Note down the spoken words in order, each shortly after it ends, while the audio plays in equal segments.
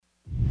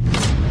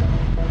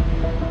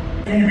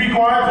Can you be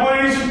quiet,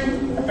 please?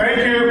 Thank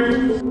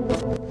you.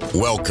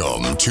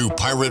 Welcome to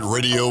Pirate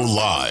Radio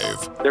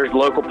Live. There's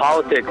local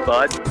politics,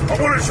 bud.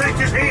 I want to shake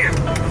his hand.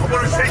 I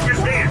want to shake his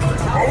hand.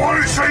 I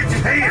want to shake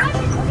his hand.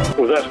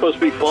 Was that supposed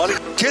to be funny?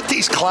 Get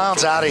these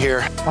clowns out of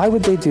here. Why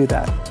would they do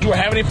that? You were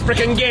having a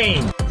freaking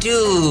game.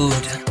 Dude.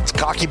 It's a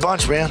cocky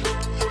bunch, man.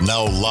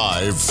 Now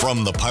live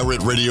from the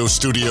Pirate Radio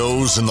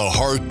studios in the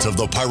heart of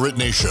the Pirate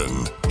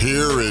Nation,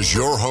 here is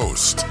your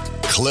host,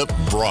 Clip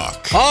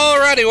Brock.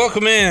 Alrighty,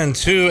 welcome in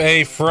to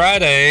a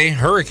Friday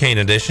Hurricane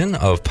edition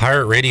of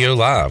Pirate Radio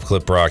Live.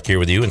 Clip Brock here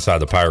with you inside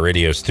the Pirate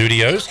Radio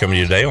studios, coming to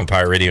you today on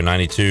Pirate Radio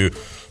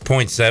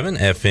 92.7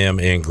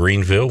 FM in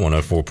Greenville,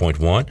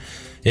 104.1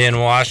 in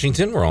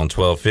Washington. We're on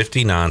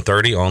 1250,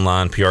 930,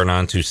 online,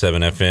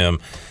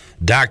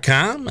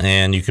 PR927FM.com,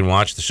 and you can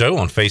watch the show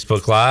on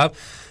Facebook Live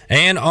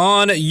and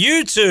on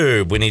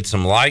YouTube. We need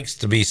some likes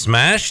to be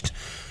smashed.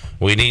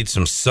 We need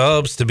some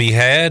subs to be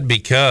had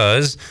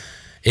because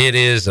it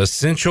is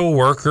Essential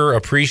Worker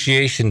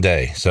Appreciation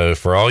Day. So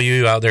for all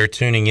you out there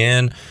tuning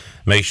in,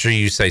 make sure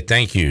you say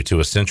thank you to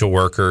essential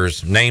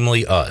workers,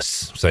 namely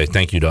us. Say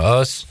thank you to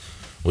us.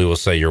 We will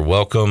say you're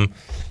welcome,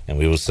 and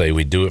we will say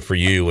we do it for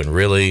you, and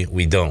really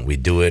we don't. We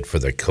do it for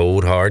the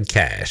cold, hard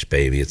cash,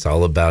 baby. It's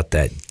all about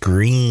that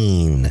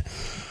green,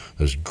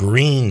 those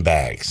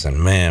greenbacks,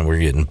 and man, we're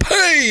getting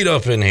paid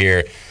up in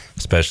here,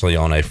 especially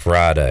on a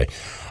Friday.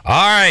 All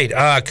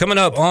right, coming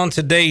up on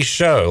today's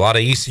show, a lot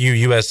of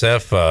ECU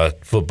USF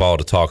football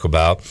to talk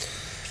about,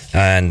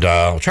 and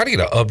I'll try to get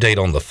an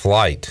update on the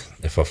flight,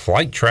 if a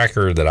flight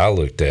tracker that I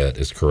looked at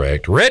is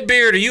correct.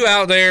 Redbeard, are you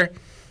out there?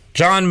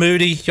 John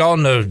Moody, y'all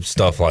know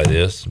stuff like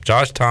this.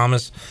 Josh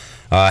Thomas,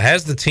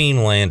 has the team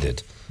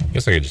landed? I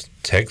guess I could just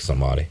text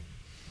somebody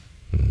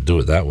and do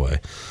it that way.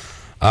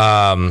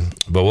 But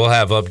we'll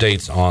have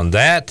updates on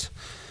that.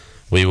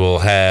 We will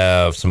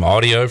have some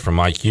audio from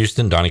Mike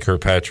Houston, Donnie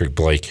Kirkpatrick,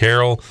 Blake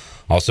Harrell.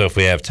 Also, if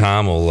we have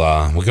time,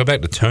 we'll go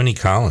back to Tony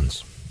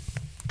Collins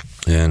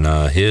and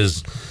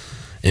his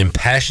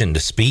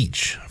impassioned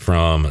speech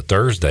from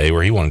Thursday,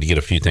 where he wanted to get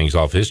a few things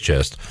off his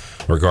chest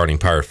regarding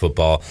Pirate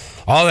football.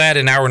 All that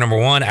in hour number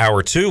one.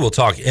 Hour two, we'll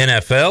talk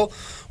NFL.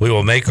 We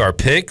will make our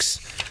picks.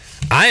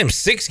 I am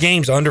 6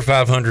 games under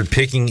 500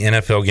 picking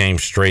NFL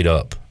games straight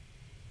up.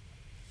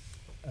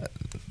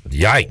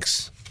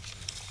 Yikes.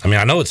 I mean,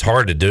 I know it's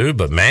hard to do,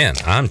 but man,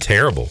 I'm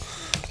terrible.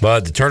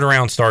 But the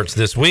turnaround starts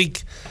this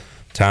week.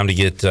 Time to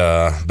get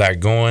back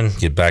going,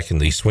 get back in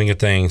the swing of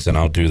things, and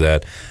I'll do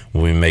that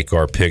when we make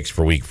our picks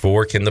for week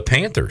 4. Can the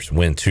Panthers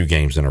win 2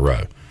 games in a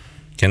row?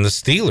 Can the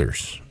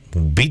Steelers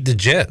beat the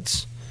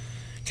Jets?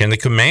 Can the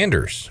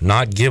Commanders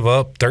not give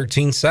up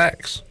 13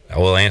 sacks? I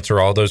will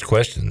answer all those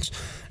questions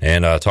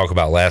and talk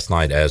about last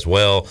night as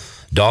well.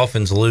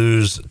 Dolphins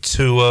lose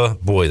Tua.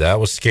 Boy,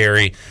 that was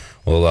scary.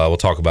 We'll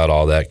talk about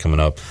all that coming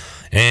up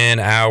in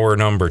hour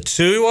number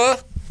 2.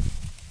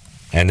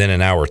 And then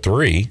in hour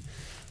 3,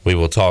 we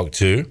will talk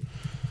to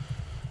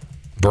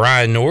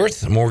Brian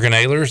North, Morgan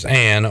Ehlers,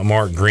 and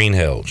Mark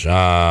Greenhelge.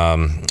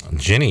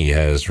 Jenny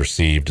has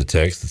received a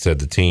text that said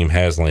the team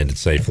has landed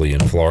safely in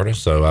Florida,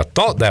 so I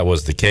thought that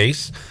was the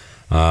case,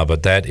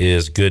 but that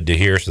is good to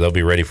hear, so they'll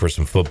be ready for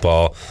some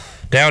football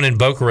down in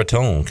Boca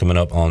Raton coming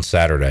up on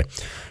Saturday.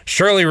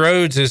 Shirley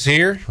Rhodes is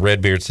here.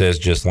 Redbeard says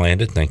just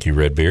landed. Thank you,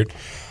 Redbeard.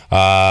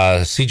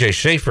 CJ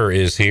Schaefer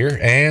is here,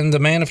 and the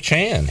man of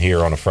Chan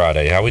here on a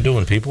Friday. How we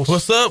doing, people?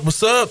 What's up?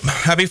 What's up?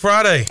 Happy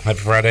Friday. Happy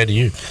Friday to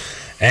you.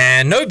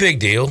 And no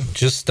big deal,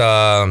 just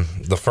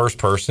the first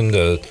person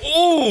to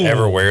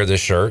ever wear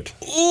this shirt.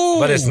 Ooh.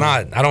 But it's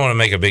not, I don't want to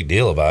make a big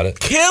deal about it.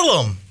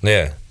 Kill him.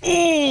 Yeah.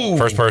 Ooh.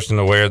 First person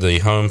to wear the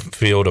Home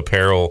Field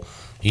Apparel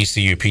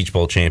ECU Peach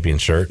Bowl champion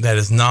shirt. That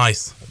is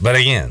nice. But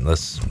again,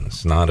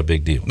 it's not a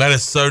big deal. That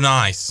is so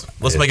nice.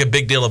 Let's make a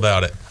big deal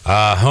about it.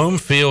 Home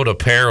Field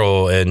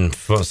Apparel, and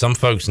some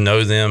folks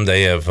know them.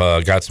 They have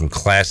got some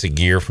classic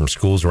gear from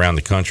schools around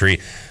the country.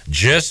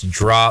 Just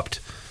dropped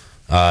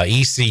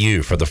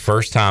ECU for the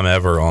first time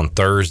ever on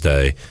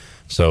Thursday.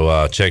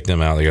 So check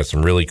them out. They got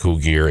some really cool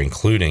gear,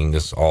 including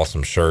this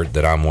awesome shirt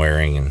that I'm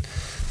wearing, and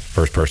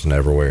first person to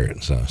ever wear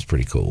it. So it's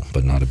pretty cool,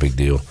 but not a big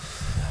deal.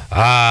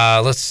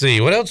 Let's see.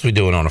 What else we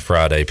doing on a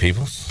Friday,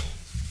 peoples?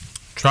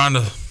 Trying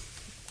to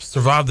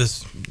survive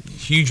this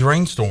huge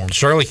rainstorm.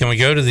 Shirley, can we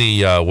go to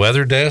the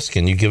weather desk?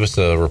 Can you give us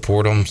a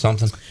report on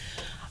something?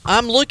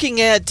 I'm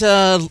looking at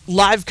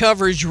live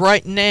coverage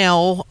right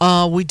now.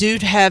 We do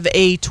have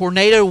a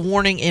tornado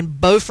warning in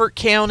Beaufort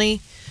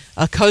County,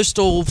 a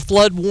coastal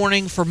flood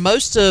warning for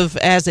most of,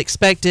 as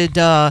expected,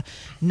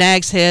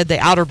 Nags Head, the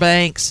Outer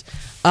Banks.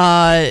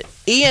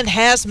 Ian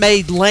has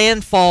made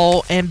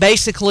landfall, and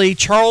basically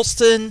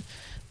Charleston,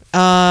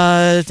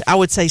 I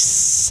would say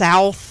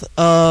south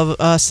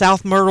of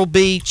South Myrtle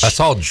Beach. I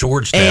saw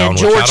Georgetown,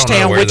 Georgetown, which I don't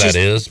know where that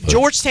is. But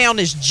Georgetown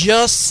is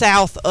just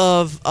south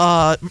of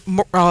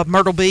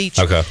Myrtle Beach,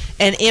 okay,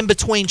 and in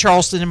between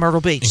Charleston and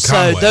Myrtle Beach. And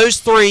so those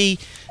three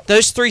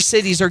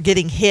cities are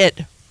getting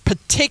hit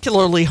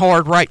particularly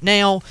hard right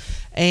now.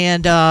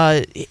 and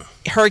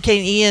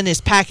Hurricane Ian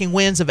is packing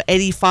winds of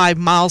 85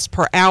 miles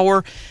per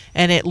hour,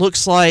 and it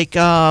looks like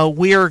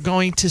we are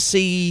going to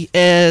see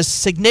a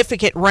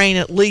significant rain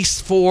at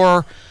least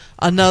for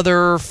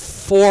another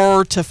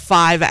 4 to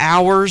 5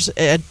 hours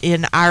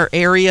in our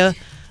area.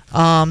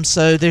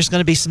 So there's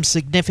going to be some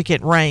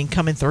significant rain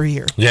coming through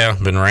here. Yeah,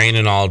 been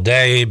raining all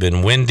day,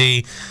 been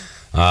windy.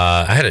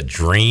 I had a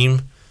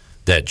dream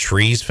that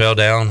trees fell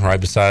down right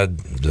beside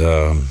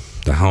the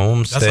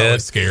homestead. That's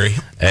always scary.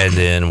 And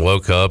then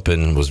woke up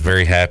and was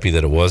very happy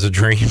that it was a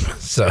dream.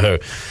 So,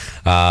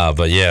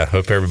 but yeah,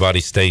 hope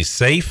everybody stays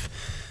safe.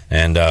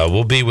 And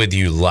we'll be with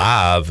you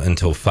live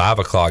until 5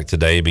 o'clock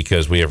today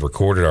because we have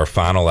recorded our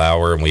final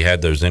hour and we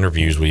had those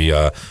interviews. We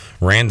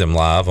ran them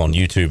live on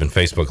YouTube and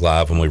Facebook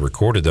Live, and we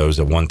recorded those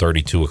at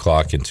 1:30, 2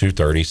 o'clock, and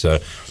 2:30. So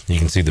you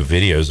can see the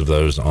videos of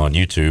those on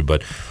YouTube.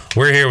 But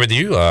we're here with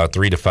you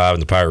 3 to 5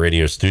 in the Pirate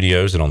Radio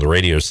studios, and on the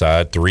radio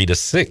side, 3 to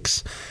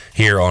 6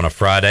 here on a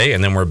Friday.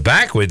 And then we're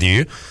back with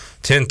you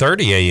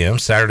 10:30 a.m.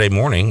 Saturday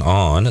morning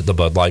on the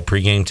Bud Light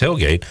pregame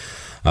tailgate,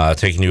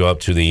 taking you up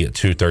to the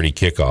 2:30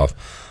 kickoff.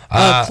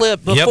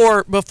 Clip,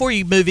 before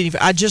you move any,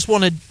 I just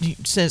wanted,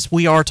 since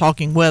we are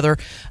talking weather,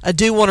 I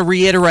do want to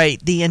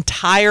reiterate the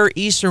entire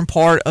eastern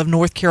part of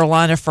North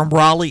Carolina from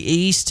Raleigh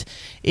east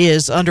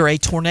is under a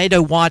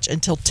tornado watch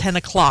until 10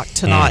 o'clock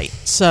tonight.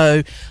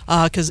 So,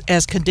 because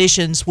as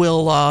conditions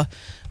will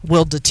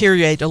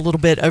deteriorate a little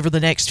bit over the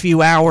next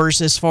few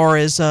hours as far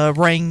as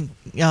rain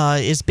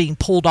is being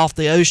pulled off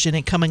the ocean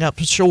and coming up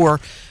shore,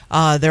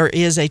 there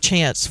is a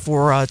chance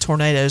for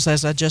tornadoes.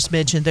 As I just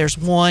mentioned, there's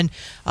one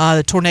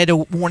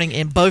tornado warning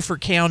in Beaufort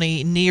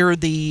County near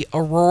the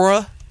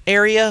Aurora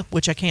area,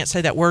 which I can't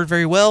say that word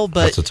very well,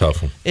 but that's a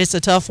tough one. It's a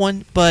tough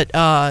one, but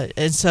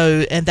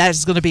and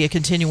that's going to be a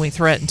continuing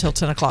threat until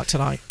 10 o'clock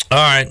tonight. All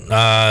right.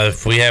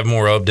 If we have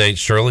more updates,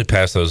 Shirley,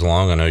 pass those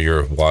along. I know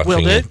you're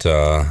watching it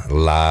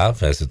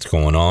live as it's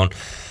going on.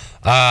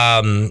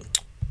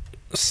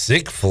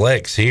 Sick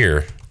Flex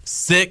here.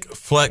 Sick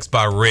Flex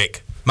by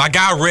Rick. My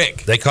guy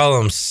Rick. They call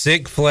him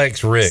Sick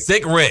Flex Rick.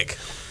 Sick Rick.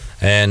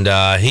 And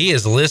he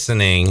is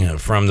listening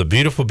from the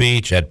beautiful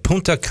beach at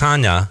Punta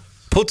Cana.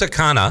 Punta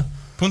Cana.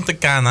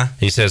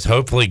 He says,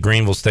 hopefully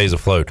Greenville stays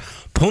afloat.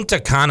 Punta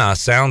Cana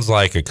sounds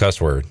like a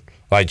cuss word.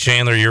 Like,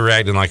 Chandler, you're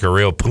acting like a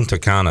real Punta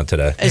Cana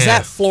today. Is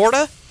that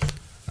Florida?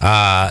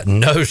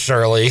 No,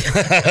 Shirley.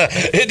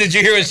 Did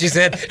you hear what she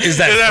said? Is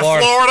that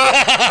Florida?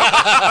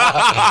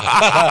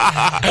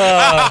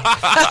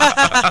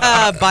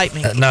 Bite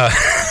me. No.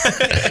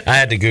 I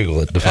had to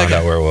Google it to find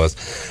out where it was.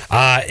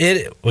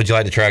 Would you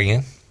like to try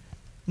again?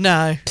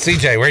 No.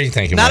 CJ, where do you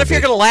think it Not might if you're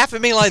going to laugh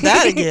at me like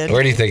that again.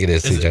 Where do you think it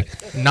is,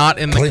 CJ? Not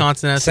in the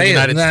continental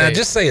United States.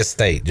 Just say a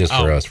state just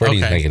for us. Where do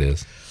you think it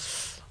is?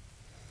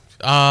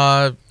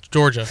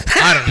 Georgia.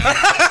 I don't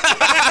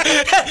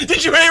know.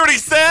 Did you hear what he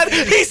said?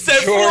 He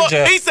said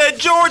Georgia. He said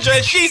Georgia,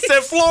 and she said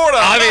Florida.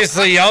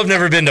 Obviously, y'all have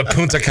never been to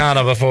Punta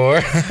Cana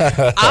before.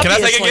 Can I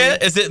take it again?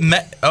 Is it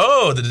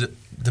the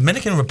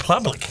Dominican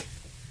Republic?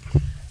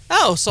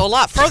 Oh, so a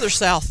lot further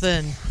south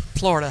than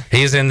Florida.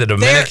 He's in the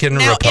Dominican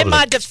Republic. Now, in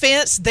my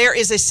defense, there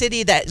is a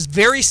city that is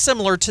very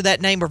similar to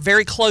that name or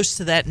very close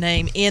to that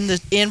name in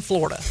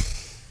Florida.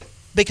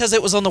 Because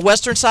it was on the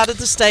western side of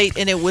the state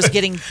and it was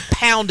getting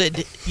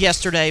pounded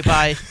yesterday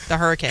by the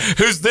hurricane.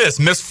 Who's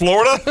this, Miss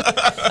Florida?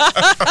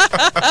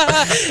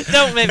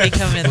 Don't make me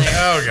come in there.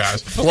 Oh,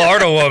 gosh.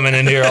 Florida woman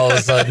in here all of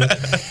a sudden.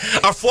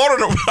 A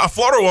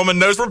Florida woman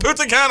knows where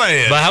Punta Cana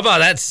is. But how about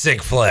that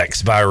Sick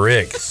Flex by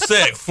Rick?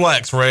 Sick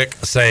Flex, Rick.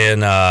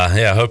 Saying,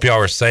 hope y'all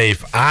are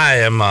safe. I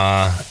am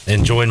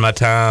enjoying my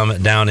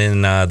time down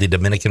in the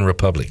Dominican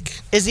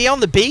Republic. Is he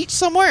on the beach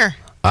somewhere?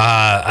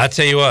 I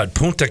tell you what,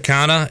 Punta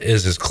Cana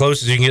is as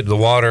close as you can get to the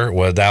water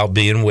without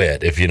being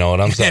wet, if you know what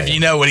I'm saying. If you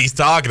know what he's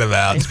talking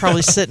about. He's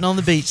probably sitting on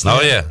the beach now.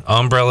 Oh, yeah.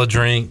 Umbrella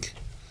drink.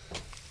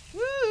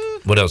 Woo.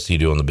 What else do you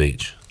do on the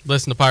beach?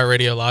 Listen to Pirate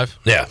Radio Live.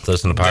 Yeah,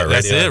 listen to Pirate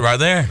Radio. That's it right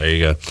there. There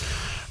you go.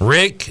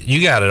 Rick,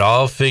 you got it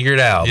all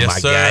figured out, yes, my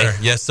sir. guy.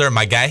 Yes, sir,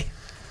 my guy.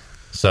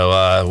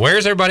 So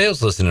where's everybody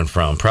else listening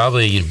from?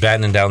 Probably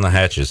battening down the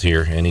hatches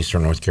here in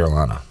Eastern North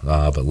Carolina,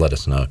 but let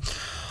us know.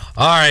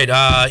 All right,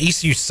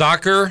 ECU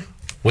soccer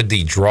with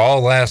the draw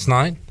last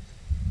night.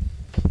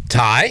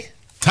 Tie.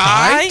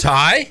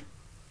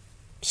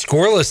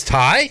 Scoreless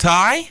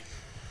tie.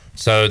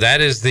 So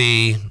that is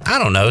I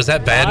don't know, is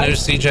that bad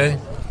news, CJ?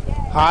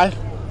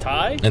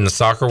 Tie? In the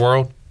soccer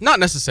world? Not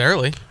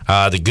necessarily.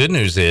 The good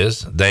news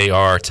is they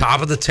are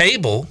top of the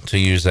table, to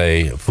use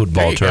a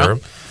football term.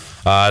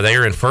 They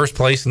are in first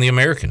place in the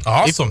American.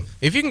 Awesome.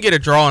 If you can get a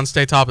draw and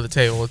stay top of the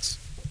table, it's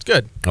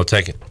good. I'll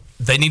take it.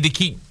 They need to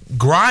keep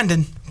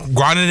grinding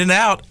it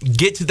out,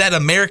 get to that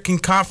American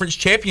Conference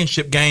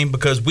Championship game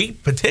because we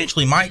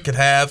potentially could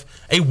have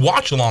a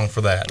watch along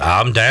for that.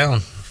 I'm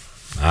down.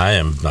 I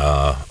am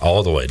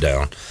all the way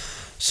down.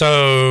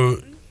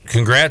 So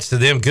congrats to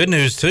them. Good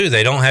news too,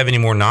 they don't have any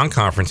more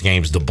non-conference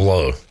games to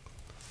blow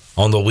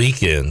on the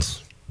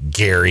weekends.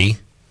 Gary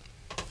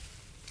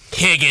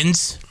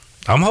Higgins.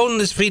 I'm holding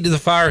his feet to the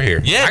fire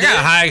here. Yeah, I got dude.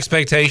 high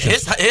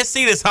expectations His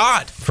seat is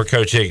hot. for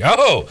Coach Higgins.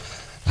 Oh,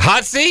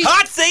 hot seat?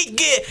 Hot seat,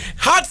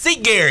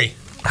 Gary.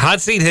 Hot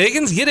seat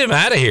Higgins? Get him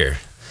out of here.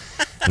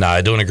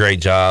 Nah, doing a great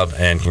job,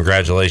 and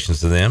congratulations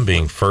to them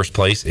being first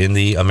place in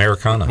the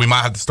Americana. We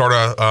might have to start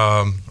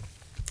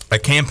a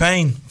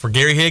campaign for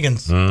Gary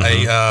Higgins,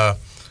 a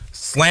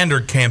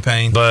slandered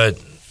campaign. But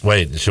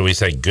wait, should we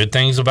say good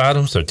things about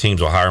him so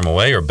teams will hire him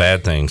away, or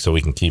bad things so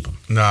we can keep him?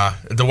 Nah,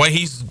 the way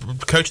he's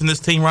coaching this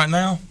team right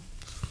now,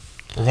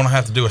 we're going to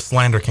have to do a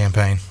slander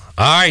campaign.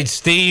 All right,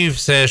 Steve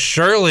says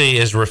Shirley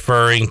is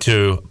referring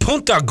to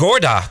Punta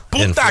Gorda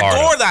in Punta Florida.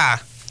 Gorda.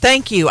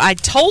 Thank you. I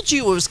told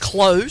you it was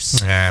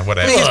close. Yeah,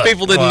 whatever. These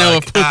people didn't know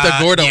what Punta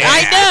Gorda was.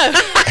 I know.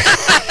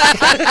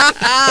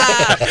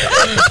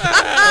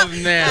 Oh,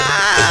 man.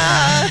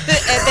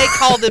 And they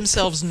call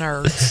themselves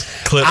nerds.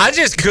 I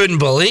just couldn't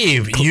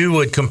believe you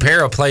would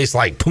compare a place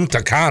like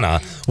Punta Cana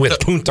with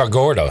Punta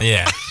Gorda.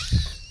 Yeah.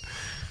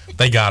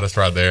 They got us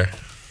right there.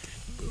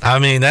 I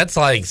mean, that's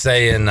like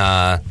saying...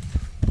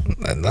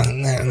 Get it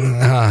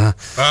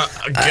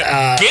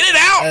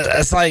out.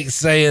 It's like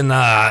saying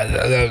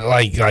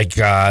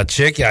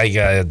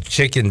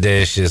chicken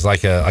dish is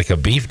like a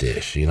beef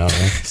dish. You know what I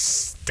mean?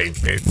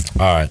 Stupid.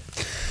 All right,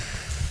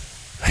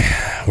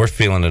 we're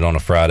feeling it on a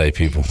Friday,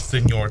 people.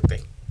 Senor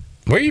thing.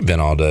 Where you been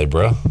all day,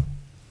 bro?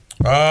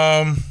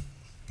 All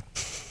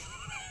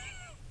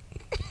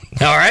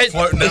right,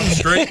 Floating down the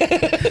street.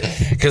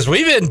 because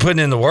we've been putting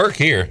in the work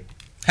here.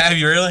 Have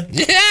you really?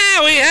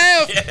 Yeah, we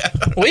have. Yeah.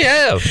 We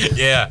have.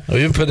 Yeah.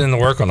 We've been putting in the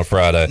work on a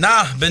Friday.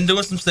 Nah, been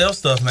doing some sales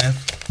stuff, man.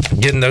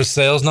 Getting those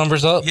sales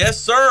numbers up. Yes,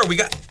 sir. We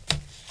got.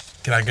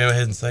 Can I go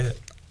ahead and say it?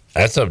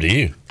 That's up to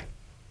you.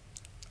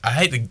 I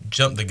hate to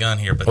jump the gun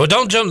here, but Well,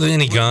 don't jump to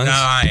any guns. no,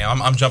 I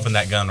am. I'm jumping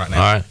that gun right now.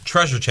 All right.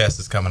 Treasure chest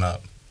is coming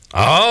up.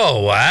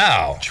 Oh,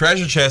 wow.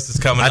 Treasure chest is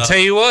coming I up. tell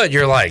you what,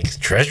 you're like,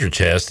 treasure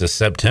chest is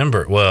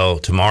September. Well,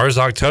 tomorrow's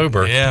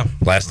October. Yeah.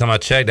 Last time I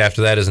checked,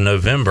 after that is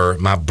November,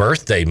 my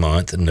birthday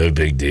month, no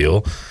big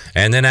deal.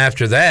 And then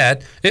after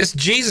that, it's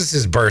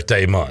Jesus'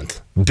 birthday month.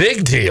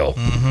 Big deal.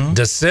 Mm-hmm.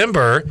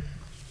 December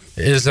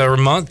is a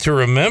month to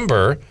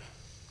remember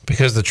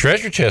because the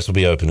treasure chest will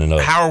be opening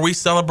up. How are we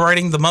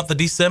celebrating the month of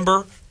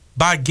December?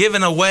 By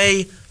giving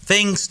away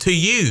things to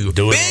you.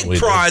 Doing what we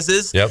Big do.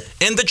 prizes Yep.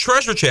 in the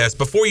treasure chest.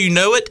 Before you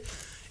know it,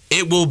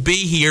 it will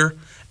be here.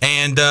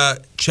 And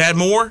Chad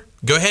Moore,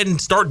 go ahead and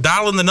start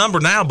dialing the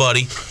number now,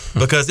 buddy,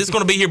 because it's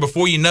going to be here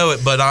before you know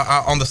it. But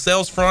on the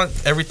sales front,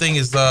 everything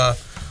is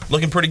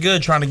looking pretty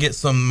good, trying to get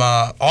some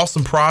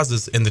awesome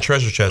prizes in the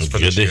treasure chest for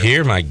Good this to year.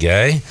 hear, my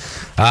guy.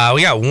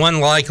 We got 1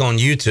 like on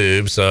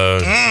YouTube, so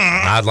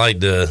I'd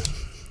like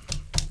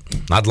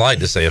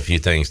to say a few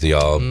things to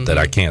y'all that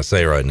I can't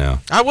say right now.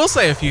 I will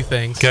say a few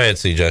things. Go ahead,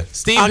 CJ.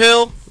 Steve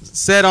Hill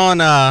said on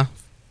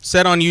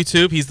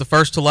YouTube he's the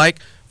first to like.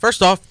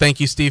 First off,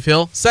 thank you, Steve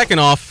Hill. Second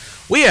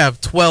off, we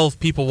have 12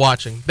 people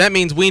watching. That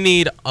means we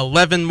need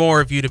 11 more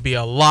of you to be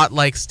a lot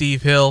like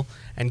Steve Hill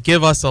and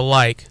give us a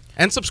like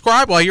and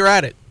subscribe while you're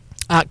at it.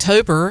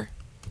 October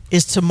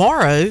is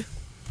tomorrow,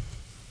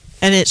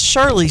 and it's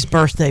Shirley's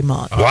birthday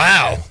month.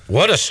 Wow,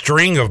 what a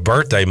string of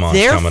birthday months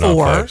coming up,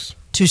 Therefore, folks.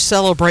 to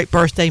celebrate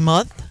birthday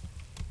month,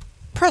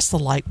 press the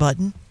like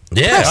button.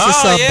 Yeah. Press the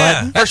sub yeah.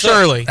 button. For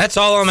Shirley. That's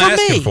all I'm For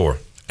asking me. for.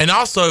 And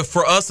also,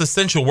 for us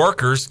essential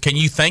workers, can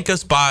you thank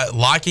us by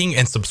liking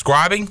and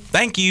subscribing?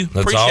 Thank you. That's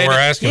Appreciate all we're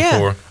it. asking Yeah.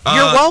 for.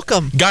 You're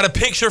welcome. Got a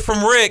picture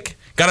from Rick.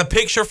 A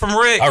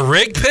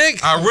rig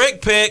pic? A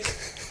Rick pic.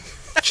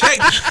 Check.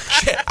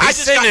 I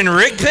just sending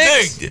Rick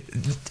pics? Dude,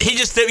 he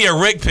just sent me a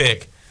Rick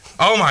pic.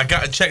 Oh my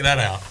God! Check that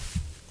out.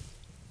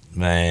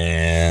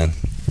 Man,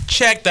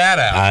 Check that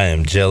out. I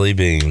am jelly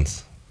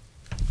beans.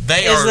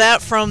 They Is are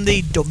that from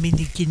the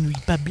Dominican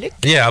Republic?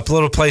 Yeah, a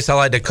little place I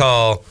like to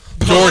call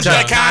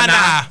Punta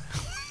Cana.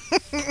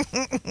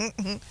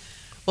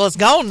 Well, it's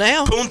gone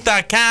now.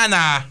 Punta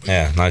Cana.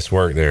 Yeah, nice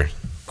work there.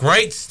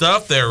 Great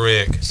stuff there,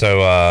 Rick.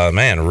 So,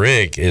 man,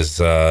 Rick is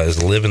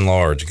living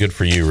large. Good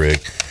for you,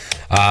 Rick.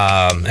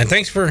 And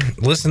thanks for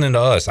listening to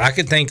us. I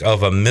could think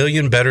of a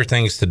million better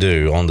things to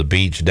do on the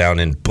beach down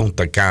in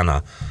Punta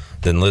Cana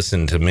than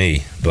listen to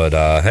me. But,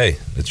 hey,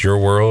 it's your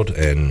world,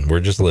 and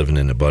we're just living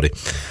in it, buddy.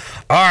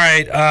 All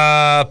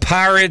right,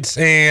 Pirates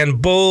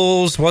and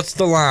Bulls, what's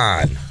the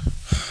line?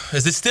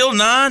 Is it still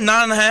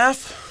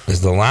 9.5? Is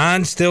the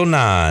line still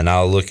 9?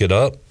 I'll look it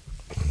up.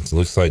 It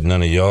looks like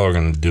none of y'all are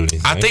going to do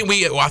anything. I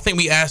think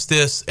we ask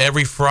this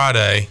every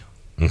Friday.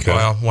 Okay.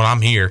 Well, when I'm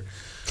here.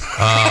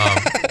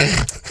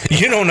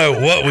 You don't know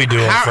what we do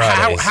on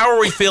Fridays. How are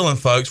we feeling,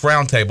 folks?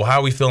 Roundtable.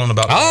 How are we feeling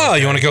about? Oh,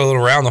 you want to go a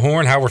little around the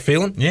horn? How we're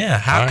feeling? Yeah.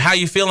 How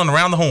you feeling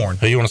around the horn?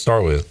 Who you want to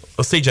start with?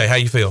 Well, CJ, how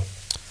you feel?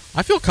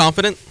 I feel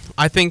confident.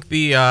 I think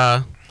the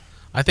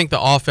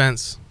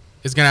offense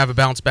is going to have a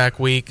bounce back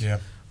week. Yeah.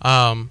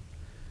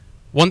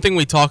 One thing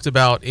we talked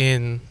about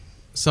in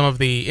some of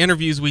the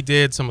interviews we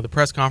did, some of the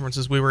press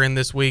conferences we were in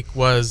this week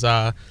was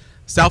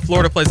South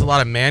Florida plays a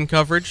lot of man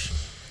coverage,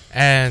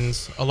 and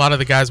a lot of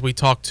the guys we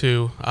talked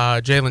to,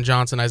 Jalen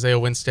Johnson, Isaiah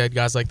Winstead,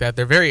 guys like that,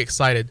 they're very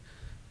excited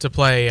to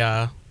play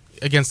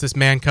against this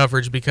man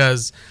coverage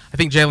because I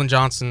think Jalen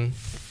Johnson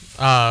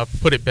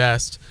put it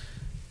best.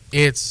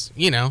 It's,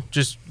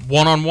 just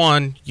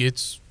one-on-one.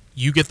 It's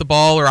you get the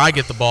ball or I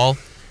get the ball,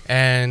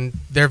 and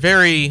they're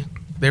very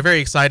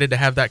excited to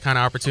have that kind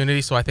of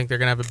opportunity. So I think they're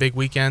going to have a big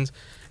weekend.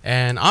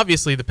 And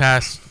obviously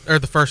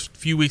the first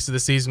few weeks of the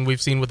season,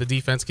 we've seen what the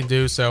defense can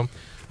do. So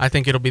I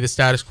think it'll be the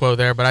status quo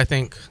there. But I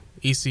think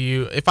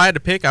ECU, if I had to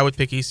pick, I would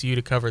pick ECU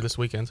to cover this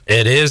weekend.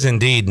 It is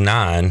indeed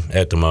 9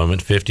 at the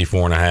moment,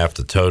 54.5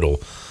 the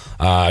total.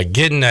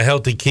 Getting a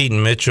healthy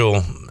Keaton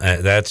Mitchell,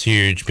 that's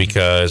huge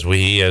because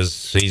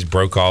he's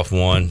broke off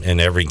one in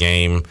every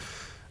game,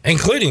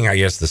 including, I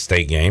guess, the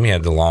state game. He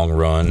had the long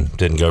run,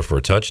 didn't go for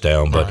a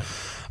touchdown, but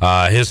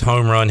his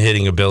home run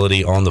hitting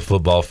ability on the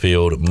football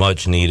field,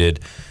 much needed.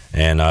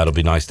 And it'll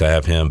be nice to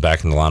have him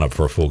back in the lineup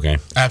for a full game.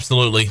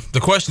 Absolutely. The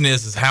question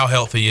is how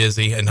healthy is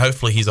he? And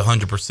hopefully he's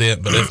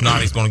 100%. But if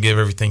not, he's going to give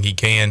everything he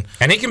can.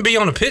 And he can be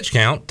on a pitch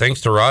count thanks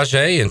to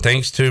Rajay and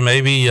thanks to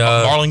maybe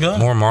Marlon Gunn.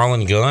 More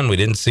Marlon Gunn. We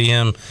didn't see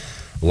him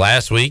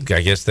last week.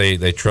 I guess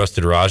they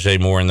trusted Rajay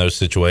more in those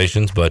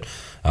situations. But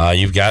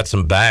you've got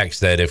some backs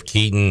that if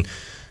Keaton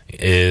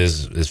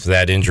if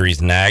that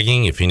injury's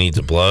nagging, if he needs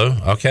a blow,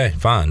 okay,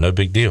 fine, no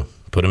big deal.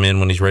 Put him in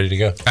when he's ready to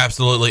go.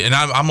 Absolutely. And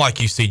I'm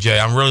like you,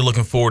 CJ. I'm really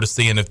looking forward to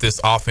seeing if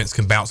this offense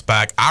can bounce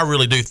back. I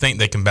really do think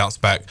they can bounce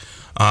back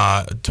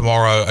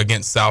tomorrow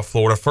against South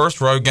Florida.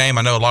 First road game.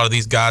 I know a lot of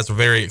these guys are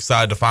very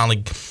excited to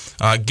finally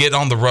get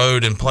on the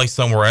road and play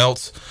somewhere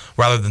else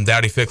rather than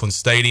Dowdy-Ficklin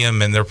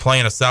Stadium. And they're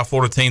playing a South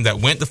Florida team that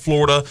went to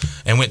Florida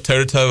and went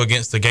toe-to-toe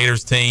against the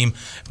Gators team,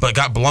 but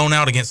got blown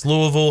out against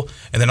Louisville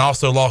and then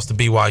also lost to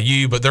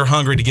BYU. But they're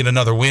hungry to get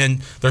another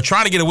win. They're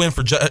trying to get a win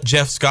for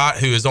Jeff Scott,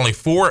 who is only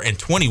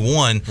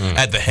 4-21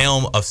 at the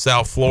helm of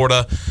South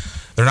Florida.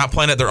 They're not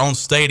playing at their own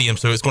stadium,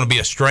 so it's going to be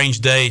a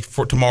strange day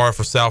for tomorrow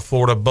for South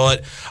Florida.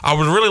 But I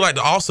would really like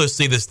to also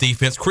see this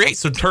defense create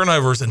some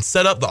turnovers and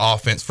set up the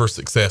offense for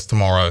success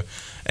tomorrow.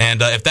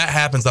 And if that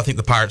happens, I think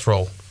the Pirates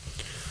roll.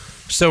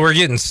 So we're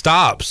getting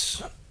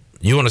stops.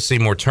 You want to see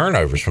more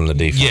turnovers from the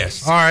defense?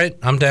 Yes. All right,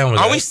 I'm down with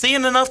that. Are we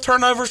seeing enough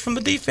turnovers from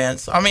the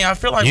defense? I mean, I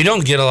feel like you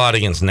don't get a lot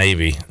against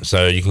Navy,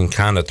 so you can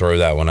kind of throw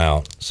that one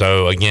out.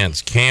 So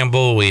against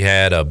Campbell, we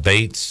had a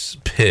Bates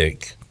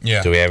pick.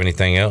 Yeah. Do we have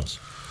anything else?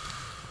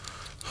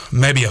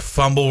 Maybe a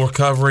fumble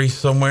recovery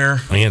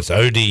somewhere. Against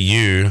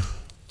ODU,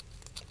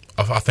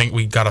 I think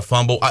we got a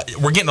fumble.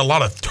 We're getting a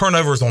lot of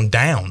turnovers on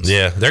downs.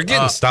 Yeah, they're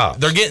getting stops.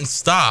 They're getting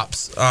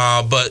stops.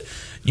 But,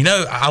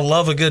 I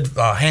love a good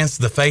hands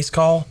to the face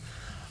call.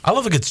 I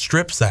love a good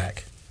strip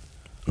sack.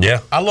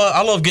 Yeah. I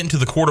love getting to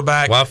the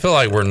quarterback. Well, I feel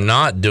like we're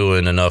not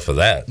doing enough of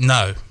that.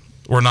 No,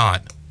 we're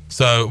not.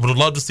 So would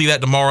love to see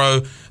that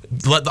tomorrow.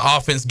 Let the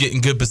offense get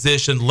in good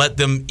position. Let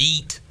them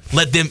eat.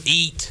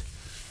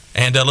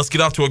 And let's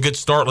get off to a good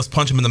start. Let's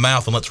punch them in the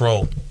mouth and let's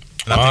roll.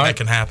 And I think that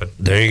can happen.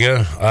 There you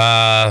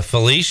go.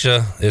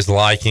 Felicia is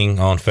liking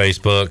on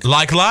Facebook.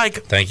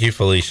 Like. Thank you,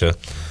 Felicia.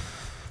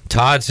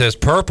 Todd says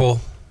purple.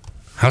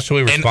 How should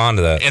we respond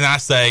to that? And I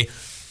say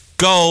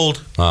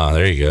gold.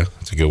 There you go.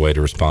 That's a good way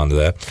to respond to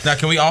that. Now,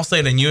 can we all say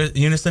it in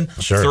unison?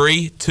 Sure.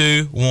 3,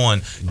 2,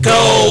 1.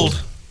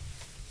 Gold.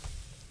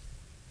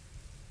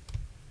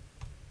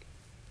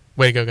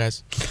 Way to go,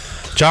 guys.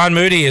 John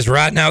Moody is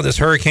riding out this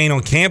hurricane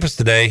on campus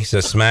today. He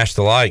says smash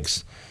the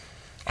likes.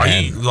 Are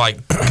you,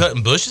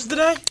 cutting bushes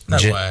today? No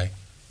way.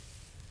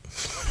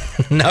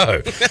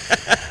 No.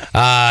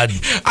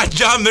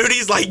 John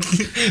Moody's,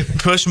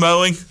 push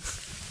mowing.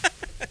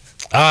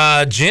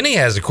 Jenny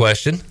has a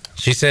question.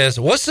 She says,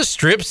 what's a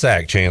strip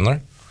sack,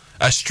 Chandler?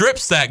 A strip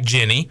sack,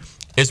 Jenny,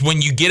 is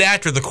when you get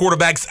after the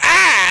quarterback's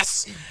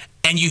ass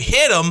and you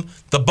hit him,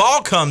 the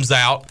ball comes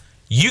out,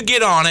 you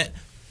get on it.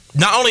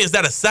 Not only is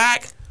that a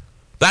sack,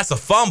 that's a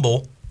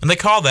fumble, and they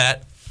call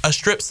that a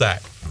strip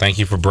sack. Thank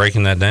you for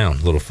breaking that down.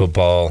 A little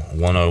football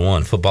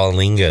 101, football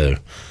lingo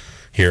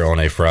here on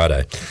a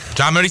Friday.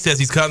 John Moody says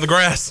he's cutting the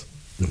grass.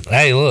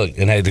 Hey, look,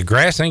 and the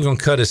grass ain't going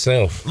to cut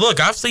itself. Look,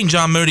 I've seen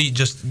John Moody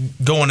just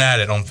going at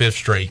it on 5th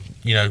Street,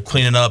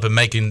 cleaning up and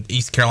making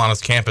East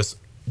Carolina's campus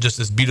just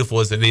as beautiful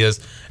as it is.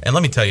 And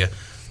let me tell you,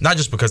 not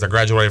just because I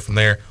graduated from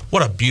there,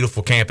 what a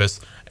beautiful campus.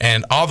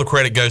 And all the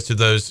credit goes to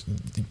those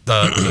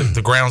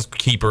the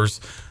groundskeepers,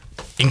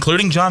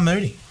 including John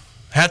Moody.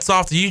 Hats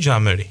off to you,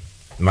 John Moody.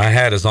 My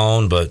hat is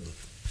on, but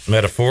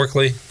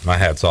metaphorically, my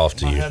hat's off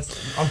to you.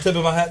 I'm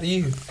tipping my hat to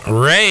you.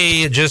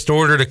 Ray just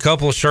ordered a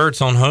couple of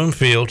shirts on Home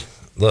Field.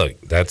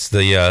 Look, that's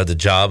the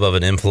job of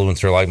an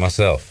influencer like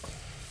myself.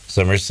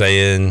 Some are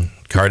saying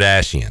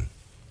Kardashian.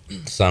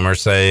 Some are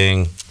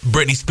saying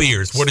Britney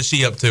Spears. What is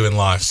she up to in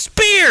life?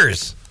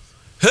 Spears.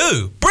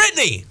 Who?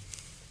 Britney.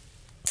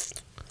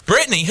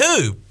 Britney,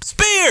 who?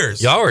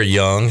 Spears. Y'all are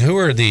young. Who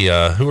are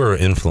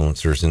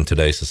influencers in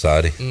today's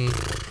society?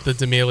 The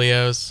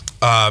D'Amelios.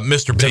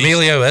 Mr. Beast.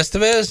 D'Amelio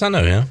Estevez? I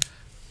know him.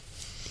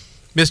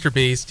 Mr.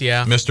 Beast,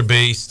 yeah. Mr.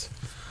 Beast.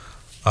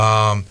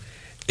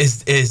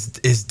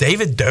 Is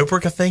David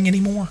Dobrik a thing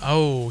anymore?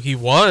 Oh, he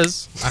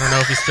was. I don't know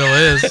if he still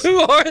is.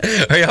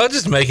 Are y'all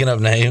just making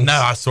up names? No,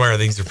 I swear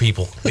these are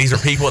people. These are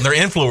people, and they're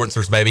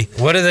influencers, baby.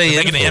 What are they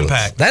making an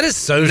impact? That is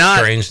so Not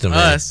strange to me.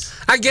 us.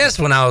 I guess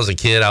when I was a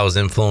kid, I was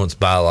influenced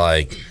by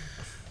like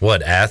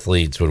what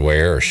athletes would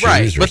wear or shoes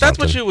Right, or but that's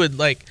something. what you would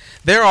like.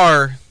 There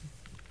are,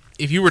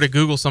 if you were to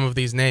Google some of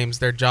these names,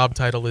 their job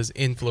title is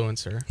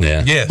influencer.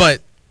 Yeah. Yeah.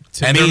 But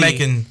to and me, they're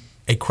making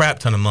a crap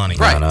ton of money.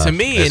 right. No, To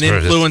me, an it's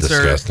influencer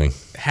disgusting.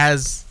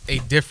 has a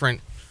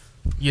different,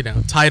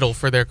 title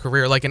for their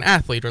career, like an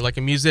athlete or like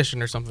a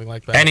musician or something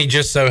like that. And he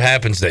just so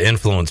happens to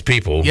influence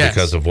people Yes.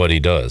 because of what he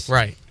does.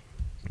 Right.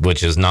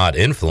 Which is not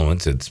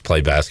influence, it's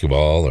play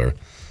basketball or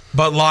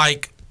But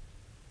like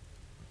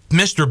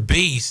Mr.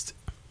 Beast,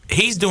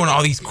 he's doing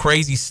all these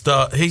crazy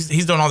stuff.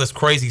 He's doing all this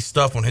crazy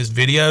stuff on his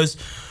videos,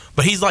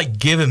 but he's like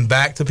giving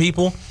back to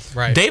people.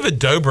 Right. David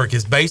Dobrik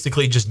is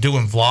basically just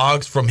doing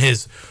vlogs from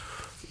his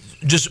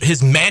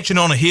mansion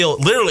on a hill,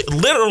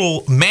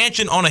 literal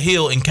mansion on a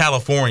hill in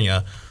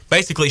California,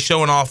 basically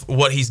showing off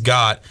what he's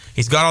got.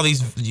 He's got all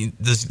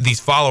these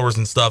followers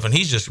and stuff, and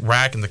he's just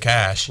racking the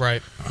cash.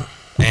 Right.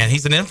 And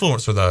he's an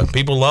influencer, though.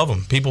 People love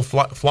him. People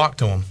flock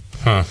to him.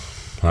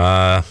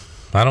 I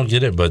don't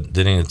get it, but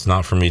then it's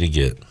not for me to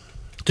get.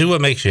 Do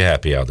what makes you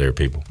happy out there,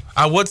 people.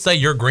 I would say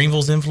you're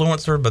Greenville's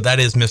influencer, but that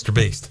is Mr.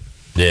 Beast.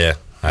 Yeah,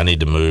 I need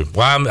to move.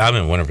 Well, I'm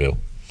in Winterville.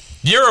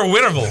 You're a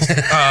Winterville's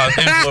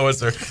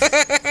influencer.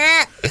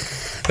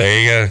 There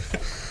you go.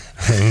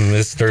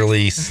 Mr.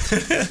 Least.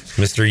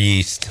 Mr.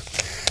 Yeast.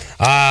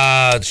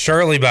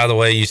 Shirley, by the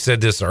way, you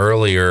said this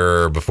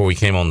earlier before we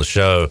came on the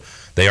show.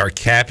 They are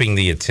capping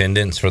the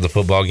attendance for the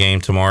football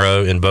game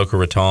tomorrow in Boca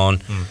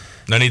Raton.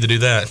 No need to do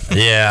that.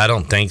 Yeah, I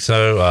don't think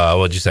so.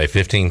 What'd you say,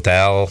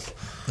 15,000?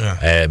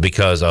 Yeah.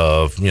 Because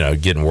of,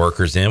 getting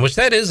workers in, which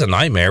that is a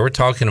nightmare. We're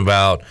talking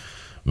about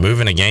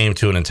moving a game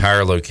to an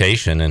entire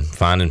location and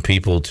finding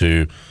people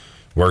to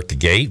work the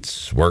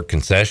gates, work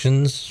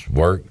concessions,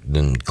 work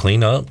and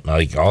clean up,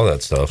 like all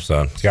that stuff.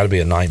 So it's got to be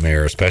a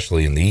nightmare,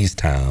 especially in these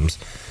times.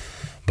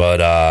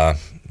 But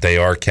they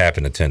are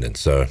capping attendance.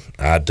 So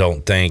I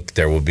don't think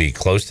there will be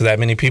close to that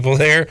many people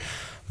there.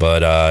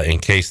 But in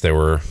case there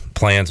were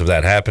plans of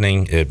that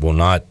happening, it will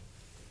not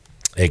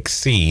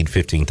exceed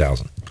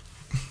 15,000.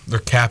 They're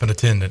capping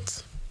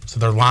attendance. So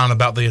they're lying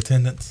about the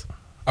attendance?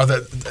 Or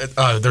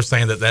they're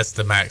saying that that's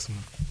the maximum.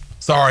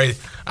 Sorry,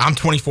 I'm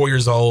 24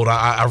 years old.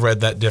 I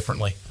read that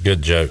differently.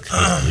 Good joke.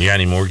 You got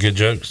any more good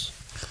jokes?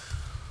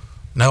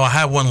 No, I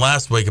had one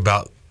last week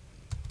about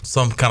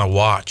some kind of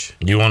watch.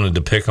 You wanted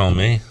to pick on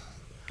me,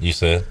 you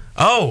said.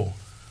 Oh.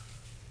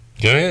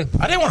 Go ahead.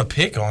 I didn't want to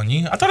pick on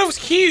you. I thought it was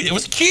cute. It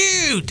was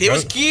cute. It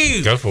was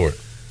cute. Go for it.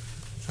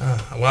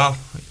 Well,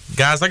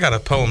 guys, I got a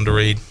poem to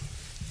read.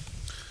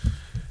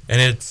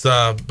 And it's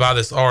by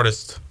this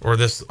artist, or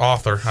this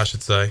author, I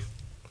should say.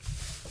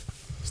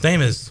 His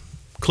name is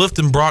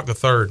Clifton Brock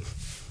III.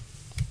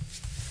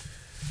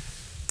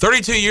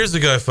 32 years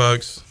ago,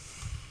 folks,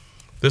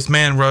 this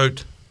man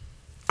wrote,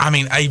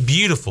 a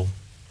beautiful,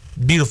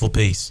 beautiful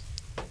piece.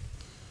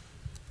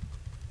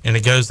 And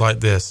it goes like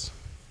this.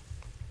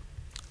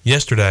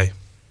 Yesterday,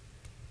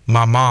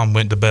 my mom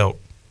went to Belk.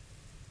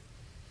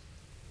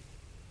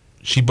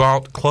 She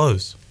bought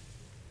clothes.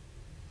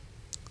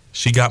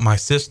 She got my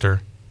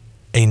sister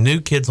a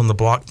new Kids on the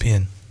Block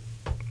pin.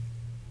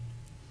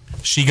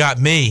 She got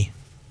me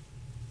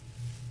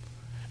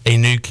a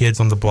new Kids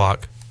on the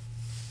Block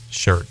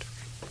shirt.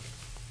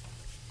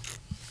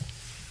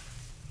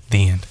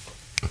 The end.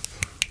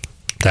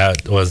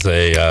 That was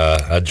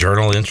a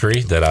journal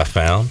entry that I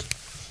found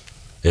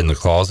in the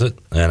closet,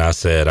 and I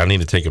said I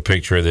need to take a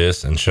picture of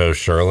this and show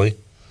Shirley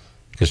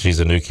because she's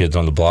a New Kids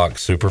on the Block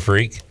super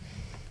freak,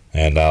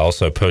 and I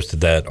also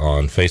posted that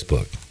on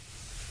Facebook.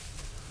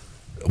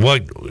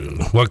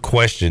 What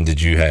question did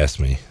you ask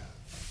me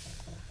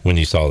when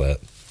you saw that?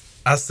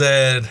 I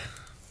said,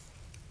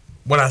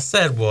 what I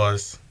said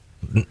was,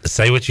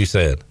 say what you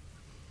said.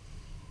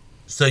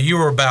 So you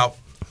were about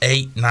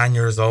 8, 9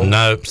 years old?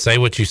 No, say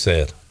what you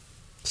said.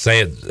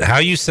 Say it how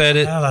you said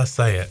it. How did I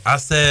say it? I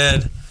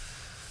said,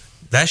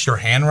 that's your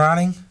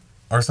handwriting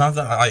or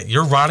something? Like,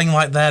 you're writing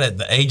like that at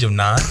the age of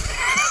 9?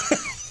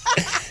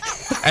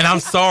 And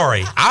I'm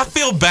sorry. I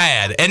feel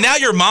bad. And now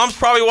your mom's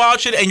probably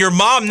watching, and your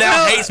mom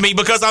now hates me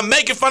because I'm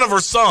making fun of her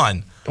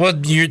son. Well,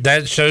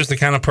 that shows the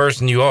kind of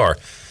person you are.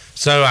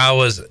 So I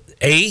was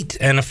 8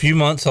 and a few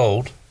months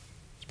old.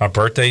 My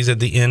birthday's at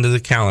the end of the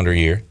calendar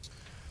year.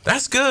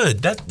 That's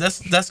good.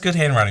 That's good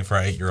handwriting for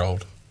an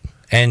 8-year-old.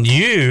 And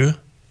you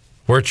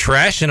were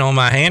trashing on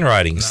my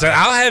handwriting. Nice. So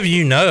I'll have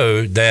you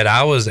know that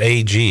I was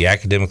AG,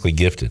 academically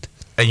gifted.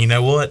 And you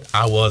know what?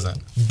 I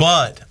wasn't.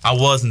 But I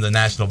was in the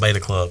National Beta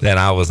Club. And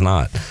I was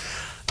not.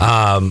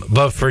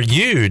 But for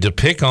you to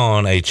pick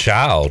on a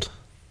child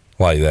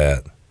like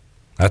that,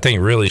 I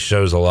think really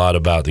shows a lot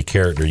about the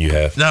character you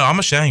have. No, I'm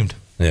ashamed.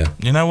 Yeah.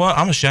 You know what?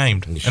 I'm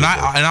ashamed. And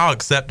I'll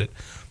accept it.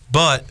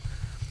 But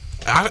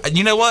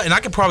you know what? And I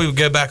could probably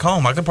go back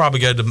home. I could probably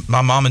go to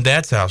my mom and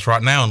dad's house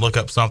right now and look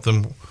up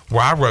something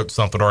where I wrote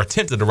something or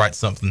attempted to write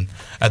something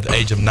at the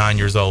age of 9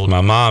 years old.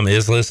 My mom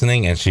is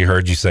listening, and she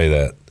heard you say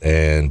that.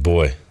 And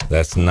boy,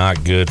 that's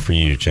not good for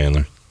you,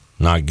 Chandler.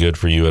 Not good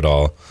for you at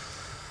all.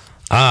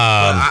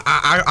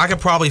 I could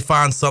probably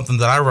find something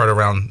that I wrote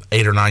around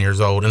 8 or 9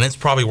 years old, and it's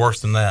probably worse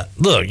than that.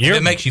 Look,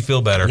 it makes you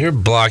feel better. Your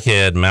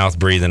blockhead,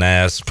 mouth-breathing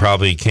ass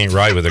probably can't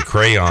write with a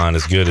crayon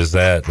as good as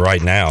that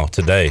right now,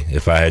 today,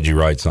 if I had you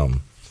write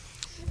something.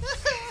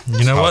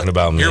 You know what?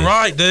 About me. You're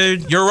right,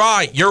 dude. You're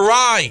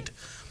right.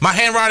 My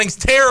handwriting's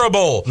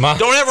terrible.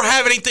 Don't ever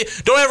have anything.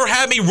 Don't ever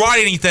have me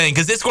write anything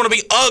because it's going to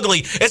be ugly.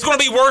 It's going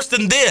to be worse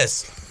than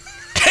this.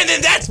 And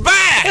then that's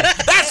bad.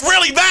 That's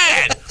really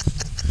bad.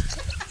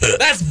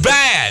 That's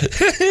bad.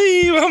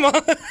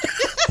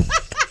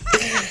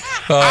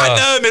 I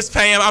know, Miss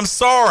Pam. I'm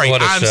sorry.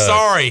 I'm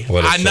sorry.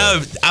 I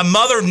know. A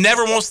mother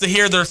never wants to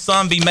hear their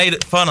son be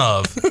made fun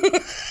of.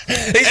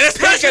 and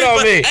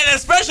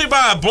especially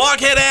by a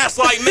blockhead ass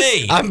like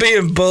me. I'm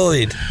being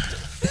bullied.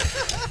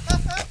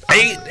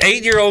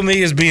 Eight-year-old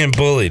me is being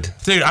bullied.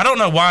 Dude, I don't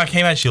know why I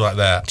came at you like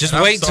that. Just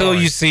wait till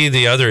you see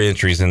the other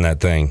entries in that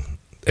thing.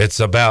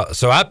 It's about...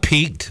 So I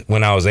peaked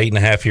when I was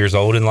 8.5 years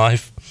old in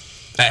life.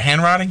 At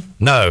handwriting?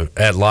 No,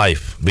 at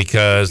life.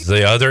 Because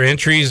the other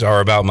entries are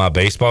about my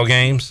baseball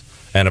games.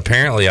 And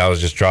apparently I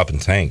was just dropping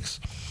tanks.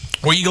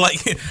 Were you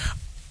like...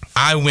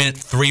 I went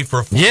 3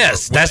 for 4.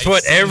 Yes, that's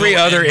what every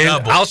other...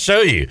 I'll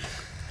show you.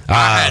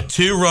 I had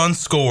 2 runs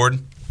scored.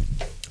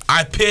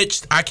 I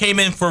came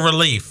in for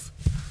relief.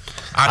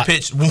 I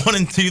pitched 1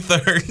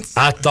 2/3.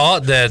 I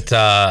thought that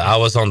I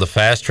was on the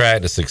fast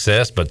track to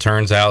success, but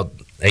turns out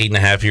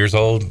 8.5 years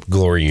old,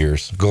 glory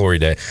years, glory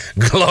day,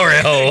 glory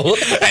hole.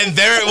 And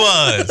there it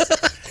was.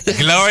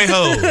 Glory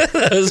hole.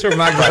 Those are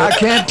my I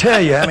can't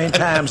tell you how many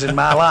times in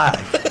my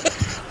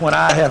life when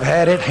I have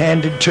had it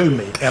handed to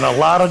me in a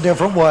lot of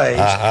different ways,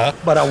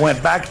 but I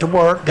went back to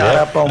work, got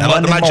up on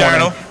Monday morning,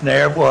 journal. And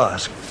there it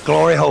was.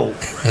 Glory hole.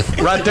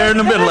 Right there in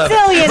the middle of it.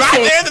 Right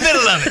there in the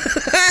middle of it.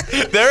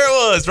 There it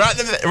was. Right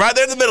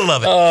there in the middle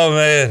of it. Oh,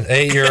 man.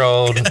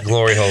 8-year-old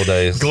glory hole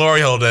days.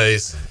 Glory hole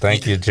days.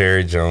 Thank you,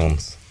 Jerry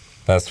Jones.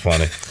 That's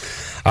funny.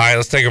 All right,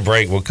 let's take a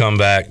break. We'll come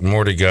back.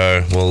 More to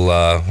go.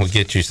 We'll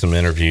get you some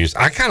interviews.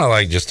 I kind of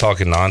like just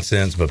talking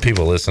nonsense, but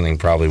people listening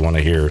probably want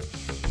to hear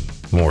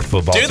more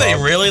football talk. Do they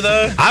really,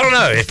 though? I don't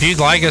know. If you'd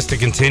like us to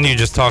continue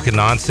just talking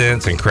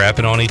nonsense and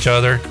crapping on each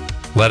other,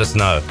 let us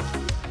know.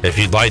 If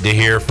you'd like to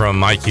hear from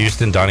Mike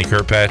Houston, Donnie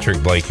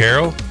Kirkpatrick, Blake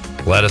Harrell,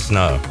 let us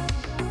know.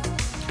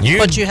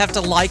 But you have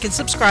to like and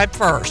subscribe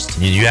first.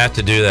 You have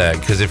to do that,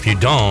 because if you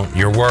don't,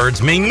 your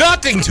words mean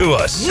nothing to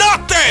us.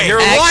 Nothing! Your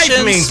Actions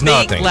life means speak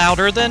nothing.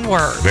 louder than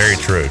words. Very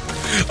true.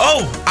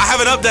 Oh, I have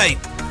an update.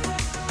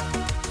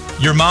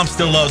 Your mom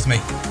still loves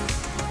me.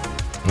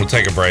 We'll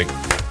take a break.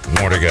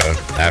 More to go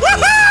after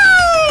this.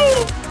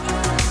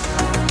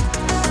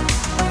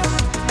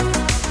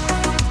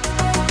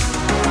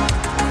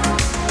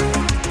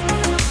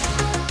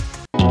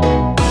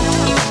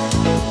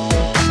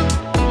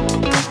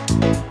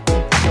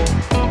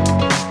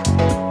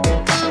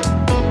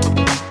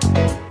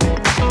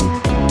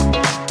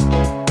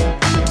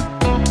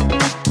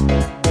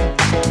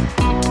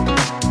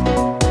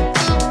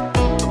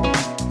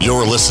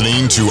 You're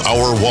listening to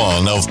Hour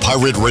 1 of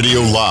Pirate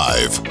Radio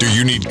Live. Do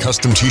you need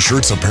custom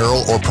t-shirts,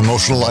 apparel, or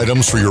promotional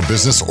items for your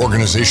business,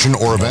 organization,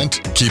 or event?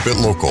 Keep it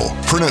local.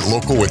 Print it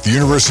local with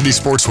University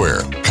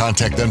Sportswear.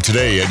 Contact them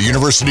today at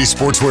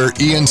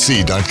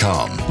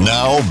universitysportswearenc.com.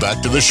 Now,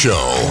 back to the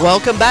show.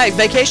 Welcome back.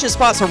 Vacation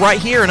spots are right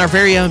here in our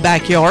very own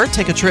backyard.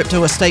 Take a trip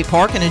to a state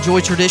park and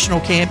enjoy traditional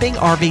camping,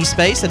 RV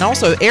space, and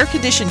also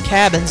air-conditioned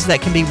cabins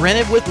that can be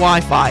rented with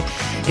Wi-Fi.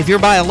 If you're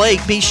by a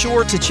lake, be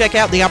sure to check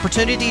out the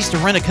opportunities to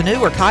rent a canoe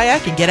or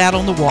kayak and get out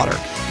on the water.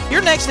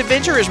 Your next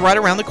adventure is right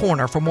around the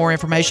corner. For more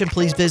information,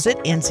 please visit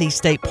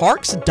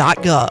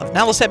ncstateparks.gov.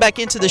 Now let's head back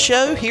into the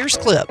show. Here's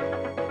Clip.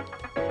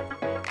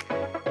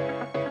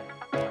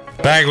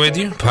 Back with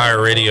you,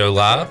 Pirate Radio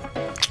Live.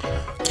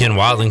 Ken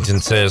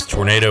Watlington says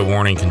tornado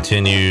warning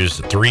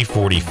continues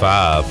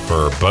 3:45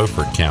 for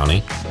Beaufort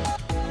County.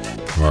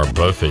 Our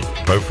Beaufort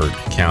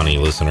County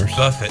listeners.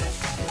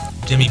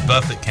 Jimmy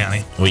Buffett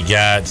County. We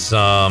got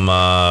some.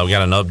 We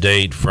got an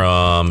update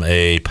from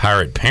a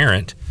pirate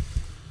parent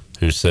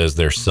who says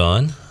their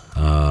son,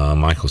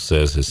 Michael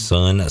says his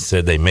son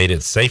said they made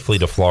it safely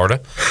to Florida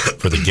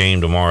for the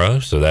game tomorrow.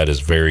 So that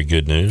is very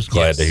good news.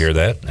 Glad to hear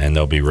that, and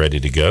they'll be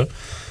ready to go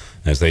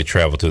as they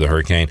travel through the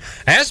hurricane.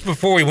 As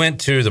before we went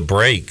to the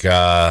break,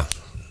 do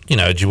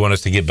you want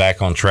us to get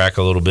back on track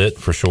a little bit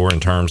for sure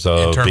in terms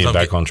of being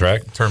back on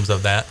track? In terms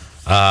of that.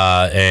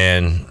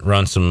 And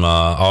run some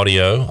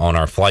audio on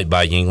our Flight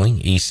by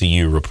Yingling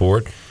ECU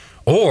report?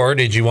 Or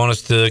did you want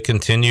us to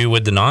continue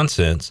with the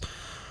nonsense?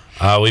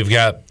 We've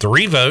got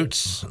 3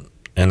 votes,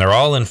 and they're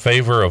all in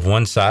favor of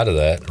one side of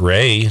that.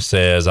 Ray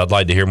says, I'd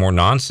like to hear more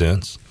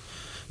nonsense.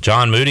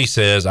 John Moody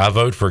says, I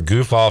vote for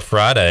Goof Off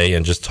Friday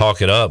and just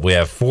talk it up. We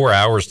have 4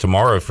 hours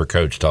tomorrow for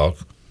Coach Talk.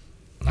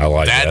 I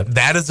like that.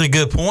 That is a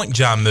good point,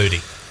 John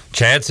Moody.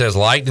 Chad says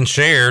liked and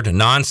shared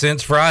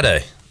Nonsense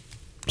Friday.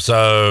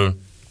 So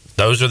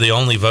those are the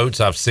only votes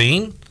I've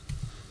seen.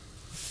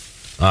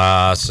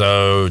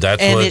 So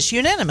that's and it's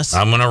unanimous.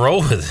 I'm going to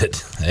roll with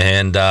it.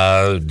 And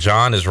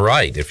John is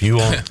right. If you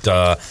want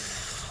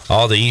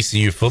all the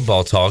ECU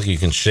football talk you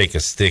can shake a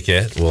stick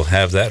at, we'll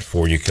have that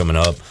for you coming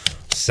up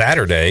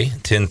Saturday,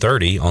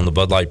 10:30 on the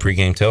Bud Light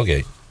pregame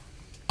tailgate.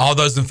 All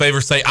those in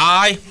favor say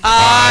aye.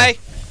 Aye.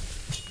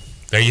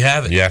 There you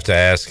have it. You have to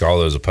ask all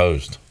those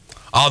opposed.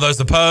 All those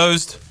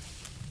opposed?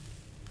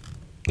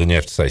 Then you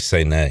have to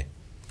say nay.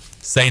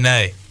 Say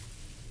nay.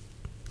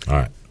 All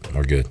right,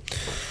 we're good.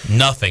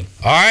 Nothing.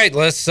 All right,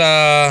 let's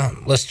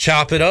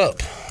chop it up.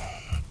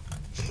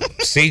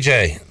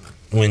 CJ,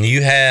 when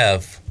you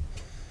have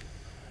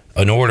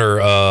an order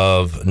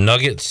of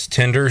nuggets,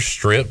 tenders,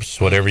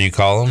 strips, whatever you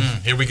call them.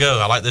 Here we go.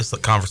 I like this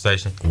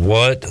conversation.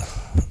 What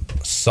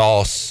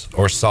sauce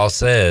or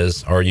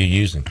sauces are you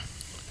using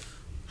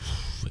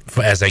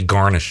as a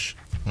garnish?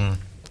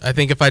 I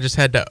think if I just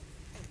had to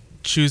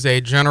choose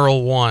a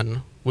general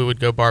one, we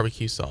would go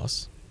barbecue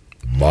sauce.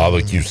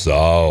 Barbecue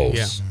sauce.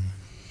 Yeah.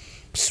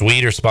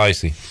 Sweet or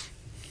spicy?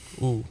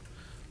 Ooh.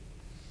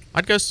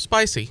 I'd go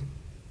spicy.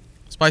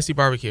 Spicy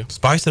barbecue.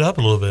 Spice it up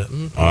a little bit.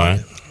 All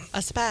right.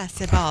 A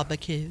spicy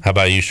barbecue. How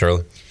about you,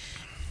 Shirley?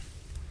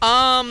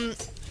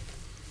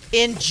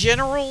 In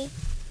general,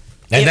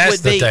 and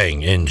that's the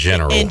thing, in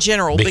general. In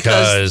general,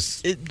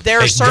 because there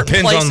are certain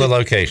depends places. on the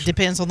location.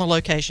 Depends on the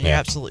location. Yeah. You're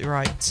absolutely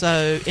right.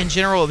 So, in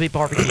general, it would be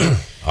barbecue. All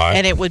right.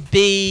 And it would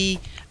be,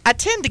 I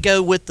tend to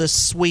go with the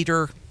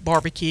sweeter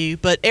barbecue,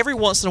 but every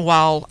once in a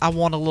while, I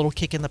want a little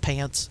kick in the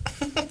pants.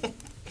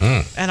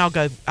 And I'll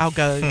go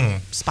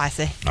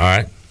spicy. All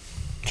right.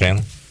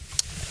 Chandler?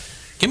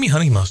 Give me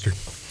honey mustard.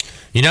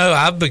 You know,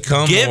 I've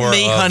become more of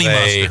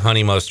a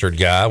honey mustard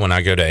guy when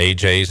I go to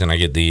AJ's and I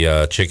get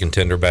the chicken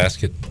tender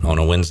basket on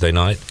a Wednesday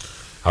night.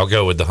 I'll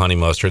go with the honey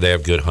mustard. They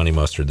have good honey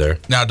mustard there.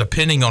 Now,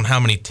 depending on how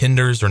many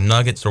tenders or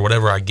nuggets or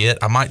whatever I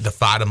get, I might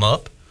divide them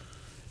up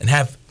and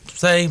have,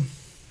 say,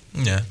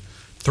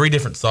 3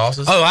 different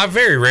sauces. Oh, I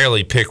very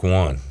rarely pick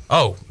one.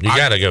 Oh. You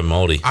got to go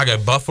moldy. I go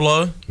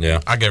buffalo.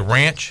 Yeah. I go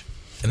ranch.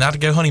 And I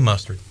go honey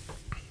mustard.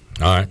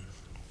 All right.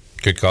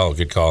 Good call,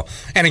 good call.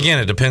 And again,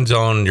 it depends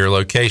on your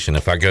location.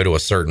 If I go to a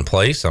certain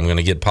place, I'm going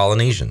to get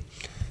Polynesian.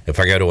 If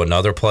I go to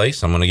another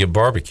place, I'm going to get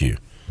barbecue.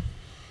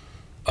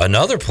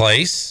 Another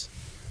fast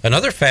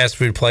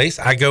food place,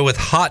 I go with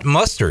hot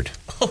mustard.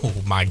 Oh,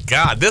 my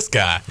God. This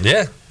guy.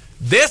 Yeah.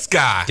 This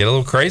guy. Get a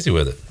little crazy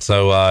with it.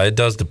 So it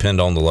does depend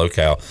on the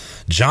locale.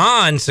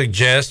 John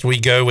suggests we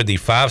go with the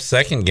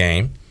 5-second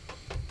game.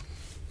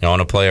 You want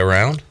to play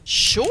around?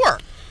 Sure.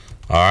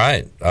 All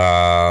right.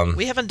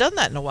 We haven't done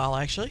that in a while,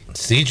 actually.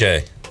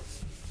 CJ,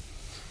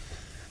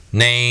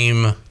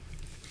 name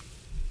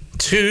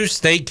 2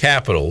 state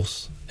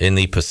capitals in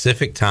the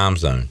Pacific time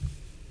zone.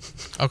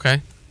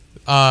 Okay.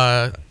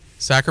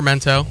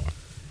 Sacramento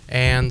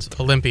and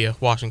Olympia,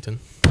 Washington.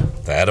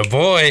 That a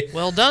boy.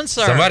 Well done,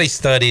 sir. Somebody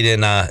studied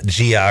in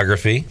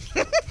geography.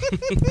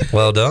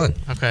 Well done.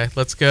 Okay,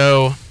 let's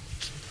go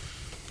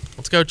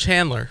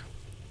Chandler.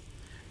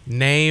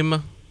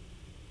 Name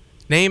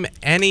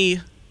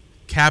any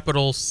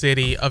capital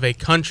city of a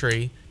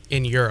country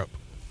in Europe.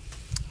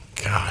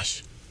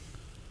 Gosh.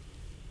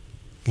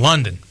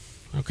 London.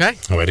 Okay.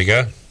 Way to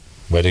go.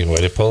 Way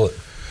to pull it.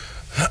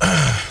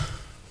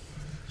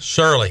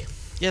 Shirley.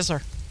 Yes,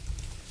 sir.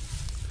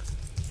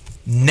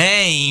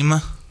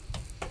 I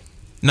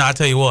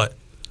tell you what.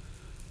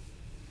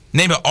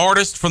 Name an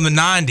artist from the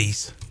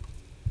 90s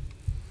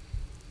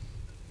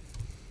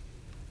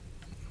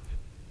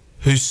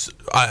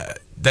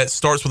that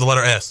starts with the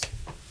letter S.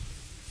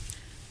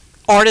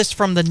 Artist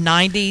from the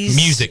 90s.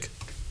 Music.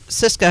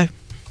 Cisco.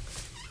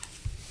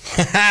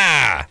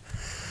 Ha!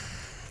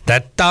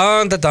 Dun,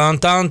 dun, dun,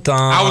 dun.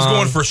 I was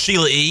going for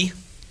Sheila E.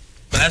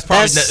 But that's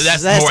probably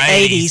that's more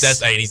 80s.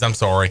 That's 80s. I'm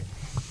sorry.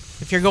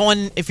 If you're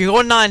going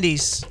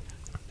 90s,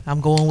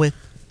 I'm going with.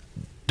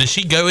 Did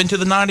she go into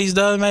the 90s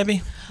though?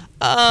 Maybe.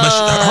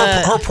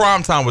 Her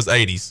prime time was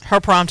 80s.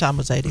 Her prime time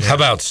was 80s. How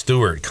about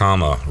Stewart,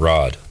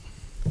 Rod?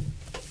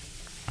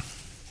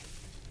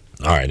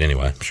 All right.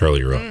 Anyway, Shirley,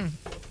 you're up.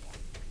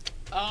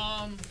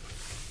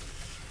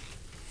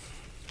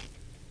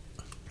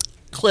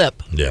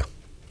 Clip. Yeah.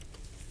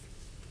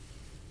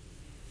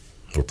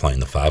 We're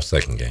playing the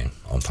 5-second game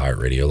on Pirate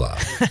Radio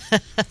Live.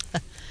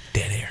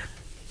 Dead air.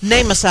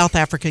 Name a South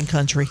African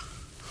country.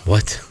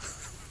 What?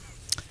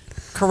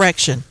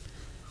 Correction.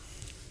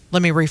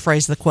 Let me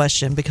rephrase the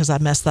question because I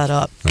messed that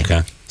up.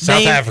 Okay.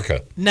 South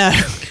Africa. No.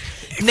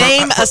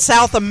 Name a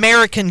South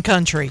American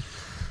country.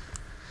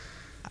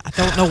 I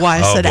don't know why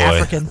I said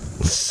African.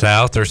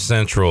 South or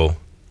Central?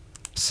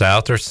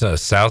 South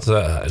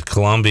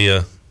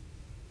Colombia.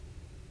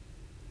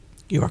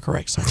 You are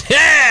correct, sir.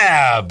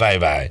 Yeah,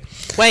 bye-bye.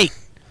 Wait.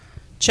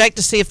 Check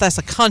to see if that's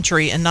a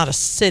country and not a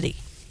city.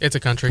 It's a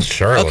country.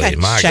 Shirley, okay,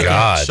 my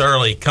God.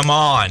 Shirley, come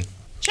on.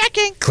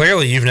 Checking.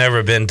 Clearly, you've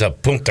never been to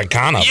Punta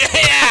Cana.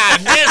 Yeah,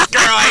 this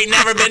girl ain't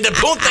never been to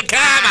Punta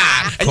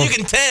Cana. And you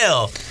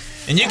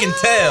can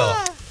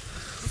tell.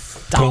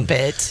 Stop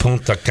it.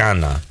 Punta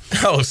Cana.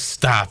 Oh,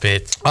 stop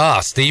it.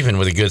 Stephen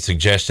with a good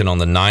suggestion on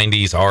the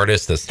 90s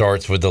artist that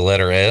starts with the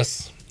letter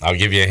S. I'll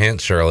give you a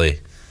hint, Shirley.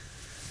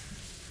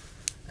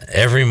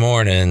 Every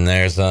morning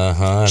there's a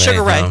honey.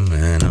 Sugar Ray.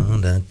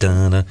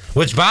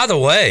 Which, by the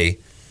way,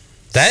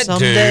 that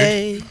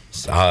Someday. dude,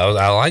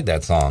 I like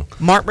that song.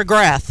 Mark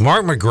McGrath.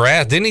 Mark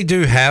McGrath, didn't he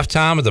do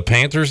halftime of the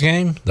Panthers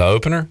game, the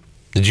opener?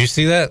 Did you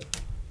see that?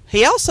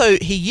 He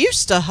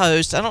used to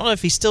host, I don't know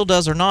if he still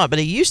does or not, but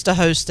he used to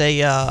host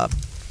a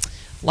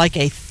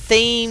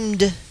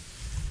themed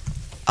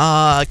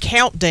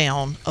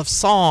countdown of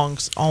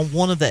songs on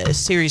one of the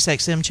Sirius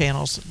XM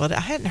channels, but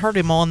I hadn't heard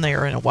him on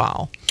there in a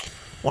while.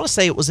 I want to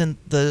say it was in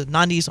the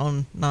 90s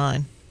on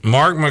 9.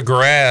 Mark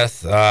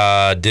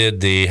McGrath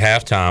did the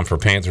halftime for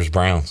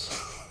Panthers-Browns.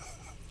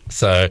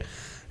 So,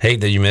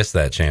 hate that you missed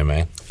that, Chan,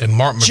 man. And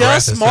Mark McGrath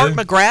Just Mark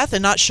McGrath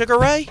and not Sugar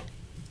Ray?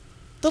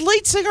 The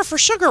lead singer for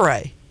Sugar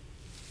Ray.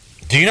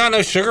 Do you not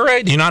know Sugar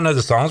Ray? Do you not know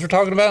the songs we're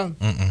talking about?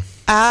 Mm-mm.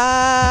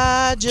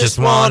 I just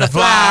want to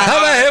fly.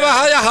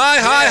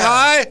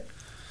 Hi.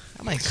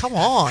 I mean, come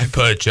on.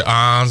 Put your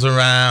arms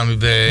around me,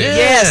 baby.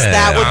 Yes,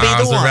 that would be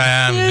the one.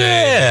 Around me,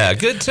 Yeah,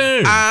 good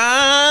tune.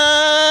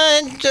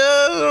 I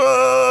just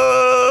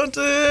want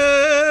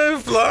to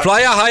fly.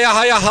 Fly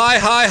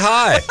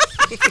high.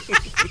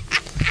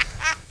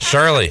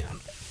 Shirley,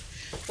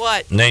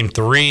 What? name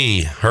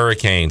 3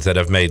 hurricanes that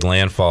have made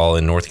landfall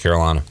in North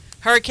Carolina.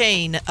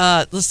 Hurricane,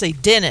 let's see,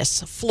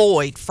 Dennis,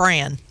 Floyd,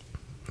 Fran.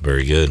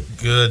 Very good.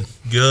 Good.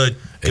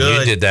 And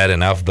you did that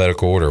in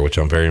alphabetical order, which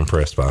I'm very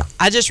impressed by.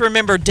 I just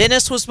remember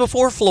Dennis was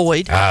before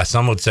Floyd.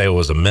 Some would say it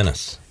was a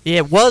menace. Yeah,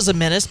 it was a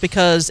menace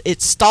because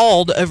it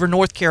stalled over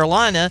North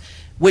Carolina,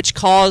 which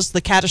caused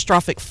the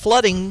catastrophic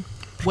flooding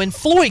when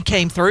Floyd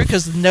came through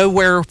because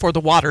nowhere for the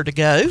water to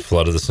go.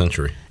 Flood of the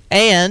century.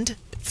 And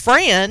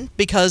Fran,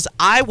 because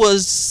I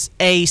was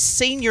a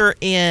senior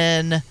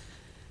in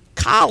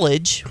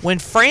college when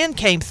Fran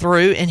came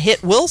through and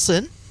hit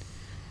Wilson.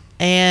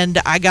 And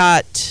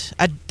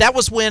that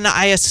was when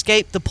I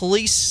escaped the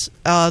police,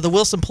 the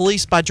Wilson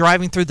police, by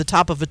driving through the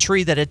top of a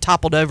tree that had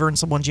toppled over in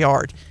someone's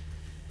yard,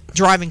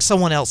 driving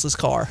someone else's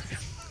car.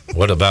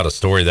 What about a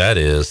story that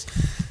is?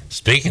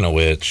 Speaking of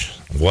which,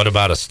 what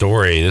about a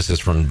story? This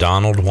is from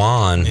Donald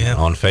Juan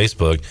on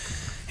Facebook.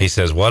 He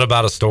says, what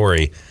about a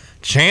story?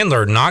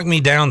 Chandler knocked me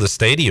down the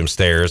stadium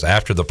stairs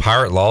after the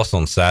Pirate loss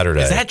on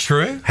Saturday. Is that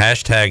true?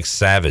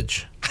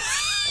 #savage.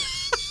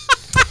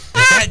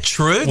 Is that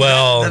true?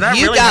 Well, Did that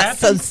You really got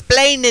happen? some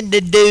splaining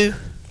to do.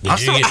 I'm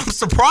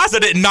surprised I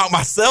didn't knock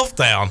myself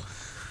down.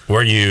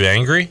 Were you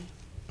angry?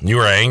 You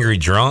were angry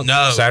drunk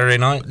No. Saturday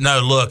night?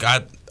 No, look,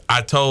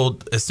 I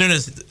told, as soon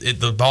as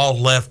the ball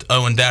left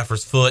Owen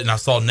Daffer's foot and I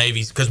saw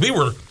Navy's, because we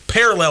were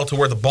parallel to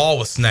where the ball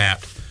was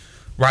snapped,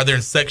 right there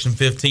in Section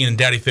 15 in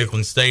Daddy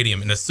Ficklin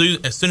Stadium. And as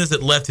soon as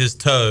it left his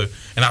toe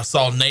and I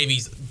saw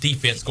Navy's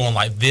defense going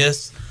like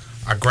this,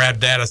 I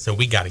grabbed that. I said,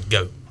 we got to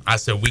go.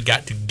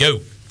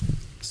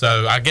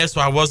 So I guess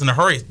I was in a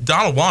hurry.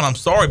 Donald Juan, I'm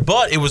sorry,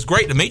 but it was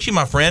great to meet you,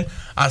 my friend.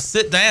 I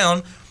sit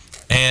down,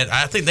 and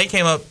I think they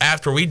came up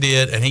after we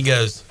did, and he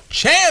goes,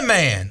 Chan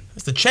Man.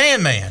 It's the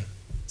Chan Man. I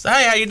said,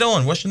 hey, how you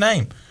doing? What's your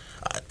name?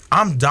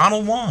 I'm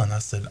Donald Juan. I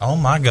said, oh,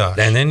 my gosh.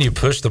 And then you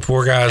pushed the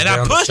poor guys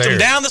down the stairs. And I pushed him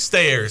down the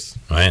stairs.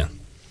 Man.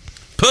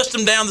 Pushed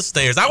him down the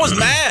stairs. I was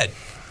mad.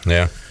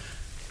 Yeah.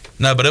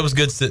 No, but it was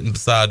good sitting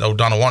beside old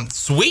Donald Juan.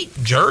 Sweet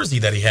jersey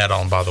that he had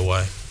on, by the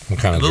way. What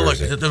kind of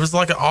jersey? It was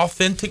like an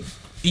authentic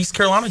East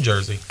Carolina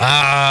jersey.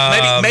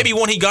 Maybe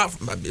one he got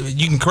from,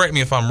 you can correct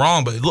me if I'm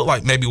wrong, but it looked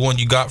like maybe one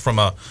you got from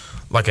a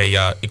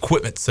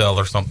equipment sale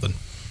or something.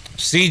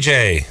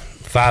 CJ,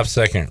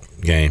 5-second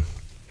game.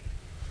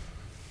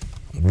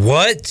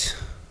 What,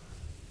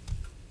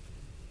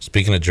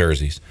 speaking of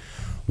jerseys,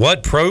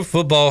 what Pro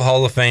Football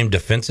Hall of Fame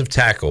defensive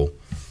tackle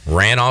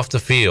ran off the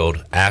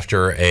field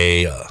after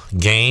a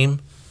game?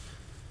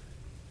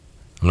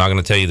 I'm not going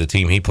to tell you the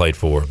team he played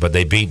for, but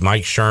they beat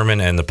Mike Sherman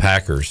and the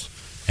Packers.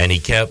 And he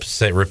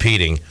kept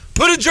repeating,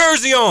 put a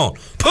jersey on,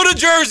 put a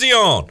jersey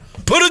on,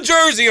 put a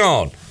jersey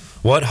on.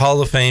 What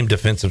Hall of Fame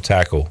defensive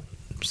tackle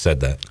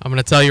said that? I'm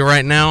going to tell you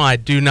right now, I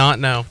do not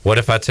know. What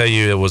if I tell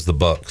you it was the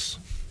Bucks?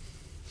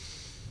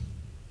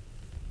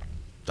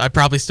 I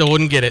probably still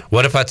wouldn't get it.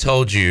 What if I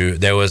told you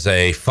there was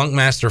a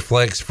Funkmaster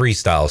Flex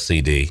freestyle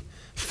CD?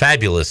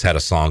 Fabulous had a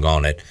song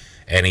on it.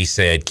 And he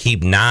said,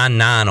 keep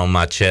 9-9 on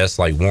my chest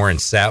like Warren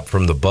Sapp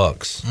from the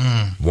Bucks.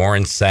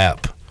 Warren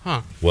Sapp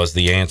was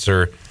the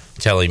answer.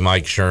 Telling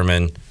Mike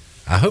Sherman,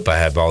 I hope I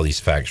have all these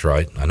facts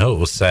right. I know it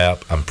was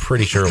Sapp. I'm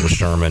pretty sure it was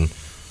Sherman.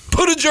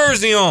 Put a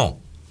jersey on.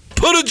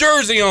 Put a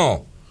jersey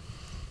on.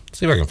 Let's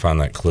see if I can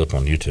find that clip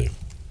on YouTube.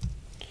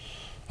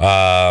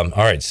 All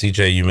right,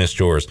 CJ, you missed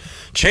yours.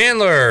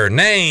 Chandler,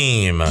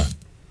 name.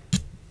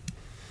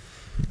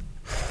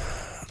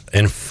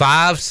 In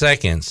 5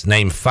 seconds,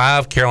 name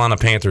 5 Carolina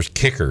Panthers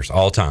kickers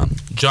all time.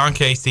 John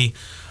Casey,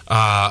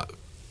 Orlando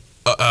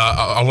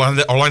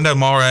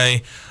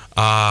Mare,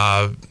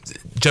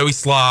 Joey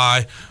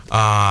Sly,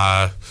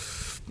 Graham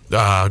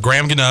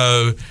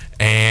Gano,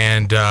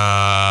 and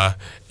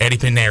Eddie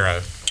Pinero.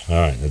 All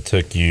right, it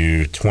took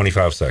you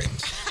 25 seconds.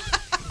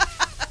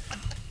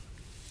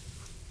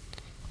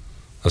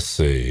 Let's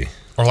see.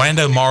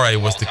 Orlando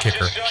Mare was the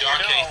kicker.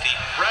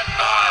 Brett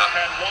Maher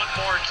had one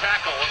more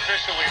tackle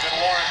officially than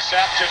Warren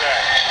Sapp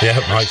today.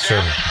 Yeah, Mike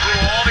Sherman. Drew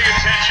all the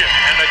attention,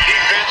 and the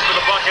defense for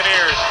the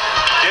Buccaneers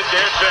did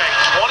their thing.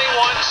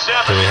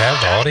 21-7. Do we have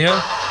audio?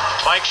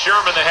 Mike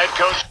Sherman, the head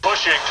coach,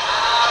 pushing.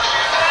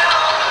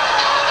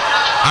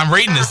 I'm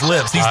reading his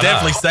lips. He's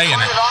definitely saying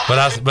it.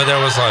 But there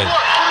was like,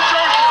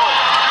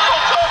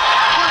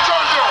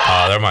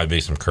 there might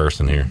be some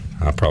cursing here.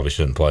 I probably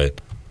shouldn't play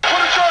it.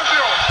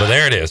 But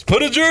there it is.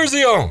 Put a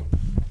jersey on.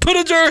 Put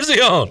a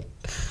jersey on.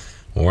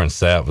 Warren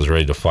Sapp was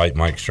ready to fight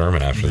Mike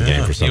Sherman after the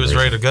game for some reason. He was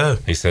ready to go.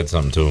 He said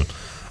something to him.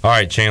 All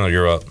right, Chandler,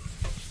 you're up.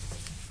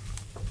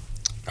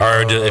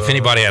 Or if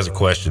anybody has a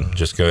question,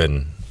 just go ahead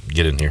and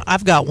get in here.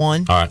 I've got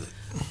one. All right.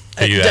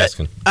 Who are you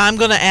asking? I'm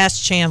going to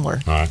ask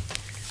Chandler. All right.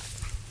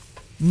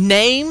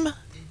 Name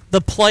the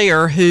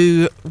player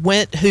the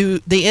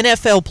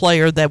NFL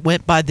player that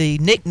went by the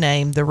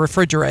nickname the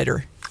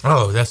Refrigerator.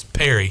 Oh, that's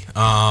Perry.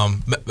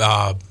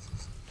 I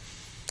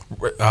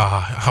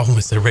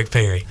almost said Rick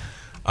Perry.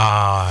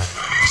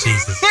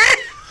 Jesus.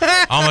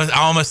 I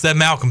almost said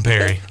Malcolm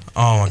Perry.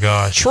 Oh my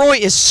gosh. Troy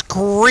is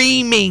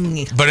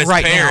screaming. But it's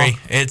right Perry. Now.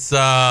 It's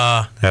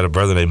had a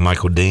brother named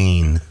Michael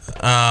Dean.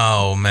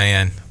 Oh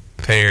man.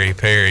 Perry.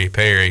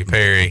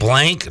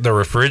 Blank the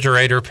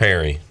Refrigerator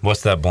Perry.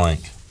 What's that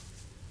blank?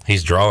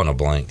 He's drawing a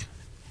blank.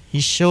 He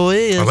sure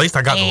is. At least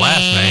I got the last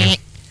name.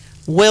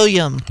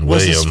 William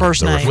was his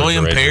first name.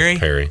 William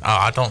Perry? Oh,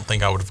 I don't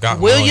think I would have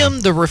gotten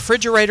William the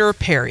Refrigerator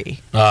Perry.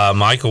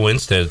 Michael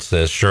Winstead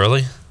says,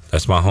 Shirley,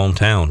 that's my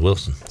hometown,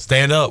 Wilson.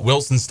 Stand up.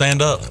 Wilson,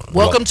 stand up.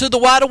 Welcome to the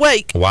Wide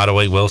Awake. Wide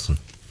Awake Wilson.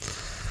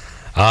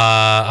 All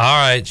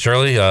right,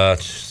 Shirley.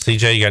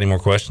 CJ, you got any more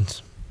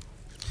questions?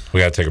 We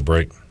got to take a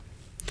break.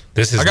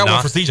 I got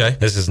one for CJ.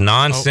 This is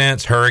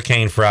Nonsense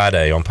Hurricane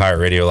Friday on Pirate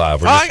Radio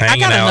Live. We're just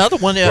hanging out. I got another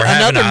one,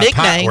 another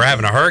nickname. We're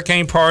having a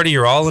hurricane party.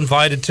 You're all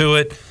invited to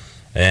it.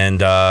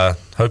 And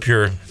hope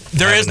you're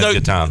having a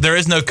good time. There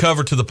is no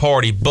cover to the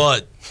party,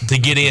 but to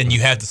get in,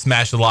 you have to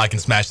smash the like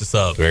and smash the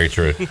sub. Very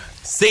true.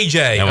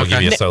 CJ. And we'll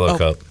give you a solo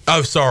cup.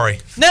 Oh, sorry.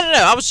 No.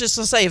 I was just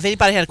going to say, if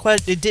anybody had a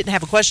question, didn't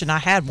have a question, I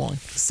had one.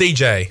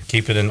 CJ.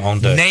 Keep it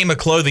on deck. Name a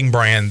clothing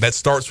brand that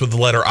starts with the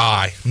letter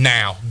I.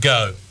 Now,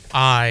 go.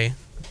 I.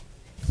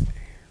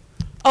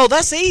 Oh,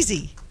 that's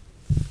easy.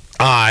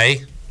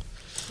 I.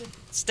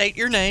 State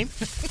your name.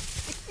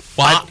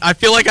 Well, I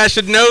feel like I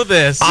should know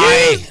this. Oh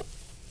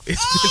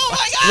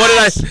my God! What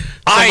did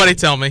somebody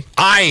tell me?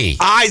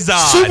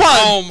 Izod.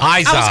 Superman. Izod. I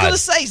was going to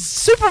say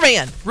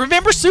Superman.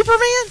 Remember Superman?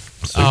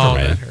 Oh,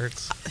 that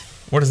hurts.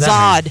 What does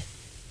that mean? Zod.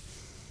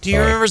 Do you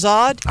remember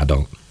Zod? I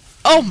don't.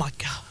 Oh my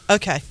God.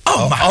 Okay.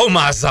 Oh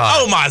my Zod.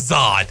 Oh my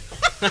Zod.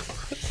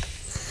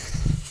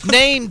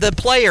 Name the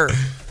player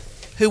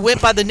who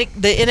went by the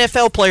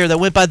NFL player that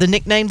went by the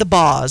nickname the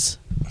Boz.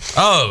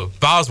 Oh,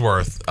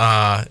 Bosworth.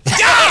 Here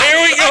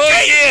we go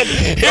again.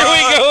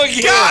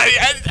 God,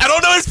 I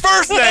don't know his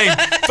first name.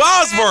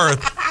 Bosworth.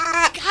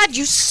 God,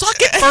 you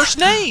suck at first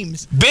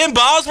names. Ben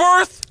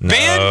Bosworth? No.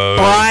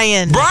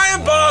 Ben?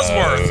 Brian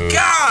Bosworth.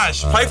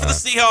 Gosh. Played for the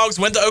Seahawks,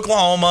 went to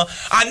Oklahoma.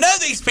 I know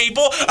these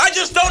people. I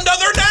just don't know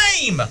their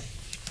name.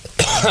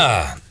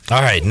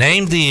 All right.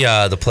 Name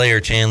the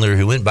player, Chandler,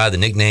 who went by the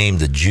nickname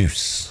the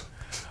Juice.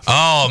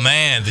 Oh,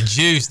 man, the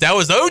Juice. That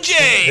was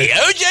O.J.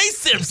 O.J.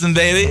 Simpson,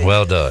 baby.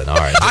 Well done. All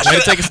right. I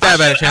should take a stab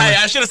at it, Chandler.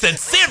 I should have said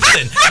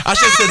Simpson. I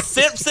should have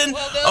said Simpson.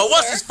 Well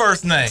what's his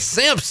first name?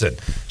 Simpson.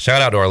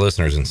 Shout out to our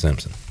listeners in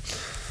Simpson.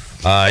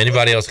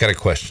 Anybody else got a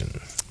question?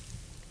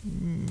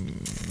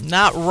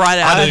 Not right.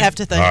 I would have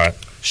to think. All right.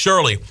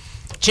 Shirley.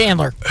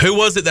 Chandler. Who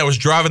was it that was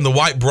driving the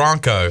white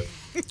Bronco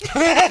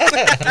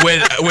when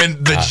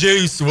the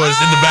Juice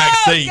was in the back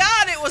seat? Oh,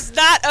 God, it was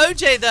not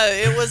OJ, though.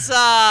 It was,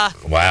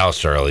 Wow,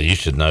 Shirley, you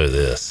should know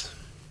this.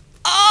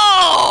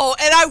 Oh,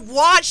 and I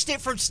watched it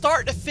from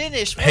start to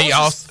finish. He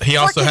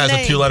also has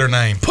a two-letter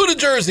name. Put a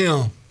jersey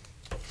on.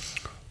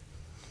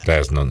 That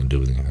has nothing to do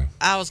with anything.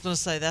 I was going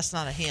to say that's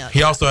not a hint.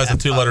 He also has a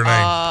two-letter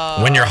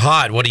name. When you're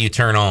hot, what do you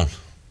turn on?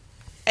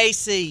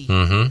 AC.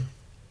 Mm-hmm.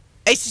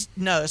 AC.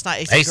 No, it's not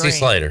AC. AC Green.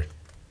 Slater.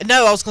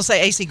 No, I was going to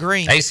say AC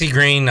Green. AC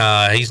Green,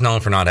 he's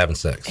known for not having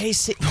sex.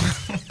 AC.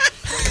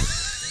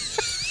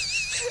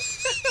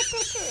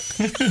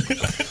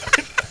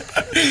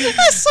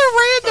 That's so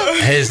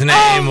random. His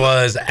name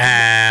was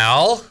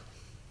Al,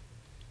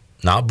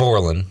 not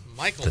Borland.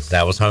 Michaels.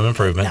 That was Home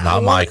Improvement,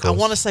 not Michaels. I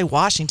want to say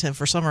Washington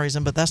for some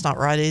reason, but that's not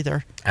right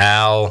either.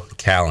 Al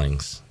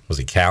Callings. Was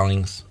it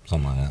Callings?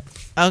 Something like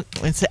that.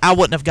 I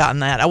wouldn't have gotten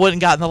that. I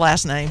wouldn't have gotten the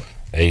last name.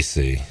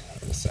 AC.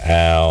 It's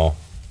Al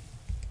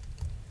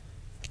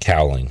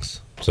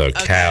Cowlings. So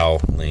okay.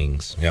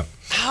 Cowlings. Yep.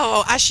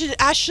 Oh, I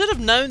should have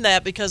known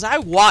that because I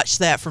watched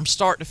that from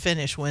start to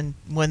finish when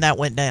that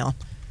went down.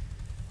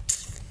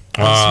 It's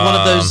one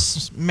of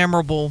those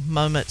memorable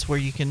moments where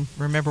you can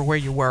remember where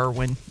you were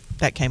when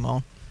that came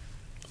on.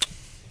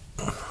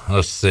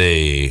 Let's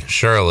see.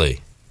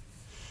 Shirley.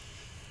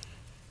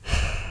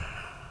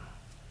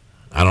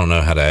 I don't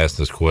know how to ask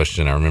this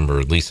question. I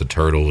remember Lisa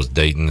Turtle was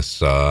dating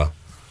this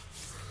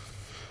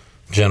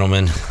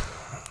gentleman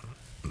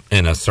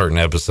in a certain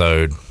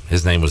episode.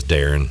 His name was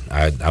Darren.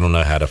 I don't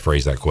know how to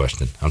phrase that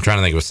question. I'm trying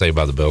to think of a Saved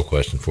by the Bell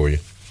question for you.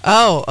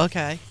 Oh,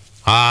 okay.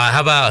 How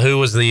about who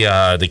was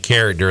the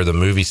character, the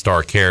movie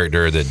star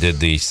character that did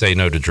the Say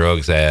No to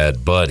Drugs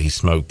ad, but he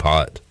smoked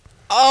pot?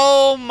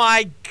 Oh,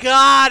 my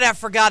God. I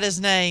forgot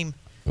his name.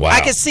 Wow.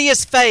 I can see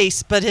his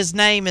face, but his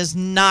name is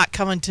not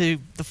coming to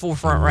the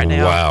forefront right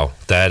now. Wow.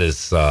 That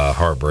is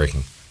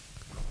heartbreaking.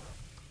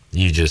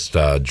 You just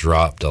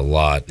dropped a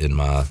lot in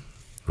my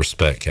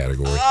respect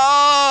category.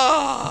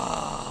 Oh.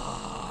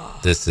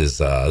 This is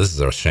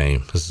a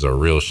shame. This is a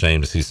real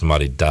shame to see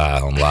somebody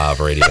die on live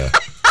radio.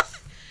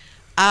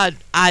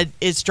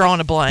 It's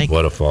drawing a blank.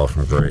 What a fall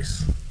from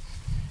grace.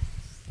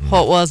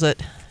 What was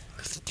it?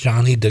 It's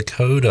Johnny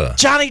Dakota.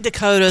 Johnny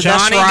Dakota.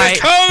 Johnny that's right.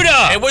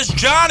 Dakota. It was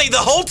Johnny the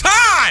whole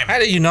time. How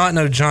do you not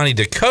know Johnny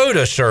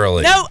Dakota,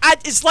 Shirley? No,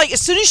 it's like as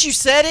soon as you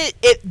said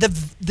it,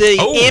 the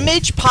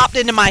image popped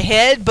into my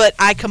head, but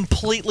I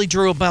completely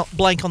drew a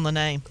blank on the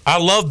name. I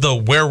love the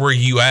 "Where were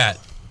you at?"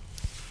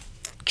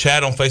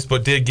 Chad on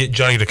Facebook did get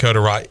Johnny Dakota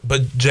right,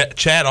 but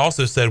Chad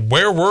also said,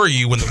 "Where were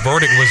you when the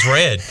verdict was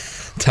read?"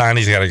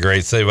 Tiny's got a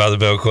great Saved by the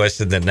Bell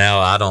question that now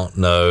I don't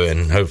know,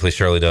 and hopefully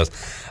Shirley does.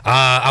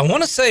 I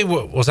want to say,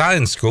 was I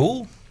in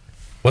school?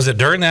 Was it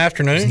during the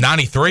afternoon? It was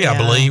 93, I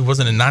believe.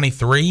 Wasn't it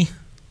 93?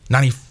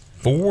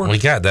 94? We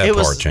got that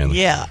part, Chandler.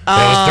 Yeah. It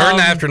was during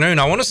the afternoon.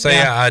 I want to say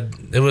I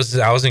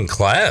was in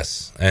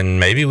class, and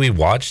maybe we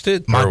watched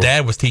it. My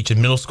dad was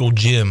teaching middle school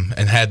gym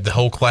and had the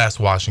whole class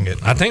watching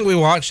it. I think we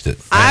watched it.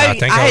 I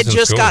had was in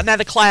just school. gotten out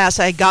of class.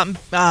 I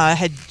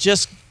had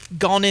just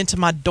gone into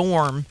my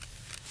dorm.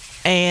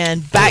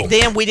 And back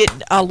then,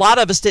 a lot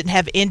of us didn't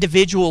have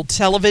individual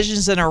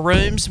televisions in our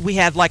rooms. We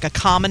had like a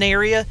common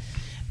area.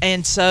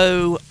 And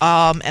so,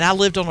 and I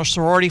lived on a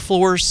sorority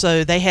floor,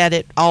 so they had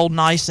it all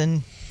nice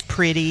and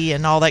pretty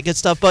and all that good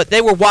stuff. But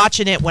they were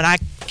watching it when I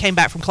came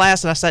back from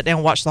class, and I sat down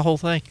and watched the whole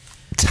thing.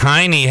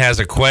 Tiny has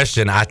a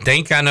question. I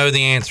think I know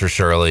the answer,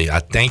 Shirley. I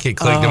think it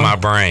clicked in my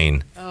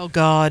brain. Oh,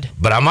 God.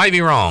 But I might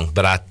be wrong,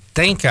 but I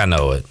think I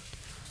know it.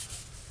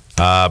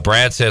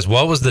 Brad says,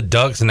 what was the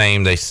duck's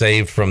name they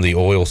saved from the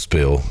oil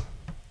spill?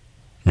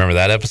 Remember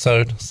that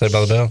episode, Saved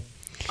by the Bell?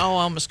 Oh,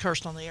 I almost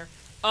cursed on the air.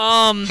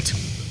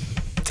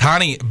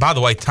 Tiny, by the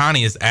way,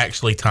 Tiny is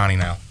actually Tiny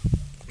now.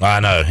 I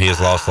know. He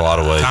has lost a lot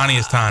of weight. Tiny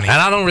is Tiny. And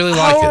I don't really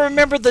like it. I don't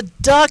remember the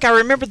duck. I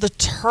remember the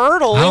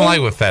turtle. I don't like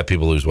when fat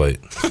people lose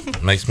weight.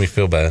 It makes me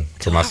feel bad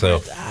for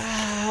myself.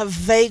 I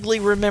vaguely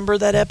remember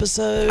that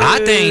episode. I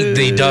think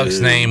the duck's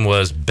name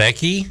was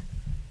Becky.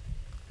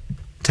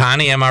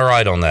 Tiny, am I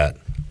right on that?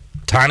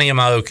 Tiny, am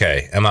I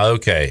okay? Am I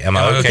okay? Am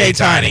I okay,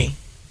 Tiny?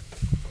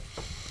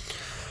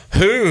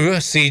 Who,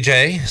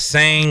 CJ,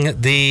 sang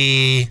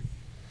the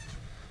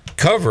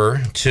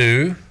cover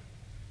to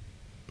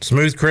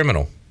Smooth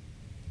Criminal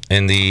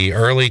in the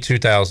early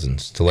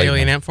 2000s to late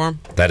Alien Ant Farm?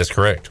 That is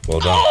correct. Well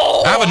done.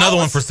 I have another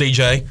one for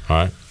CJ. All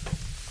right.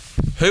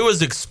 Who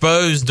was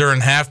exposed during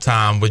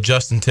halftime with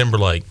Justin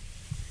Timberlake?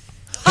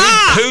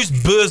 Whose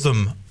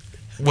bosom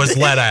was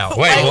let out?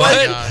 Wait,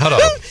 what? Hold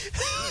on.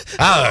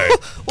 Oh.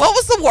 What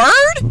was the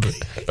word?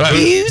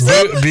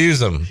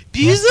 Bosom.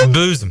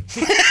 Bosom.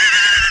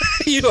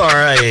 You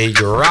are a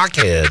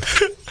rockhead.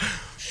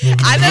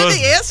 I know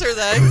the answer,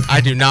 though. I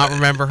do not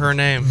remember her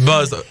name.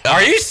 Buzz.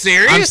 Are you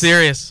serious? I'm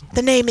serious.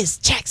 The name is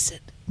Jackson.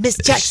 Miss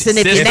Jackson,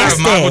 if you're Sister of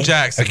nasty. Michael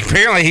Jackson.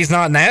 Apparently, he's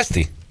not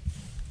nasty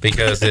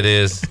because it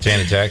is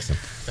Janet Jackson.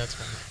 That's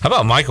funny. How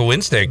about Michael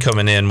Winstead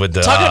coming in with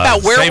the Talking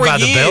about where Saved were by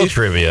the you? Bell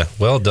trivia?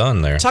 Well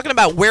done there. Talking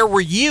about where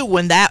were you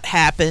when that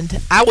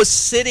happened, I was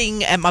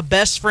sitting at my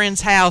best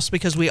friend's house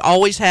because we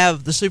always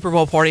have the Super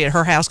Bowl party at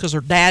her house because her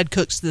dad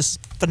cooks this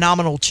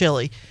phenomenal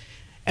chili.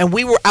 And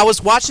I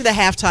was watching the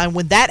halftime.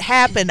 When that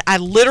happened, I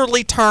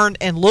literally turned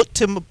and looked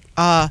to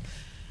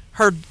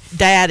her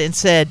dad and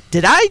said,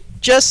 "Did I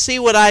just see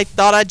what I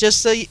thought I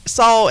just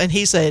saw?" And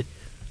he said,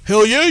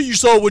 "Hell yeah, you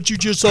saw what you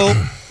just saw."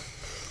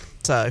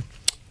 So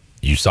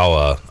you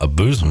saw a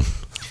bosom.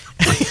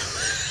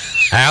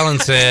 Alan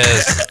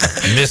says,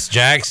 Miss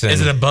Jackson.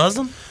 Is it a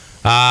bosom?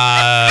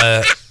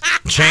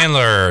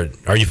 Chandler,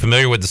 are you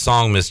familiar with the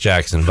song Miss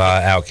Jackson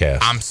by Outkast?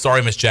 I'm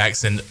sorry, Miss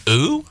Jackson.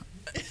 Ooh?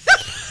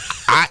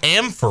 I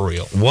am for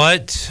real.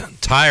 What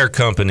tire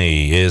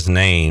company is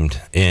named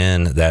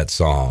in that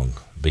song?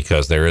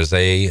 Because there is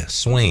a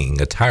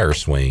tire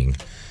swing.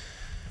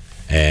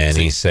 And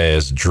he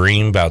says,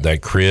 dream about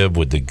that crib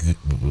with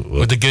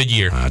the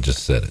Goodyear. I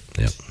just said it.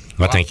 Yep.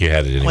 I think you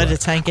had it anyway. way to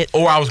tank it.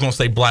 Or I was going to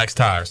say Black's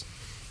Tires.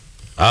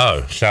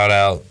 Oh, shout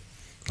out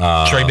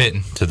Trey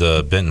Benton. To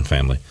the Benton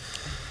family.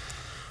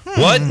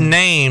 What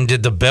name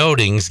did the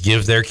Beldings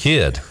give their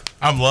kid?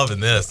 I'm loving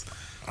this.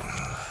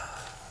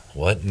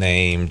 What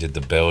name did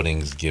the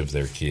Beldings give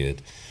their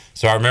kid?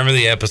 So I remember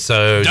the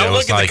episode. Don't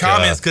look at the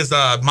comments because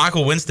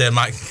Michael Winstead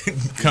might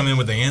come in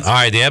with the answer. All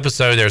right, the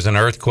episode, there's an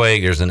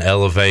earthquake, there's an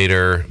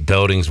elevator.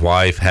 Belding's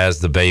wife has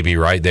the baby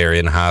right there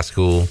in high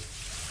school.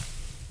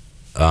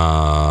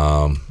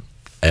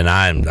 And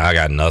I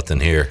got nothing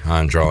here.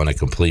 I'm drawing a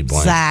complete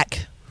blank.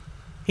 Zach.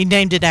 He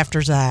named it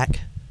after Zach.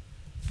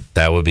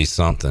 That would be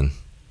something.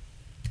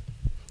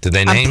 Did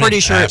they name I'm pretty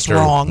it sure it's after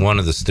wrong. one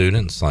of the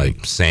students,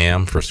 like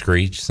Sam for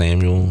Screech,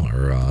 Samuel,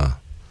 or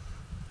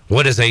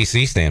what does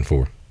AC stand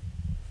for?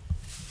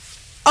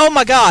 Oh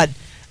my God.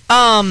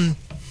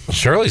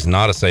 Shirley's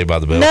not a Saved by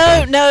the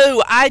Bell.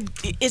 No.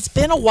 It's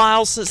been a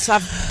while since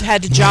I've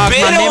had to jog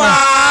Been my a memory.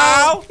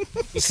 while.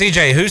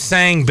 CJ, who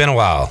sang "Been a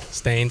While"?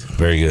 Stained.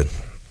 Very good.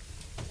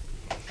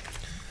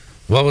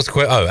 What was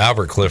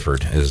Albert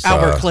Clifford is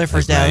Albert Clifford.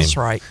 his name. That's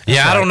right. Yeah,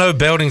 That's I don't right. know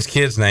Belding's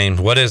kid's name.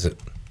 What is it?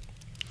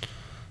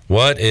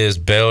 What is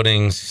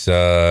Belding's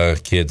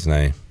kid's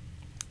name?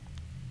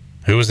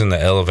 Who was in the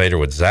elevator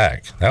with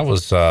Zach? That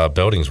was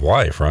Belding's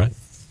wife, right?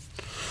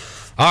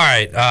 All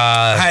right.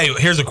 Hey,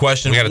 here's a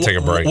question. We got to take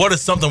a break. What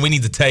is something we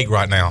need to take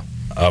right now?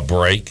 A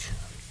break.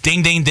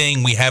 Ding, ding,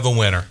 ding. We have a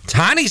winner.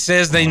 Tiny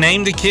says they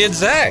named the kid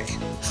Zach.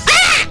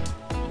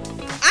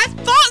 I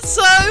thought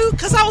so,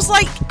 because I was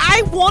like,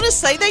 I want to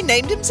say they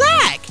named him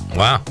Zach.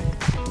 Wow.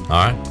 All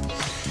right.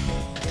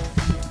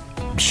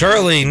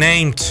 Shirley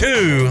named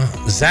 2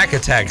 Zack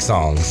Attack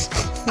songs.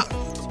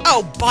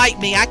 Oh, bite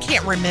me. I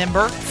can't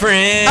remember.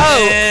 Friends.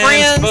 Oh,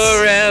 Friends.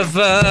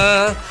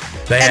 Forever.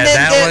 They And had then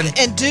that one.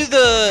 And do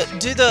the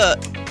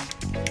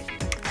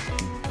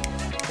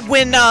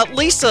when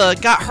Lisa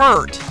got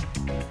hurt.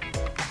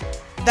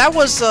 That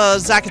was a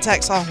Zack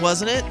Attack song,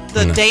 wasn't it?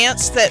 The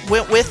dance that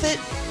went with it.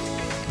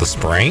 The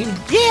Sprain?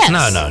 Yes.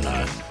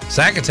 No.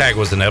 Zack Attack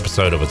was an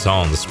episode of its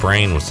own. The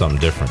Sprain was something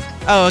different.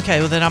 Oh, okay.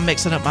 Well, then I'm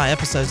mixing up my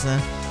episodes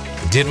then.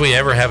 Did we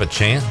ever have a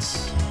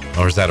chance?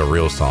 Or is that a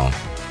real song?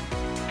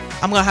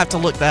 I'm going to have to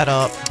look that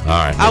up. All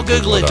right. I'll we'll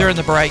Google it during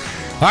the break.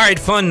 All right,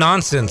 fun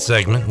nonsense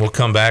segment. We'll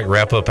come back,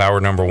 wrap up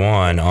hour number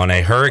 1 on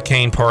a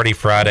Hurricane Party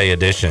Friday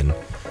edition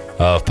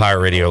of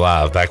Pirate Radio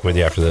Live. Back with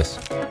you after this.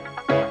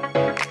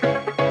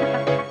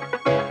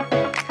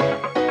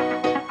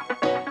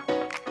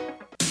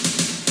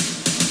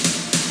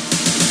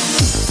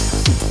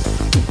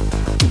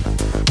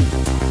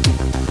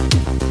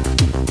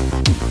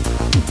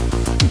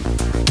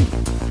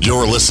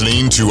 You're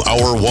listening to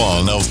Hour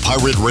 1 of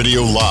Pirate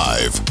Radio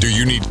Live. Do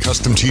you need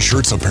custom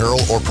t-shirts,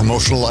 apparel, or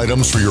promotional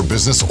items for your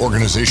business,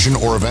 organization,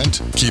 or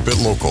event? Keep it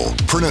local.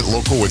 Print it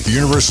local with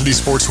University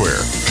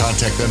Sportswear.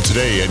 Contact them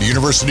today at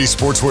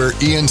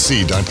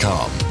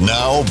universitysportswearenc.com.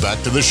 Now,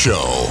 back to the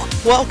show.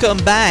 Welcome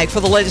back. For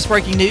the latest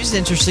breaking news,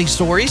 interesting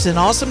stories, and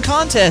awesome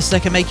contests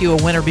that can make you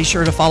a winner, be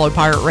sure to follow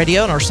Pirate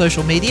Radio on our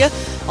social media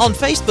on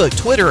Facebook,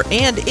 Twitter,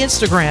 and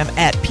Instagram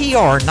at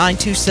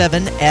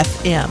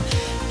PR927FM.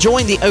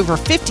 Join the over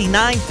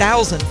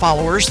 59,000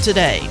 followers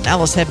today. Now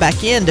let's head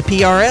back into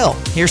PRL.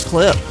 Here's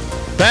Clip.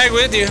 Back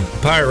with you,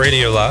 Pirate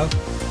Radio Live.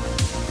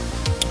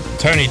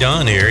 Tony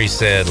Dunn here. He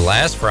said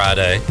last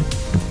Friday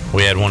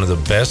we had one of the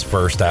best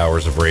first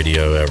hours of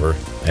radio ever,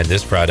 and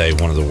this Friday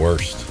one of the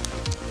worst.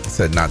 He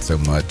said not so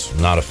much.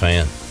 Not a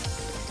fan.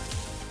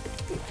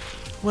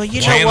 Well,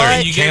 you know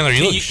what? Chandler,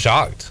 you look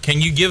shocked.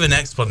 Can you give an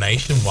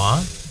explanation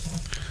why?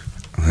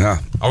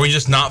 Yeah. Are we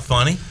just not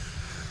funny?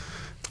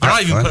 I'm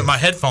not even putting my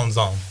headphones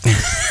on.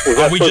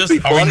 Are we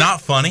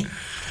not funny?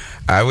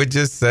 I would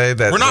just say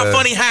that we're not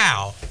funny.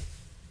 How?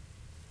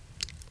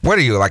 What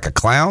are you, like a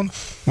clown?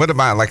 What am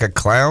I, like a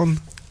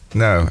clown?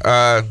 No.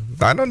 I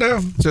don't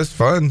know. Just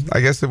fun. I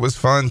guess it was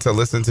fun to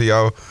listen to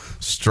y'all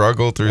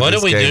struggle through what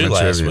this did we game do of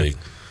last trivia. week?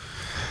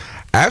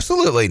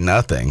 Absolutely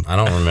nothing. I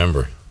don't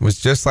remember. It was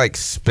just like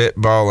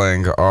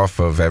spitballing off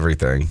of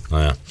everything. Oh,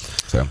 yeah.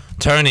 So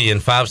Tony, in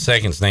 5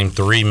 seconds, name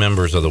 3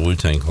 members of the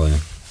Wu-Tang Clan.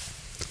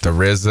 The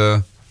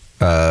RZA,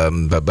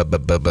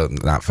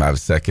 not 5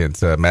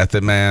 seconds.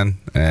 Method Man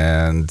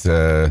and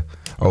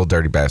Old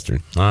Dirty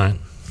Bastard. All right.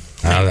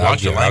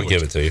 I'll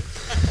give it to you.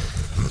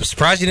 I'm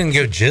surprised you didn't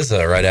go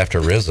Jizza right after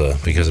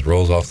RZA because it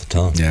rolls off the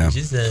tongue. Yeah.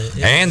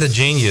 And the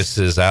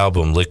Geniuses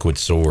album, Liquid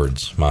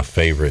Swords, my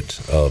favorite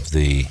of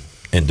the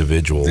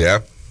individual.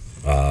 Yeah.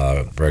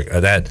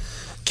 That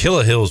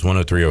Killa Hills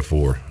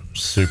 10304.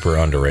 Super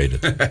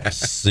underrated.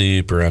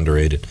 Super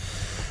underrated.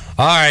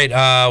 All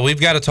right, we've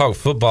got to talk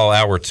football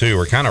hour 2.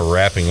 We're kind of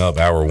wrapping up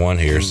hour 1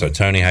 here. So,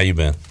 Tony, how you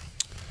been?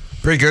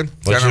 Pretty good.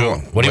 What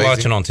are you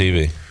watching on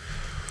TV?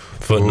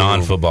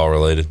 Non-football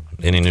related.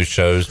 Any new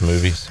shows,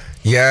 movies?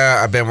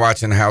 Yeah, I've been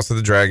watching House of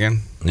the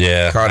Dragon.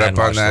 Yeah, caught up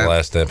on that. The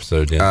last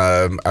episode.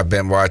 Yeah. I've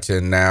been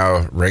watching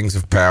now Rings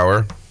of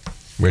Power,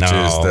 which is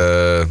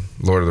the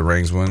Lord of the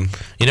Rings one.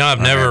 You know, I've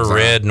never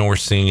read nor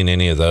seen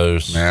any of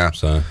those. Yeah.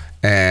 So.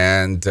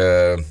 And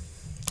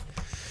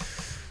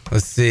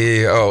let's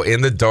see. Oh,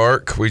 In the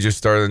Dark. We just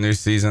started a new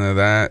season of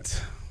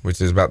that,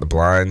 which is about the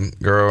blind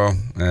girl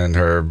and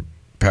her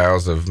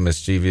pals of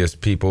mischievous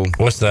people.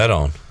 What's that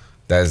on?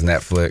 That is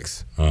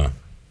Netflix.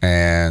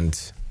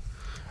 And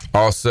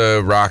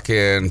also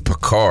rocking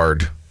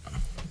Picard.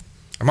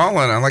 I'm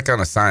like on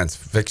a science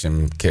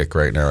fiction kick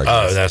right now.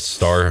 That's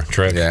Star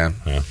Trek. Yeah.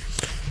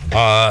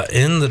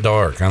 In the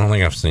Dark. I don't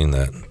think I've seen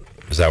that.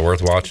 Is that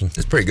worth watching?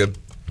 It's pretty good.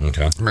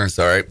 Okay. I mean, it's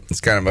all right. It's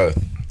kind of a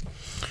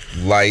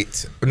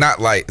light, not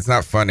light. It's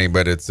not funny,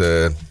 but it's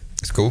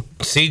It's cool.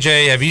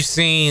 CJ, have you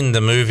seen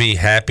the movie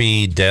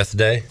Happy Death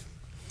Day?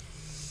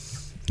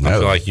 No. I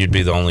feel like you'd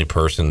be the only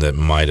person that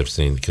might have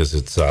seen, because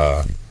it's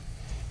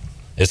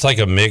like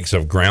a mix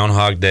of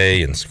Groundhog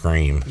Day and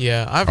Scream.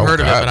 Yeah, I've heard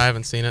of it, but I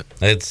haven't seen it.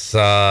 It's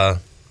I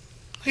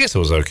guess it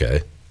was okay.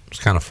 It was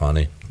kind of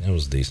funny. It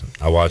was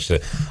decent. I watched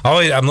it.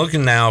 I'm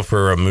looking now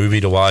for a movie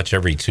to watch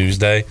every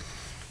Tuesday,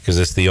 because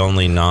it's the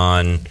only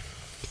night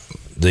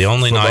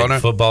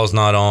football's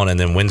not on, and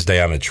then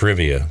Wednesday I'm at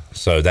trivia,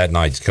 so that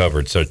night's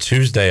covered. So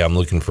Tuesday I'm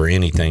looking for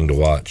anything to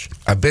watch.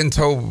 I've been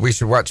told we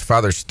should watch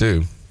Father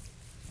Stu.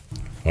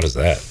 What is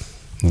that?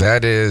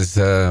 That is,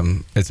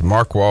 it's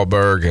Mark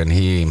Wahlberg, and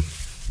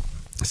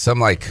some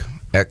like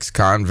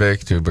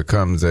ex-convict who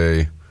becomes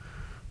a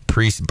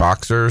priest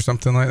boxer or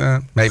something like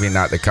that. Maybe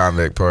not the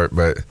convict part,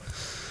 but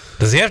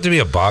does he have to be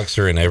a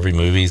boxer in every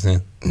movie he's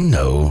in?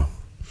 No.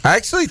 I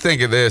actually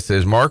think of this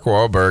as Mark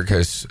Wahlberg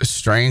has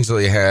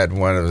strangely had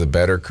one of the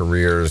better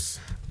careers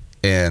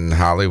in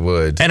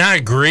Hollywood. And I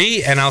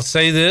agree, and I'll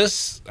say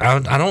this, I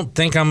don't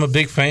think I'm a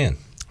big fan.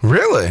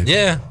 Really?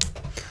 Yeah.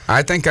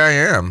 I think I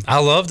am. I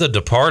love The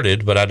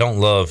Departed, but I don't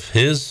love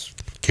his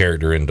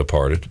character in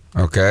Departed.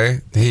 Okay.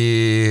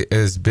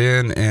 He's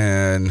been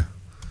in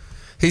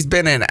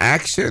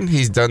action.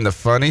 He's done the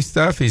funny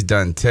stuff. He's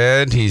done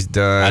Ted.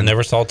 I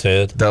never saw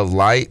Ted. The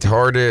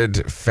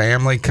light-hearted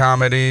family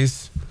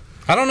comedies.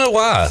 I don't know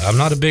why. I'm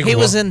not a big He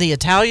was in The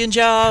Italian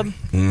Job.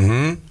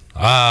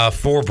 Mm-hmm.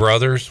 Four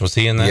Brothers. Was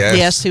he in that?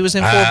 Yes, he was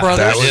in Four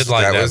Brothers.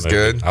 That was movie.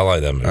 Good. I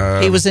like that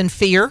movie. He was in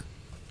Fear.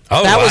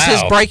 Oh, that was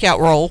his breakout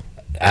role.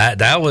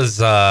 That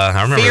was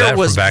I remember Fear that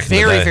was from back in the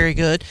day. very, very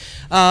good.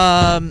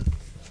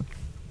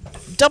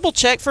 Double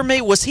check for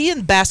me. Was he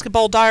in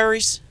Basketball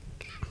Diaries?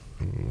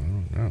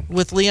 No.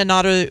 With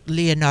Leonardo That's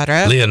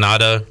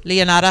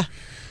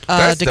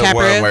DiCaprio. the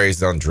one where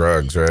he's on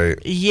drugs, right?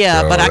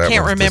 Yeah, So but I that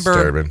can't one's remember.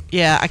 disturbing.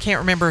 Yeah, I can't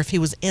remember if he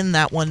was in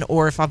that one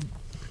or if I've.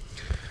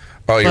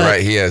 Oh, you're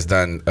right. He has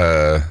done.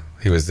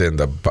 He was in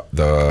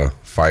the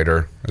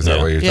Fighter. Is that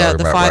what you're Yeah, talking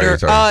the about?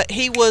 Fighter.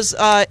 He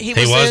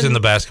was in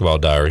the Basketball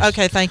Diaries.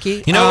 Okay, thank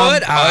you. You know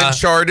what?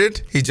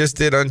 Uncharted. He just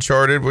did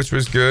Uncharted, which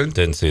was good.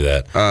 Didn't see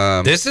that.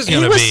 This is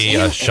going to be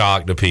a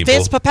shock to people.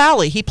 Vince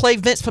Papale. He played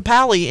Vince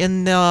Papale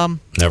in.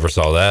 Never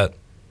saw that.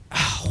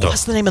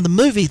 What's the name of the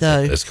movie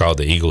though? It's called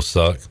The Eagles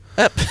Suck.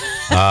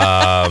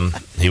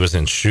 He was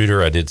in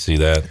Shooter. I did see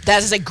that.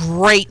 That is a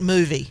great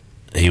movie.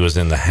 He was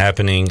in The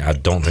Happening. I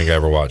don't think I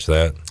ever watched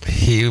that.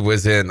 He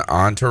was in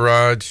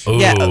Entourage. Ooh.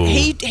 Yeah,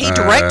 he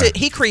directed.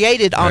 He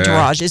created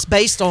Entourage. It's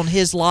based on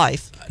his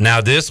life.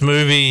 Now this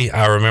movie,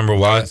 I remember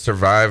watching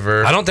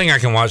Survivor. I don't think I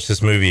can watch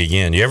this movie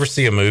again. You ever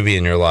see a movie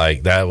and you're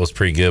like, that was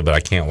pretty good, but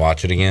I can't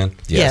watch it again?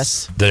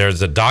 Yes.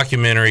 There's a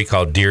documentary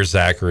called Dear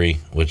Zachary,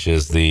 which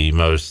is the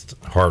most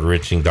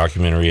heart-wrenching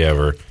documentary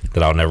ever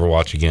that I'll never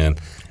watch again.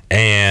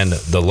 And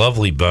The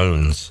Lovely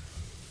Bones.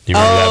 Do you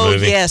remember that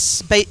movie?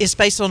 Yes. It's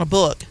based on a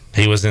book.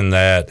 He was in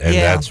that, and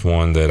that's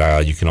one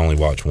that you can only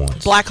watch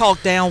once. Black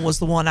Hawk Down was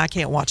the one I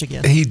can't watch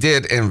again. He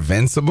did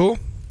Invincible.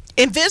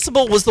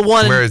 Invincible was the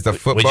one. Where is the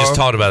football? We just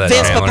talked about that.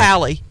 Vince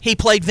Papale. He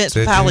played Vince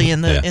Papale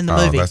in the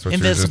movie. That's what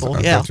Invincible.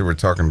 I thought you were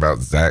talking about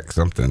Zach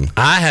something.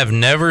 I have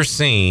never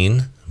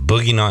seen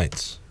Boogie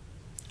Nights.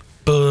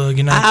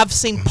 Boogie Nights. I've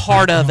seen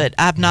part of it.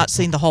 I've not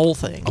seen the whole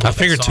thing. I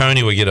figured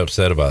Tony would get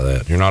upset about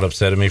that. You're not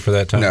upset at me for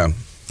that, Tony? No.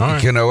 All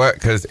right. You know what?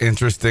 Because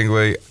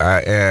interestingly,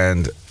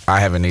 I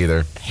haven't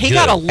either. He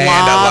got a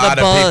lot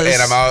of buzz.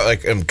 People,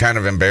 and I'm kind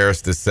of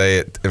embarrassed to say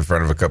it in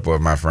front of a couple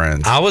of my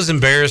friends. I was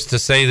embarrassed to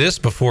say this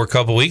before a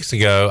couple weeks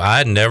ago. I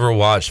had never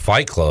watched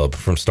Fight Club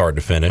from start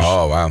to finish.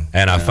 Oh, wow.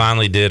 And I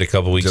finally did a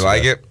couple weeks ago.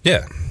 Did you like it?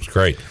 Yeah, it's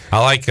great.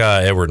 I like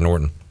Edward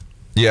Norton.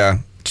 Yeah.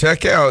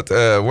 Check out,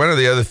 one of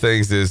the other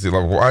things is,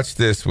 watch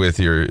this with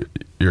your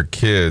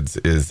kids,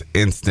 is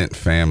Instant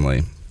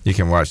Family. You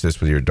can watch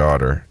this with your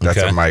daughter. That's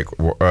a Mark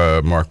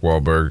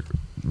Wahlberg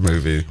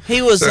movie.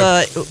 He was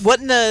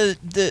wasn't the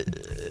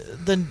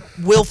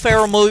Will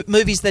Ferrell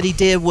movies that he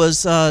did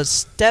was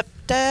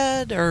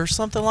Stepdad or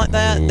something like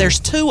that. Ooh. There's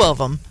two of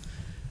them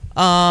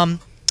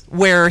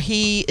where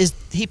he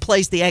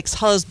plays the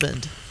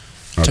ex-husband.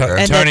 Okay.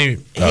 And Tony,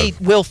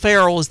 Will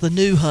Ferrell is the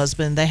new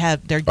husband. They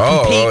compete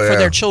for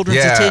their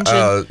children's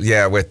attention.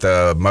 With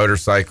the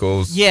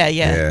motorcycles. Yeah.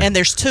 And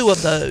there's two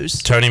of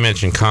those. Tony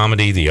mentioned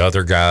comedy. The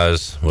Other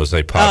Guys was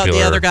a popular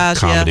The Other Guys,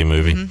 comedy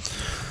movie.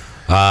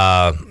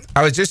 Mm-hmm.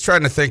 I was just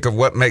trying to think of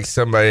what makes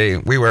somebody.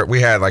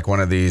 We had like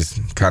one of these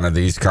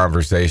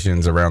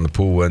conversations around the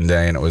pool one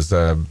day, and it was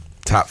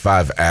top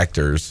 5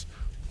 actors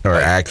or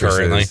actresses.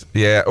 Currently?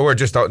 Yeah, or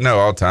just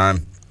all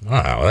time.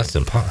 Wow, that's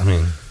impossible. I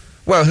mean,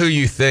 well, who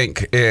you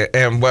think,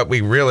 and what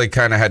we really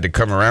kind of had to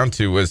come around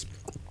to was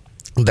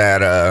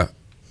that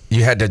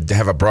you had to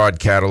have a broad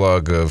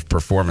catalog of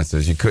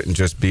performances. You couldn't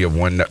just be a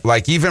one note.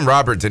 Like even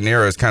Robert De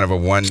Niro is kind of a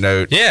one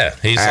note. Yeah,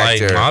 he's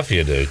actor. like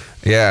mafia dude.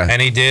 Yeah,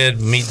 and he did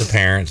Meet the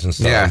Parents and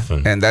stuff.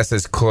 Yeah, and that's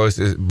as close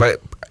as.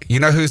 But you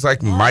know who's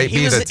like might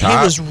be the top.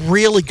 He was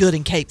really good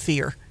in Cape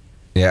Fear.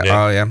 Yeah.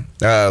 Oh,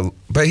 yeah.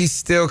 But he's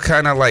still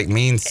kind of like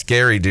mean,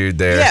 scary dude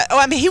there. Yeah. Oh,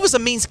 I mean, he was a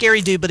mean,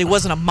 scary dude, but he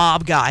wasn't a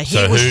mob guy.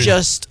 He was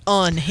just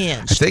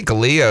unhinged. I think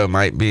Leo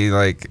might be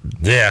like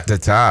the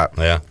top.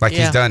 Yeah. Like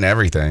he's done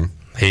everything.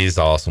 He's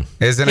awesome.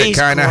 Isn't it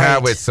kind of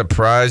how it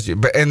surprised you?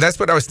 But and that's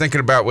what I was thinking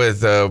about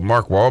with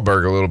Mark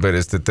Wahlberg a little bit,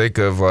 is to think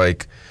of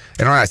like,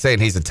 and I'm not saying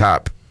he's a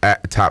top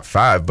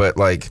 5, but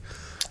like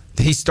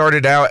he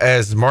started out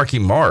as Marky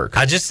Mark.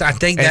 I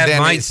think that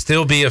might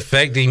still be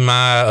affecting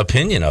my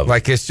opinion of him.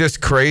 Like, it's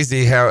just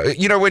crazy how,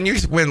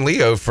 when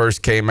Leo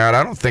first came out,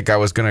 I don't think I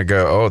was gonna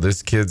go, oh,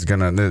 this kid's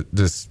gonna,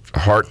 this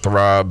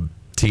heartthrob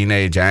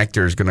teenage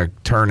actor is gonna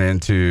turn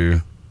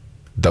into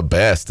the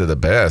best of the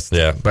best.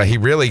 Yeah. But he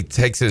really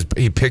picks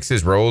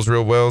his roles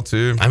real well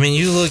too. I mean,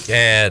 you look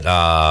at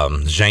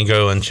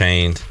Django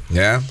Unchained.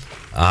 Yeah.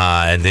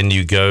 And then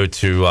you go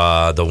to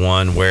the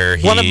one where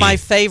one of my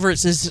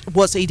favorites is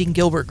What's Eating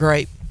Gilbert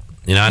Grape.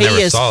 I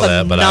never saw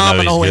that, but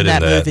I know he's good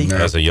in that movie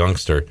as a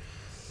youngster.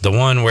 The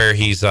one where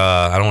he's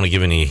I don't want to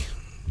give any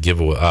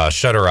giveaway.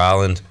 Shutter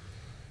Island.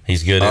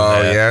 He's good in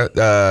that. Oh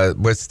yeah.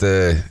 What's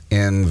the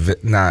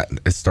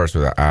it starts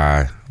with an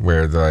I,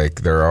 where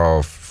they're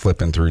all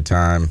flipping through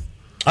time.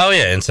 Oh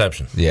yeah,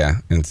 Inception. Yeah,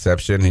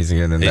 Inception. He's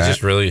good in that. He's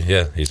just really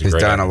he's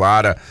done actor. a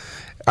lot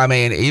of. I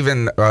mean,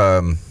 even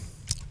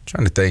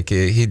trying to think,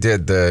 he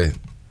did the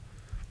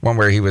one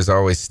where he was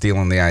always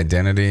stealing the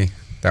identity.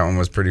 That one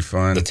was pretty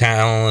fun. The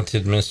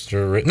Talented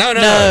Mr. No.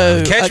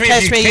 Catch Me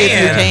If You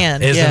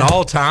Can is an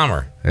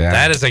all-timer. Yeah.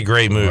 That is a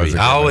great movie.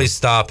 I always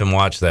stop and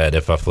watch that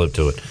if I flip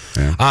to it.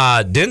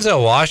 Yeah.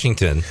 Denzel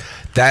Washington.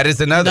 That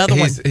is another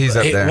one. He's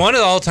up there. One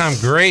of the all-time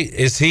great.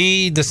 Is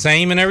he the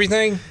same in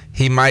everything?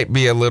 He might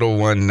be a little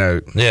one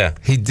note. Yeah.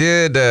 He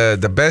did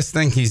the best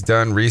thing he's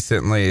done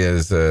recently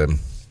is The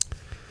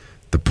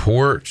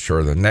Porch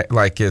or it's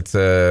like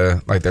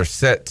they're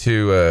set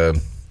to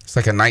it's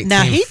like a 1940s.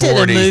 Now he did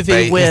a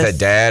movie with he's the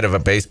dad of a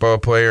baseball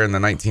player in the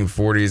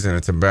 1940s, and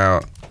it's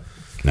about.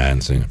 No, I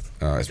haven't seen it.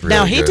 It's really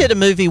now he good. did a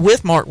movie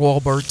with Mark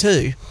Wahlberg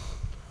too.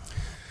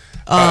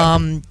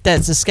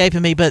 That's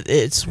escaping me, but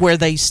it's where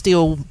they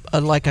steal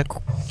a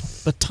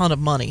ton of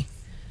money.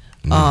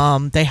 They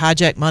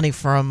hijack money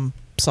from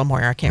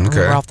somewhere. I can't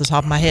remember off the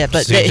top of my head,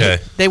 but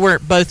they were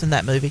both in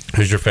that movie.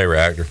 Who's your favorite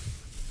actor?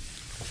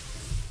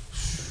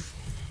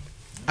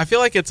 I feel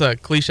like it's a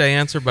cliche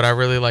answer, but I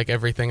really like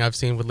everything I've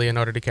seen with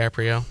Leonardo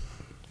DiCaprio.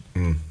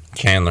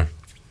 Chandler.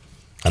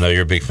 I know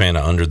you're a big fan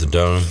of Under the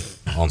Dome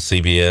on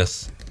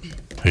CBS.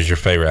 Who's your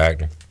favorite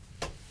actor?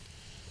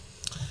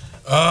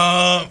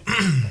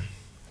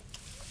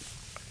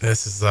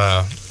 This is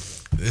a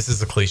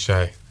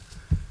cliche.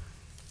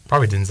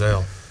 Probably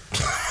Denzel.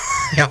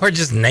 Y'all are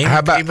just naming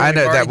people I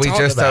know that we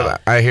just about.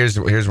 Here's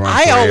one.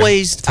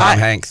 Tom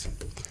Hanks.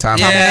 Tom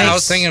Hanks. Hanks. I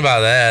was thinking about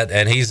that,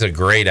 and he's a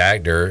great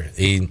actor.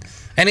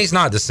 He's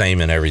not the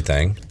same in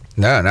everything.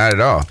 No, not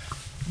at all.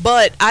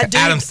 But I do.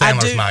 Adam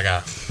Sandler's my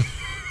guy.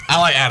 I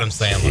like Adam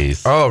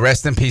Sandler. Oh,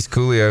 rest in peace,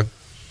 Coolio.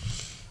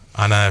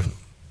 I know.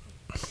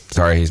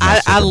 Sorry, he's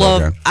not. I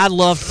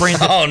loved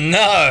Brendan. Oh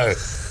no.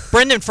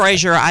 Brendan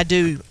Fraser, I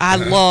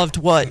loved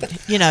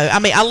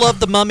I love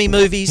the Mummy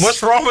movies.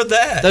 What's wrong with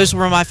that? Those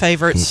were my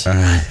favorites.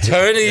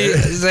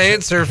 Tony's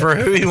answer for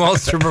who he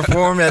wants to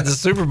perform at the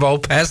Super Bowl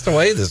passed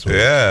away this week.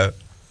 Yeah.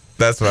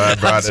 That's why I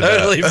brought it up. I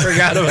totally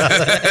forgot about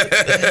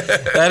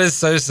that. That is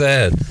so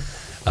sad.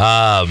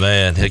 Ah,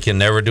 man. He can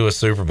never do a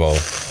Super Bowl.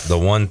 The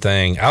one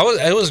thing.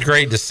 It was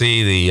great to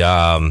see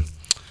the...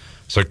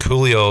 So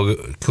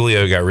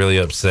Coolio got really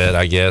upset,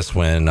 I guess,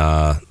 when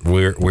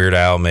Weird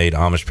Al made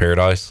Amish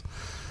Paradise.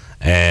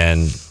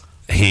 And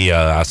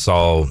I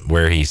saw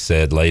where he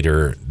said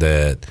later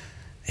that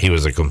he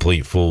was a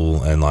complete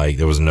fool and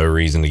there was no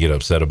reason to get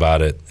upset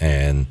about it.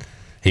 And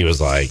he was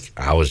like,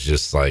 I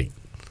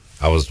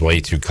was way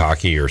too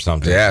cocky or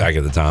something back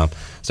at the time.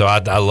 So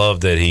I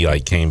love that he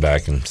came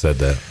back and said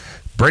that.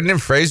 Brendan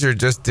Fraser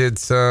just did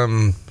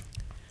some.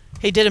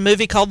 He did a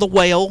movie called The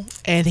Whale,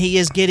 and he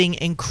is getting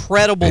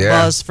incredible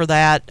buzz for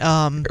that.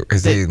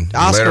 Because he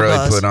Oscar literally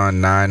buzz. put on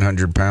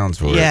 900 pounds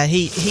for it. Yeah,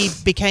 he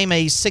became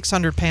a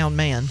 600-pound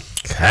man.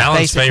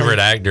 Alan's favorite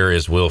actor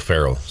is Will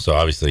Ferrell, so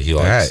obviously he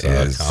likes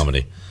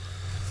comedy.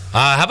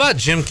 How about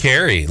Jim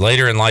Carrey?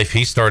 Later in life,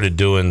 he started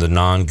doing the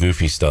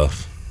non-goofy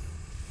stuff.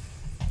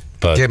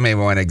 But give me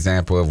one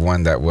example of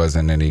one that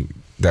wasn't any.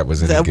 That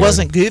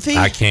wasn't goofy.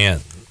 I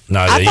can't.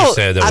 No, you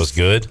said that was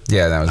good.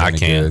 Yeah, that was. I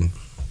can't. Good.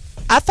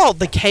 I thought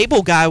the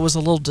Cable Guy was a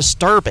little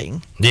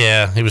disturbing.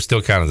 Yeah, he was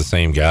still kind of the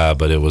same guy,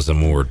 but it was a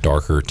more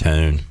darker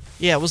tone.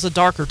 Yeah, it was a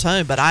darker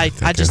tone, but I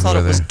just thought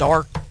it was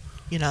dark.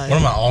 One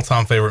of my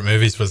all-time favorite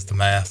movies was The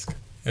Mask.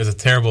 It was a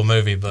terrible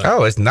movie, but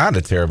it's not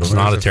a terrible. It's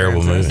not a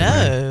terrible movie.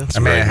 No, I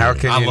mean, how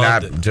can you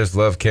not just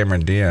love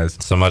Cameron Diaz?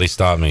 Somebody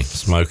stop me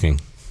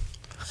smoking.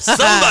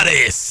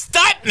 Somebody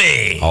stop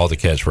me! All the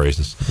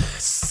catchphrases.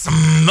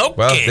 Smoking.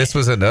 Well, this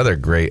was another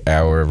great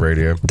hour of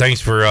radio.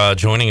 Thanks for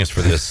joining us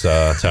for this,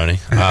 Tony.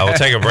 We'll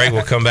take a break.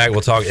 We'll come back.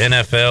 We'll talk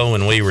NFL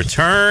when we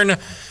return.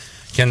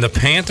 Can the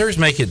Panthers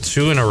make it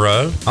 2 in a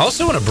row? I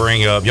also want to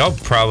bring up, y'all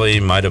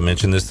probably might have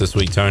mentioned this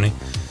week, Tony.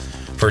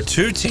 for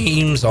two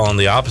teams on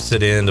the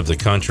opposite end of the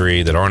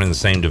country that aren't in the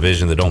same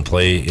division, that don't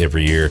play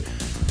every year,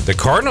 the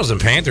Cardinals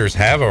and Panthers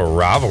have a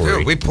rivalry.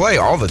 Dude, we play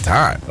all the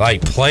time. Like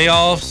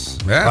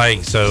playoffs. Yeah.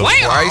 Like, so.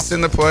 Twice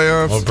in the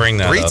playoffs. We'll bring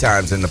that 3 up.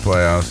 times in the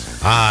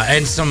playoffs.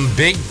 And some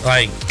big,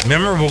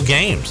 memorable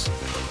games.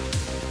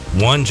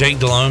 One Jake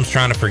Delhome's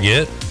trying to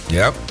forget.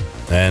 Yep.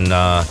 And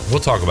we'll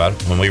talk about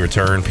it when we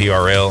return.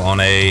 PRL on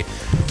a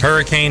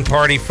Hurricane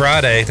Party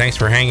Friday. Thanks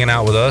for hanging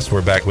out with us.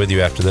 We're back with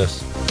you after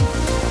this.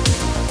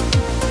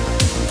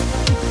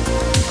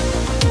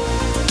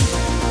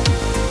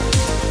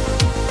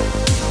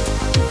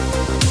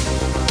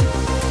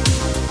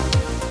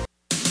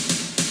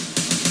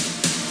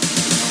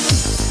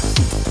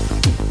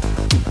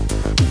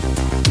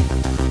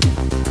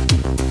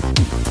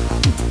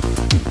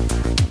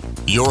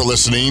 You're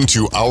listening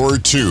to Hour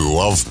 2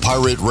 of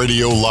Pirate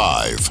Radio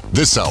Live.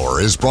 This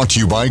hour is brought to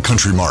you by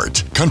Country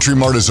Mart. Country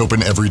Mart is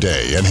open every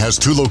day and has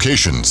 2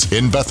 locations,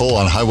 in Bethel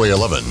on Highway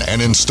 11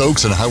 and in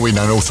Stokes on Highway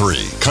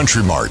 903.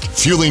 Country Mart,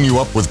 fueling you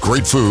up with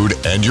great food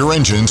and your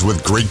engines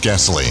with great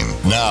gasoline.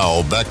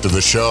 Now, back to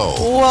the show.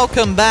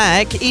 Welcome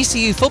back.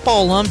 ECU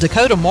football alum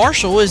Dakota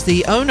Marshall is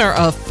the owner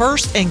of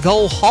First and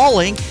Goal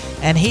Hauling,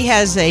 and he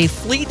has a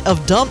fleet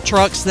of dump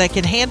trucks that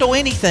can handle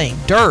anything,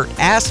 dirt,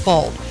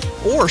 asphalt,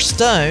 or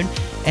stone.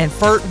 And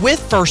with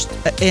First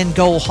and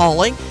Goal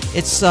Hauling,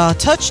 it's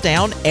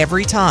touchdown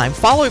every time.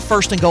 Follow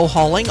First and Goal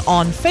Hauling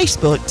on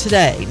Facebook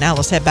today. Now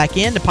let's head back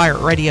into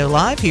Pirate Radio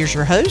Live. Here's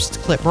your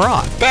host, Clip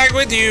Brock. Back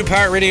with you,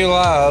 Pirate Radio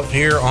Live,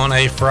 here on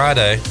a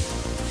Friday,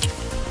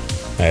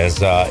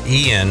 as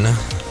Ian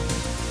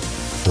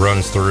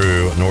runs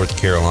through North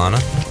Carolina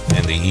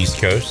and the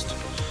East Coast.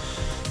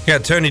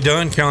 Got Tony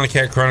Dunn,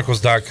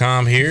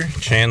 CarolinaCatChronicles.com here.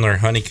 Chandler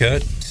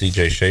Honeycutt,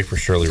 CJ Schaefer,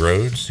 Shirley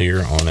Rhodes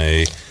here on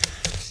a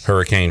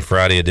Hurricane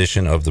Friday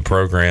edition of the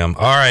program.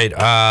 All right,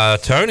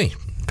 Tony,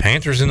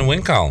 Panthers in the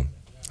win column.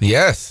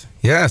 Yes,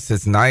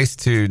 it's nice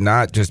to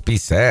not just be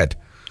sad.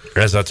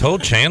 As I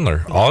told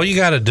Chandler, all you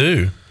got to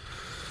do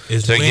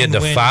is to get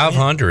to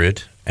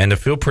 500 and to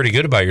feel pretty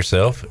good about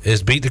yourself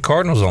is beat the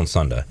Cardinals on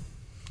Sunday.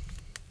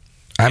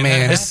 I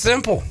mean, it's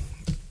simple.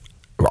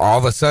 All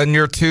of a sudden,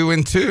 you're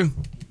 2-2.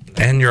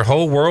 And your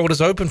whole world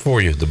is open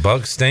for you. The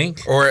Bucs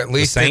stink, or at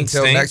least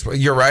until next.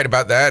 You're right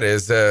about that.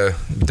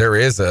 There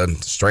is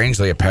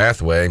strangely a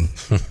pathway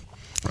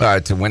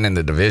to winning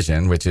the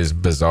division, which is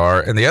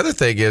bizarre. And the other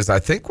thing is, I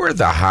think we're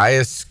the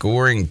highest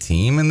scoring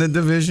team in the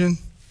division.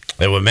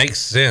 It would make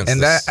sense.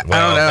 And I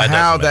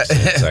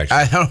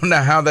don't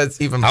know how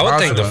that's even possible. I would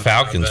think the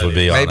Falcons would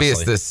be. Maybe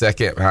it's the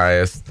second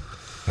highest.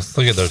 Let's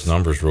look at those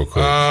numbers real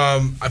quick.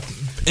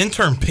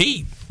 Intern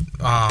Pete.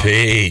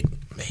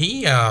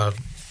 He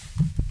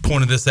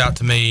pointed this out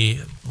to me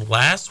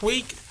last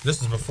week.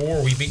 This is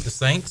before we beat the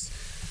Saints.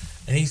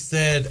 And he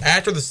said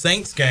after the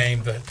Saints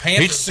game, the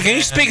Panthers... Can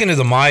you speak into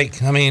the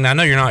mic? I mean, I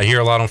know you're not here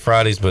a lot on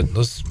Fridays, but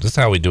this is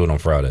how we do it on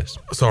Fridays.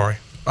 Sorry.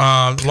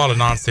 A lot of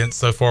nonsense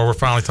so far. We're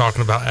finally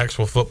talking about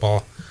actual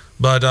football.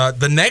 But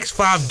the next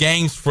 5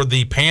 games for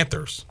the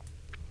Panthers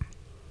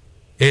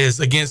is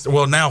against,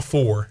 now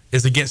 4,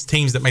 is against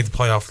teams that made the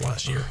playoffs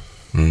last year.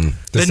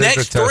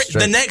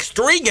 The next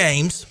 3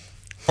 games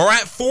are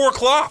at 4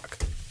 o'clock.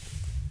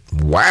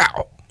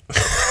 Wow.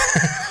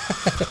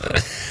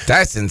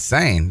 That's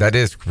insane. That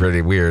is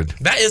pretty weird.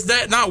 Is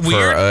that not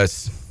weird?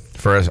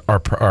 For us,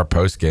 our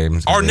post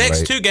games. Our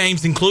next 2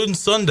 games, including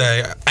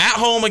Sunday, at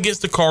home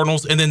against the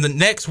Cardinals, and then the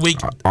next week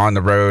on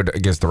the road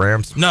against the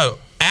Rams. No,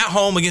 at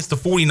home against the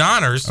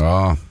 49ers.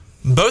 Oh,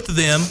 both of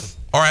them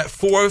are at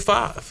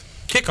 4:05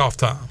 kickoff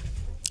time.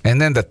 And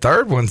then the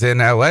third one's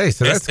in L.A.,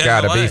 so that's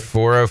got to be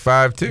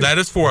 4:05 too. That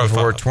is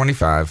 4:05.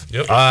 4:25.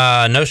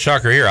 Yep. No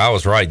shocker here. I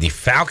was right. The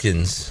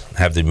Falcons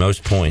have the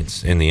most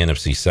points in the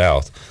NFC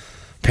South.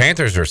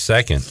 Panthers are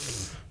second.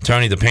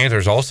 Tony, the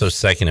Panthers also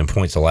second in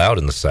points allowed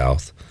in the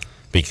South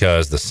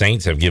because the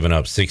Saints have given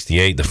up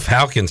 68. The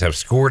Falcons have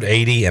scored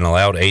 80 and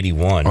allowed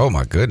 81. Oh,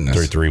 my goodness.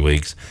 Through 3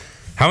 weeks.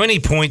 How many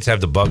points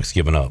have the Bucs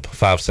given up?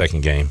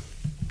 5-second game.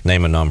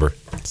 Name a number.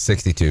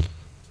 62.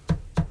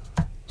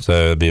 So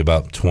it'd be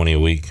about 20 a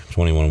week,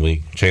 21 a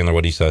week. Chandler,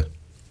 what do you say?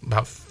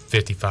 About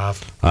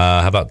 55.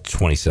 How about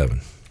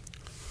 27?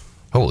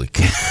 Holy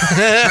cow.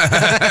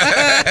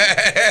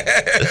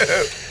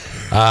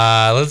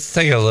 Let's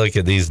take a look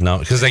at these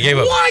numbers because they gave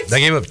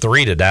up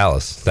 3 to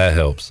Dallas. That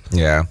helps.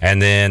 Yeah.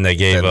 And then they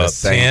gave up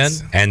 10,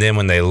 and then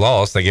when they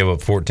lost, they gave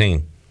up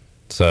 14.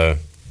 So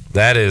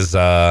that is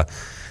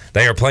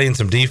they are playing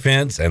some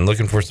defense and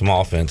looking for some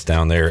offense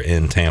down there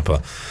in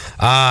Tampa.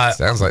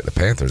 Sounds like the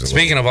Panthers.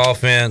 Speaking of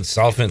offense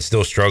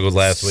still struggled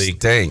last week.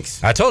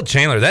 Stinks. I told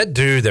Chandler that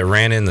dude that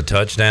ran in the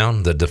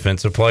touchdown, the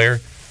defensive player,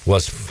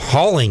 was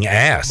hauling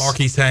ass.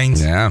 Marquise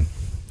Haynes. Yeah.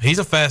 He's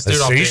a fast dude.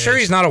 Are you sure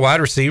he's not a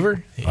wide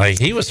receiver? Like,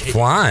 he was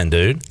flying,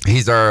 dude.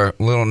 He's our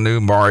little new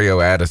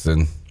Mario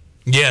Addison.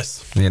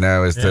 Yes.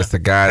 Is just the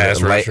guy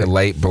that's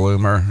late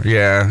bloomer.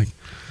 Yeah.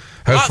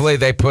 Hopefully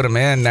they put him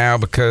in now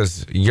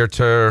because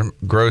Yerter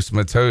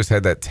Gross-Matos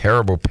had that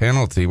terrible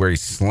penalty where he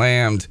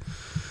slammed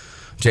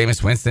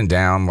Jameis Winston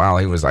down while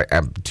he was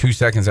 2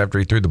 seconds after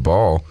he threw the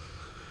ball.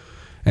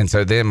 And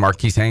so then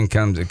Marquise Haynes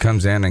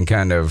comes in and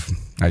kind of,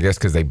 I guess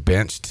because they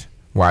benched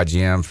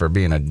YGM for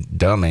being a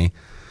dummy.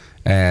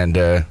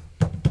 And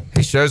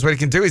he shows what he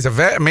can do. He's a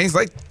vet. I mean, he's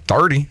like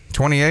 30,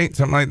 28,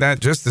 something like that.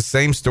 Just the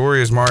same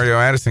story as Mario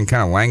Addison,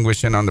 kind of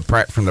languishing on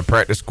from the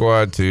practice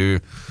squad to,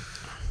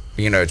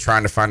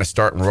 trying to find a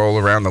start and roll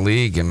around the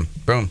league, and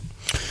boom.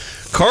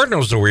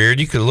 Cardinals are weird.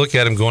 You could look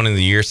at them going into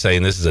the year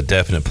saying this is a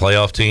definite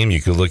playoff team.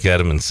 You could look at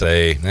them and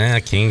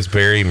say,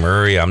 Kingsbury,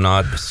 Murray, I'm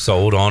not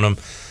sold on them.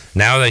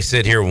 Now they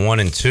sit here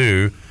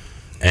 1-2,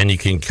 and you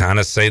can kind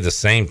of say the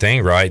same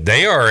thing, right?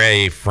 They are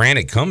a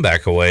frantic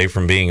comeback away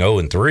from being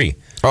 0-3.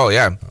 Oh,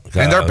 yeah.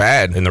 And they're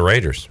bad. In the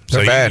Raiders.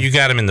 They're bad. You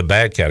got them in the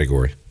bad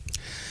category.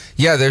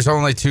 Yeah, there's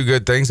only two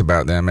good things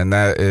about them, and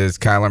that is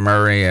Kyler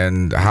Murray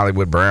and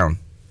Hollywood Brown.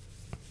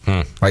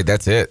 Like,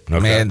 that's it. Okay.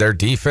 Man, their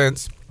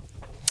defense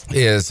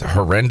is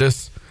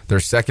horrendous. Their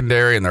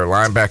secondary and their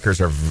linebackers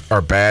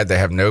are bad. They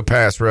have no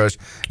pass rush,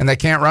 and they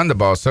can't run the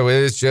ball. So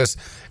it's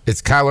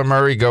Kyler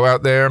Murray, go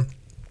out there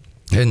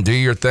and do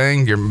your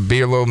thing.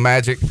 Be a little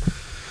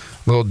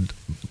little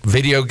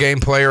video game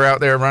player out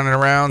there running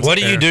around. What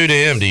do you do to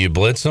him? Do you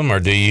blitz him or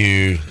do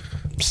you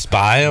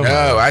spy him?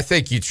 No, I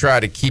think you try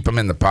to keep him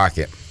in the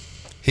pocket.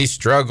 He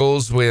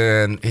struggles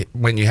when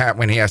he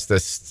has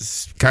to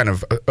kind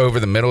of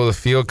over the middle of the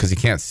field because he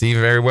can't see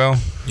very well.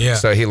 Yeah.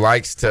 So he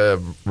likes to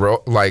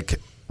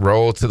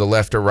roll to the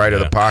left or right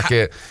of the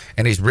pocket,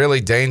 and he's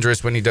really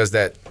dangerous when he does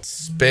that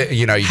spin.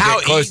 You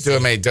get close to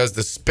him and he does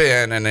the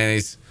spin, and then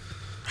he's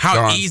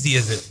gone. Easy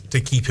is it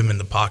to keep him in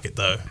the pocket,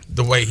 though,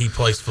 the way he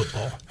plays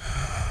football?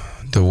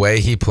 The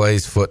way he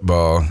plays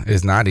football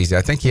is not easy.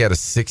 I think he had a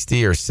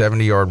 60 or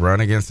 70-yard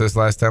run against us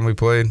last time we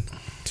played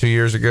 2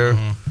 years ago.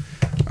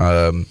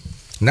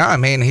 No, I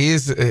mean,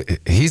 he's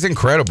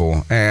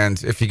incredible.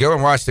 And if you go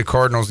and watch the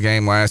Cardinals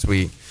game last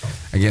week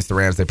against the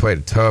Rams, they played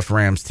a tough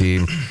Rams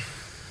team.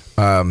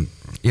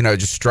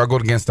 Just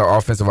struggled against the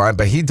offensive line,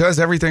 but he does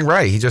everything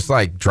right. He just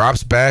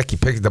drops back. He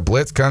picks the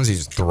blitz comes. He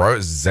just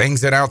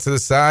zings it out to the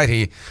side.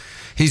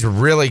 He's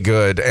really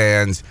good.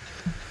 And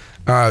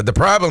the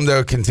problem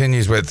though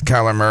continues with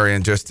Kyler Murray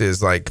and just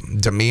his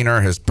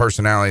demeanor, his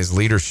personality, his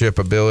leadership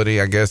ability,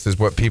 I guess is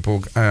what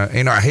people,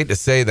 I hate to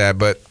say that,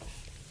 but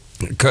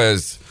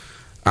because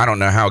I don't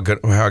know how good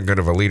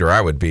of a leader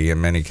I would be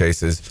in many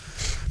cases,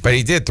 but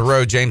he did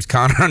throw James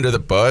Conner under the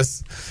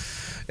bus.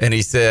 And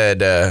he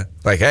said,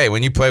 hey,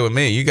 when you play with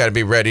me, you got to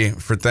be ready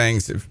for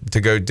things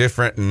to go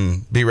different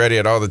and be ready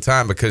at all the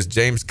time, because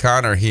James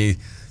Conner, he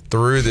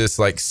threw this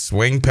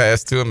swing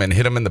pass to him and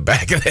hit him in the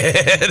back of the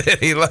head, and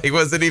he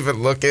wasn't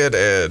even looking,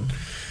 and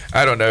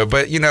I don't know.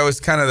 But, it's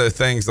kind of the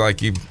things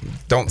you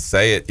don't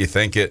say it, you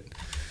think it.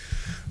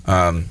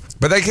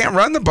 But they can't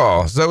run the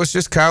ball, so it's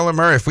just Kyler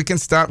Murray. If we can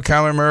stop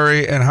Kyler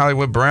Murray and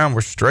Hollywood Brown,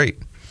 we're straight.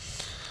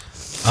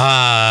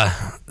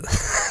 I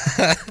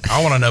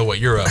want to know what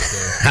you're up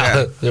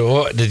to.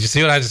 Did you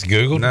see what I just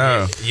Googled?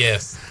 No.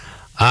 Yes.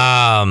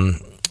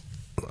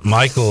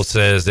 Michael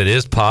says it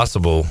is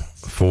possible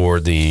for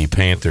the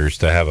Panthers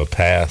to have a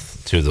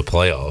path to the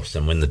playoffs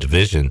and win the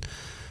division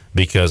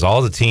because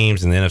all the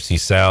teams in the NFC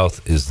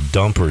South is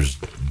dumpers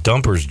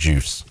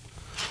juice.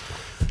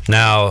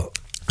 Now,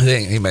 I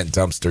think he meant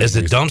dumpster juice. Is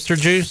it dumpster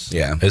juice?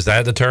 Yeah. Is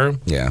that the term?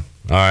 Yeah.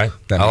 All right.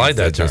 I like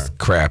that term. Just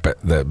crap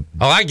at the.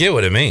 Oh, I get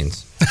what it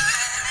means.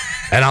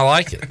 And I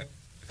like it.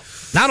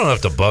 Now, I don't know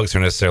if the Bucs are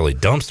necessarily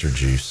dumpster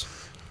juice.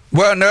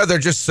 Well, no, they're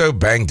just so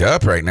banged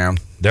up right now.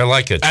 They're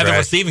like at the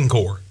receiving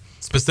core,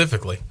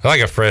 specifically. They're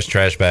like a fresh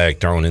trash bag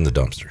thrown in the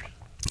dumpster.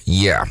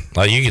 Yeah.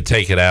 You could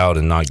take it out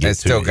and not get it.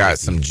 Still got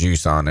some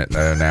juice on it,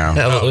 though, now.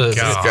 It's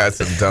got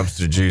some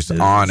dumpster juice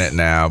on it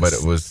now, but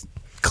it was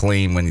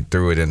clean when you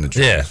threw it in the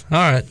trash. Yeah.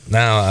 All right.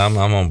 Now I'm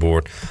on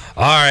board.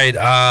 All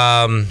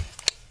right.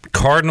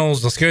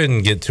 Cardinals, let's go ahead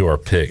and get to our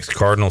picks.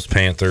 Cardinals,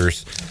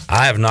 Panthers.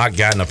 I have not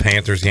gotten a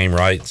Panthers game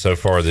right so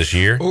far this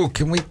year. Oh,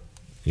 can we?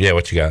 Yeah,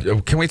 what you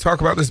got? Can we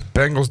talk about this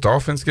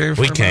Bengals-Dolphins game?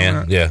 We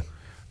can, yeah.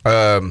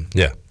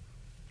 Yeah.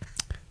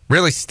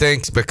 Really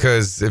stinks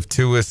because if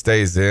Tua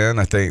stays in,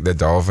 I think the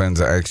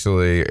Dolphins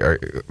actually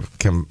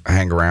can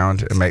hang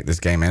around and make this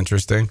game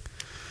interesting.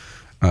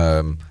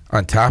 On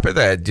top of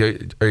that,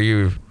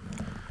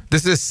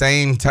 this is the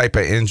same type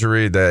of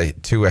injury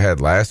that Tua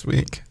had last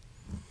week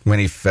when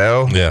he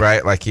fell,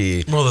 right?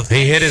 He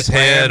hit his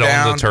head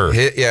on the turf.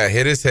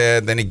 Hit his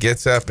head. Then he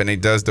gets up and he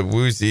does the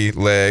woozy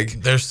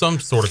leg. There's some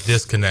sort of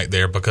disconnect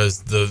there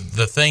because the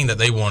thing that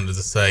they wanted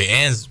to say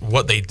and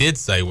what they did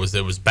say was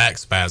there was back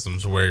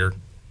spasms where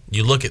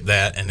you look at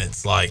that and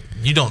it's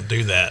you don't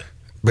do that.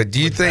 But do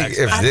you think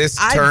if this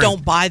I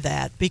don't buy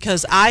that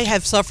because I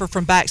have suffered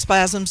from back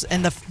spasms,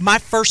 and my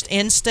first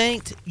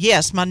instinct,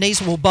 yes, my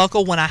knees will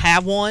buckle when I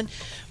have one,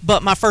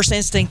 but my first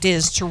instinct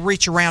is to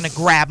reach around and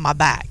grab my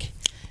back.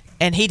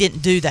 And he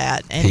didn't do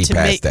that. And he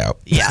passed out.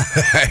 Yeah.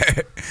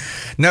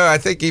 No, I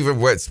think even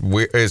what's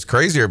is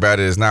crazier about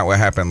it is not what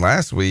happened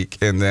last week,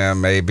 and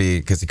then maybe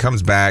because he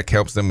comes back,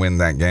 helps them win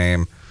that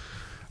game.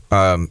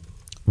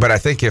 But I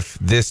think if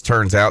this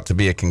turns out to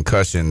be a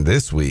concussion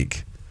this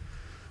week,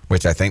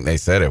 which I think they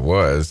said it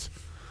was,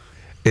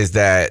 is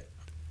that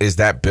is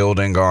that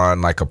building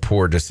on like a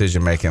poor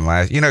decision making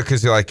last?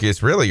 Because like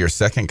it's really your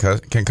second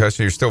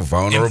concussion. You're still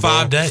vulnerable in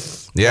 5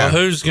 days. Yeah.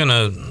 Well, who's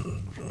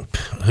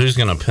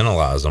gonna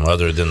penalize them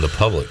other than the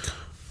public?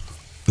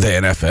 The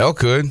NFL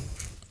could.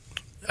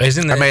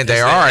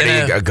 They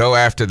already go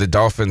after the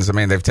Dolphins. I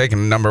mean, they've taken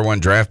the number 1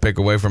 draft pick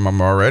away from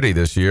them already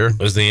this year.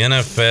 Was the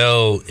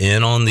NFL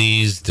in on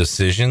these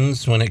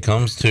decisions when it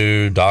comes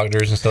to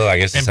doctors and stuff? I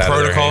guess it's out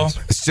of their hands.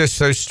 It's just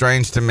so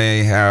strange to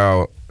me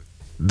how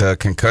the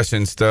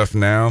concussion stuff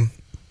now,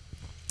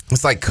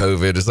 it's like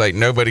COVID. It's like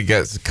nobody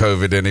gets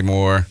COVID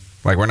anymore.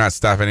 Like, we're not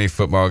stopping any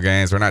football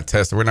games. We're not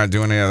testing. We're not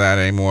doing any of that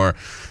anymore.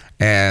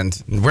 And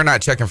we're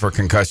not checking for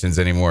concussions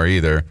anymore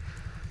either.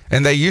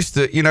 And they used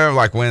to,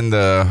 like when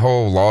the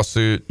whole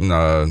lawsuit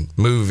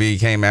movie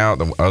came out,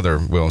 the other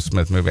Will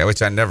Smith movie,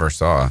 which I never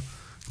saw,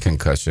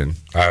 Concussion.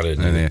 I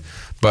didn't.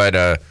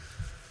 But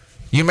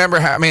you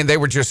remember how, they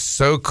were just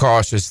so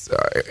cautious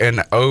and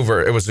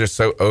it was just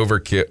so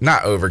overkill.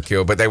 Not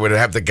overkill, but they would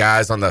have the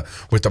guys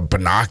with the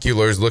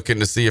binoculars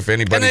looking to see if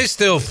anybody. And they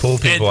still pull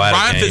people out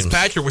Ryan of games.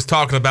 Fitzpatrick was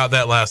talking about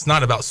that last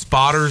night, about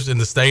spotters in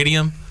the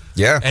stadium.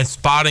 Yeah. And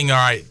spotting, all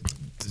right.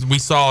 We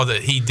saw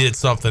that he did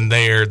something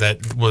there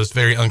that was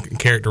very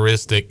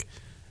uncharacteristic,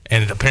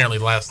 and apparently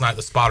last night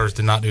the spotters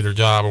did not do their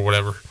job or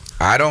whatever.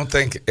 I don't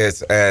think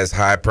it's as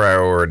high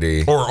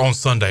priority. Or on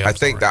Sunday. I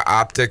think the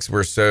optics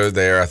were so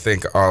there. I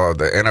think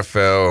the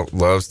NFL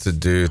loves to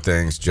do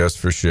things just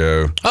for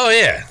show. Oh,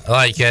 yeah.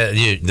 Like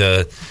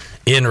the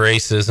in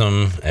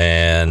racism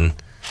and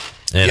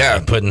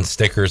putting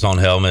stickers on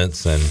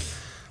helmets and.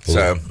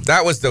 So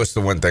that was just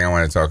the one thing I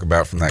want to talk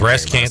about from that.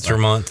 Breast Cancer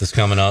Month is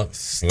coming up.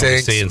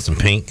 We're seeing some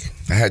pink.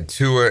 I had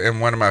Tua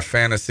in one of my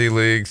fantasy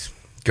leagues.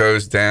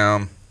 Goes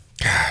down.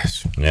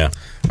 Gosh. Yeah.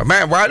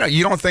 Man,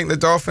 you don't think the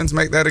Dolphins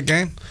make that a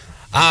game?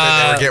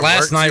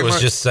 Last night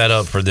was just set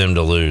up for them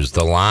to lose.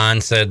 The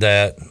line said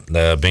that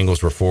the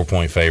Bengals were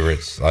 4-point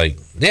favorites.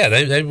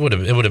 It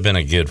would have been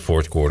a good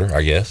fourth quarter,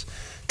 I guess.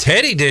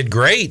 Teddy did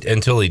great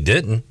until he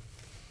didn't.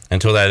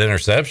 Until that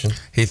interception.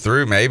 He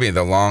threw maybe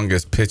the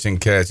longest pitching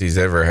catch he's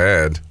ever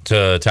had.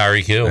 To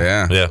Tyreek Hill.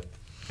 Yeah.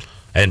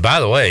 And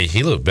by the way,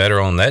 he looked better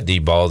on that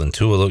deep ball than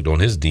Tua looked on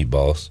his deep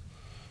balls.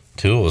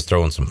 Tua was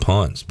throwing some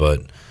punts,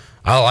 but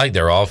I like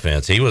their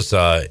offense. He was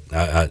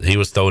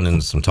throwing in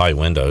some tight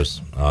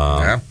windows.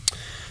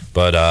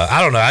 But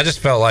I don't know. I just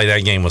felt like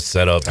that game was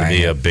set up to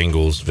be a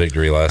Bengals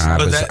victory last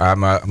night.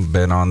 I've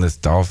been on this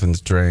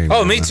Dolphins train.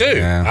 Oh, me too.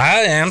 Yeah.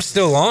 I am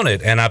still on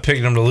it, and I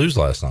picked them to lose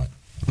last night.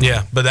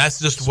 Yeah, but that's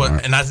just what,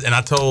 and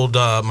I told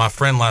my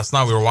friend last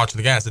night, we were watching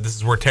the game, I said, this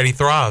is where Teddy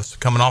thrives,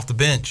 coming off the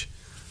bench.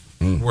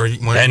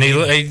 And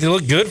he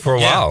looked good for a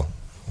while.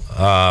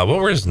 What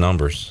were his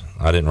numbers?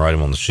 I didn't write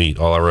them on the sheet.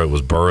 All I wrote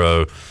was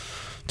Burrow,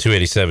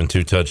 287,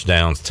 2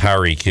 touchdowns.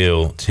 Tyreek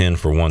Hill, 10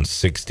 for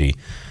 160.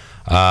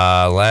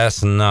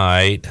 Last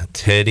night,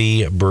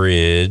 Teddy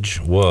Bridge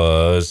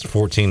was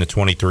 14 to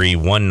 23,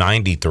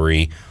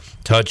 193,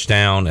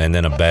 touchdown, and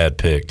then a bad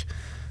pick,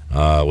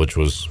 which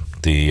was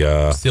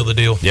the seal the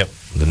deal. Yep,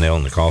 the nail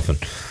in the coffin.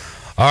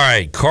 All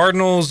right,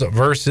 Cardinals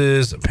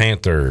versus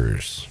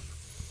Panthers.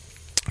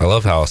 I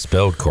love how I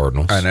spelled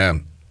Cardinals. I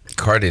know.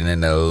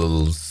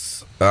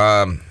 Cardinals.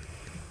 Man,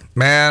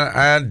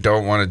 I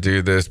don't want to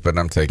do this, but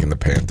I'm taking the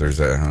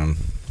Panthers at home.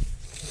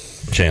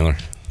 Chandler,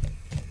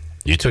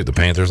 you took the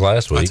Panthers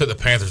last week. I took the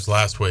Panthers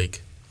last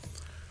week,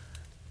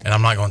 and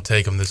I'm not going to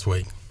take them this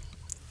week.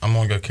 I'm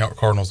going to go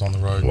Cardinals on the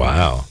road.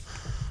 Wow.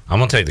 I'm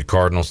going to take the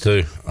Cardinals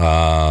too.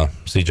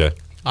 CJ.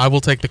 I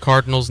will take the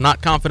Cardinals,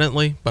 not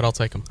confidently, but I'll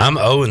take them. I'm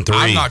 0-3.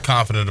 I'm not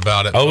confident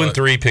about it.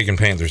 0-3 picking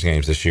Panthers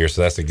games this year,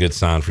 so that's a good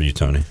sign for you,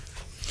 Tony.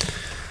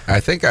 I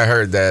think I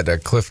heard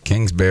that Cliff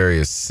Kingsbury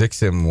is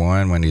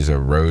 6-1 when he's a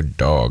road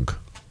dog.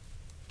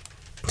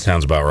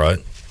 Sounds about right.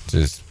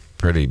 Just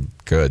pretty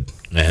good.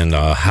 And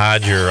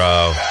hide your.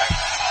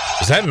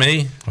 Is that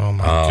me? Oh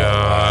my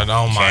God!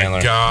 Oh my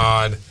Chandler.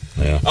 God!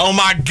 Yeah. Oh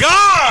my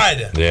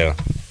God! Yeah.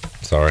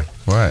 Sorry.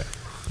 What?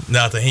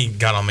 Nothing. He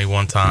got on me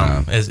one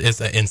time. It's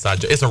an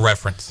inside joke. It's a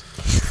reference.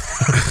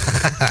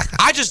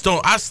 I just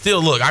don't. I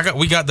still look.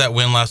 We got that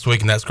win last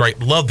week, and that's great.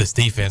 Love this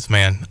defense,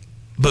 man.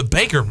 But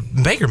Baker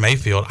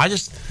Mayfield, I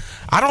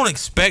don't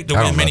expect to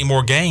win many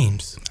more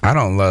games. I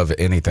don't love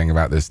anything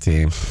about this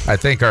team. I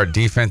think our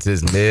defense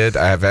is mid.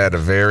 I have had a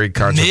very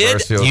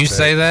controversial. You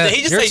say that? Did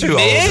he just You're say too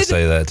mid? old to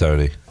say that,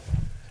 Tony.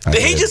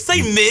 Did he just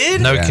say mid?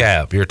 No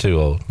cap. You're too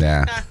old.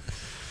 Yeah.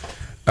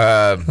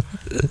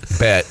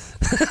 Bet.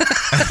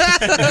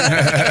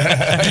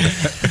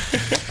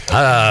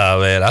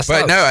 Man.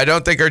 But no, I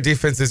don't think our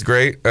defense is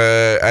great.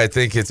 I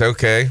think it's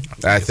okay.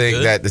 I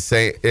think that the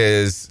same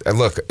is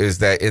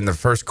that in the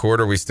first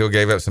quarter we still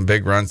gave up some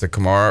big runs to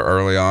Kamara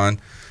early on,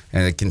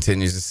 and it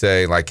continues to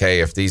say like, hey,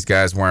 if these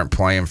guys weren't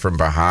playing from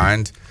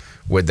behind,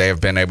 would they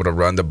have been able to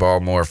run the ball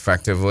more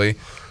effectively?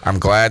 I'm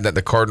glad that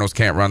the Cardinals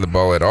can't run the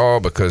ball at all,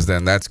 because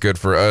then that's good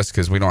for us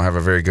because we don't have a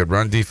very good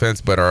run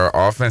defense. But our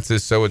offense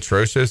is so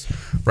atrocious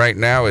right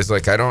now. Is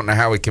like I don't know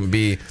how it can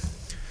be.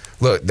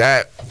 Look,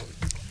 that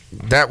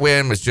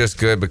win was just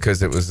good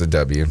because it was the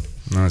W.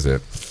 That was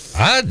it.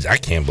 I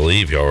can't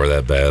believe y'all were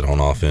that bad on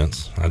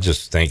offense. I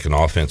just think an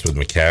offense with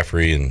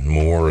McCaffrey and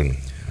Moore and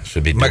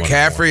should be doing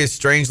McCaffrey is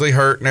strangely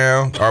hurt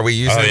now. Are we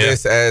using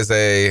this as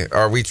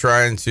are we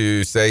trying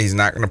to say he's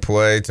not going to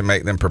play to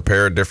make them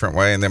prepare a different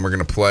way and then we're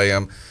going to play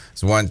him?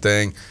 It's one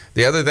thing.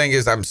 The other thing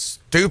is I'm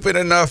stupid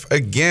enough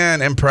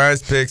again in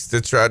Prize Picks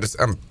to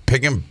I'm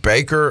picking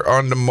Baker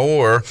on the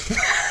Moore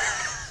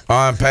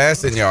on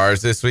passing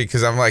yards this week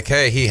because I'm like,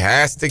 hey, he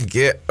has to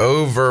get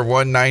over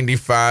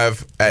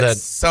 195 at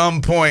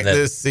some point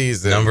this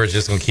season. Number is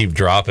just going to keep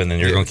dropping, and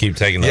you're going to keep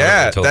taking the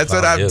until that's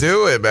what I'm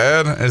doing,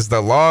 man. It's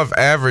the law of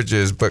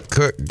averages, but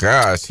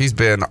gosh, he's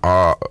been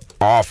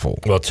awful.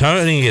 Well,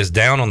 Tony is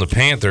down on the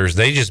Panthers.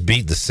 They just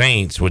beat the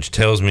Saints, which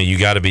tells me you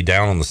got to be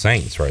down on the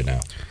Saints right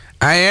now.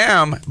 I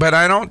am, but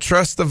I don't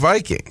trust the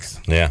Vikings.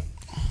 Yeah.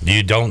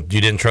 You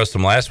didn't trust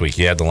them last week.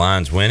 You had the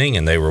Lions winning,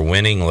 and they were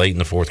winning late in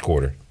the fourth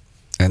quarter.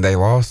 And they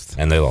lost?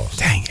 And they lost.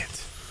 Dang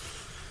it.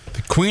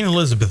 The Queen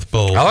Elizabeth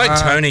Bowl. I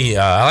like Tony.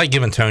 I like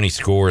giving Tony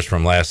scores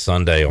from last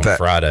Sunday on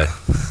Friday.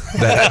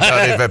 That I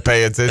don't even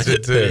pay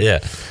attention to. Yeah.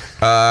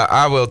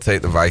 I will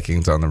take the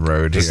Vikings on the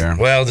road here.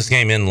 Well, this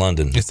game in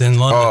London. It's in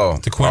London. Oh,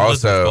 the Queen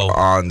also Elizabeth Bowl.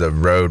 On the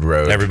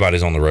road.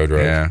 Everybody's on the road.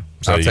 Yeah.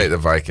 So I'll take the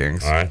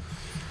Vikings. All right.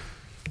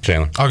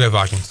 Chandler. I'll go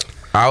Vikings.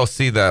 I'll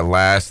see the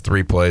last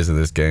 3 plays of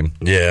this game.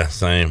 Yeah,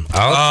 same.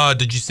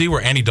 Did you see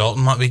where Andy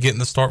Dalton might be getting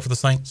the start for the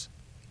Saints?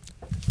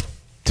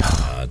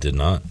 I did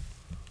not.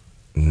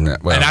 No,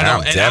 well,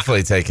 I'm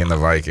definitely taking the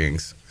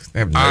Vikings. They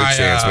have no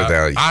chance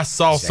without. I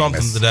saw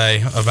something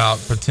today about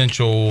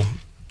potential.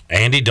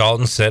 Andy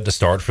Dalton set to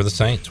start for the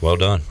Saints. Well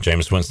done,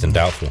 Jameis Winston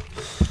doubtful.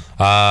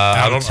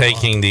 I'm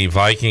taking the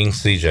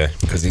Vikings, CJ,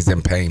 because he's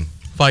in pain.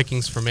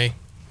 Vikings for me.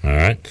 All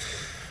right.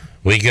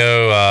 We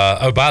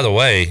go. By the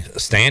way,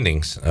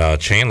 standings.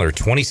 Chandler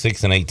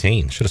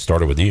 26-18. Should have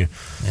started with you.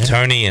 Yeah.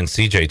 Tony and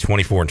CJ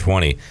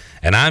 24-20.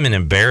 And I'm an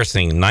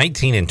embarrassing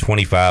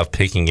 19-25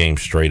 picking game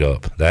straight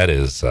up. That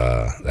is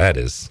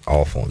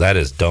awful. That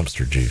is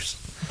dumpster juice.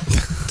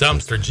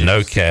 Dumpster juice.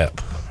 No cap.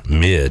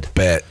 Mid.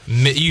 Bet.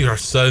 You are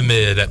so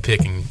mid at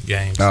picking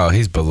games. Oh,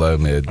 he's below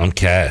mid. I'm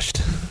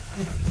cashed.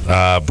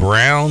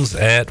 Browns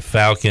at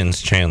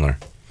Falcons. Chandler.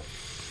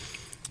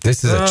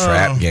 This is a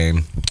trap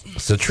game.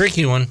 It's a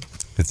tricky one.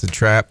 It's a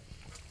trap.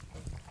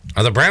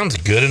 Are the Browns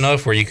good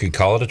enough where you could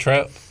call it a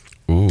trap?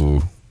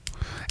 Ooh.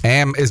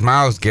 And is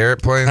Myles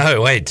Garrett playing? Oh,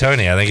 wait,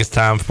 Tony, I think it's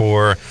time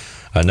for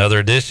another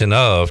edition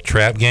of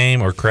Trap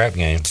Game or Crap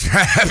Game.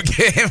 Trap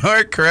Game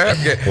or Crap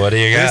Game. What do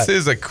you got? This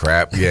is a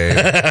crap game.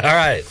 All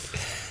right.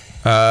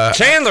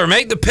 Chandler,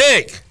 make the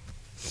pick.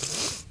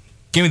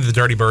 Give me the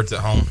Dirty Birds at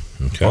home.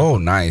 Okay. Oh,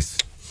 nice.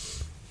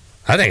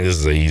 I think this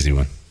is an easy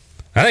one.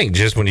 I think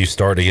just when you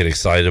start to get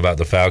excited about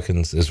the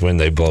Falcons is when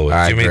they blow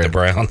it. Give me the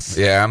Browns.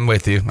 Yeah, I'm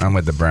with you. I'm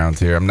with the Browns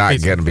here. I'm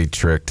not going to be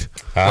tricked.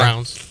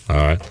 Browns. All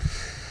right.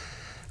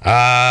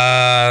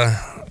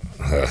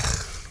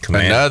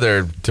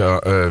 Another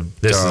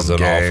this is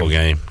an awful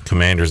game.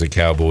 Commanders at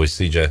Cowboys.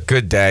 CJ.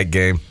 Good dad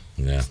game.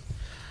 Yeah.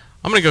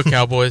 I'm going to go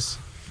Cowboys.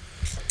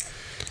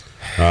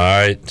 All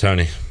right,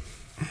 Tony.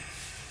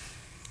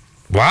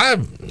 Why?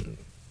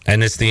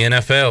 And it's the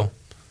NFL.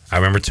 I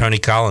remember Tony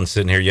Collins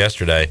sitting here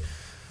yesterday.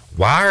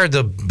 Why are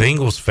the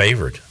Bengals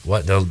favored?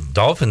 What, the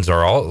Dolphins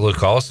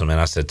look awesome, and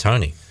I said,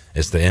 Tony,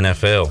 it's the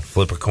NFL.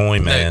 Flip a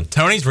coin, man.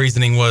 Tony's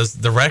reasoning was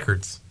the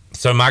records.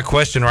 So my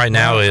question right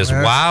now is,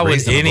 why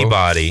would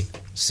anybody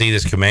see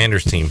this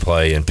Commanders team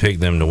play and pick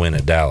them to win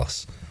at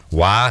Dallas?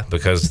 Why?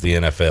 Because it's the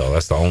NFL.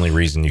 That's the only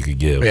reason you could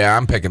give. Yeah,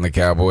 I'm picking the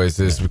Cowboys.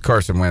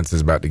 Carson Wentz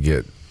is about to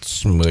get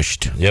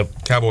smushed.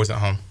 Yep. Cowboys at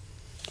home.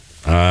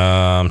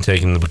 I'm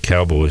taking the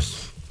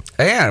Cowboys.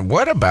 And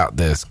what about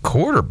this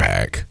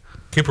quarterback?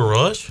 Cooper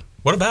Rush?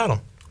 What about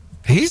him?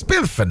 He's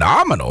been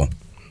phenomenal.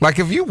 Like,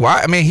 if you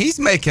watch, I mean, he's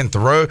making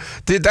throw.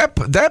 Did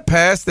that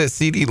pass that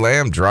CeeDee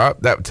Lamb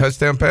dropped, that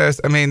touchdown pass?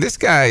 I mean, this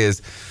guy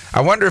is. I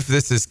wonder if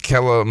this is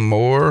Kellen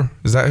Moore.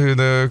 Is that who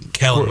the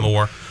Kellen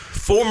Moore,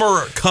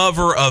 former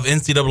cover of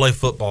NCAA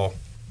football?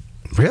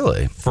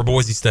 Really? For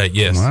Boise State,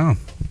 yes. Wow.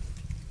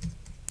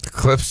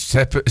 Cliff's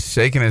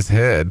shaking his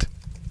head.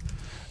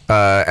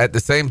 At the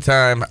same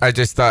time, I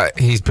just thought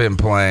he's been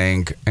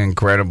playing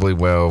incredibly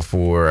well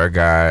for a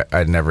guy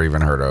I'd never even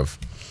heard of.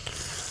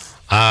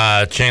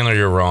 Chandler,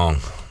 you're wrong.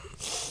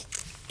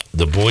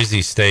 The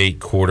Boise State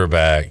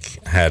quarterback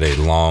had a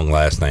long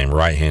last name,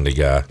 right-handed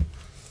guy.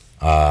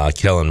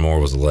 Kellen Moore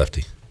was a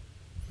lefty.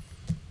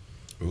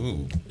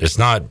 Ooh. It's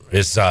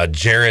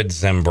Jared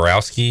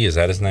Zambrowski. Is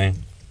that his name?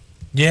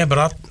 Yeah, but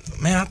I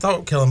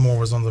thought Kellen Moore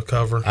was on the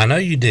cover. I know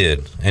you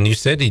did, and you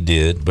said he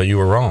did, but you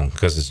were wrong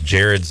because it's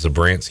Jared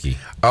Zabransky.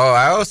 Oh,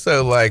 I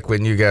also like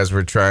when you guys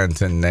were trying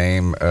to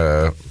name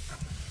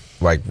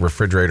like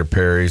Refrigerator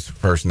Perry's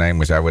first name,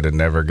 which I would have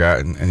never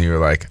gotten, and you were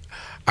like,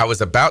 I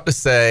was about to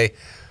say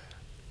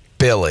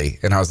Billy,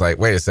 and I was like,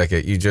 wait a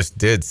second, you just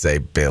did say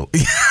Billy.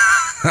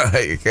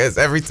 Because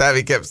every time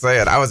he kept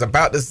saying, I was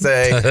about to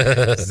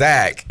say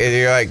Zach, and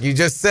you're like, you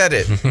just said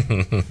it.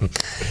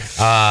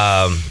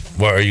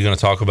 What are you going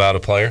to talk about? A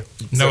player?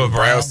 Noah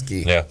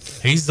Browski. Yeah,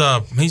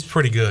 he's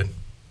pretty good.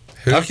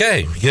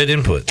 Okay, good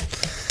input.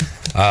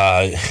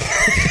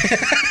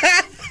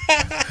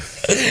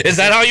 Is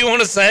that all you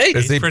want to say?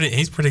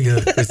 He's pretty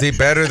good. Is he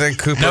better than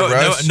Cooper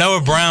Rush?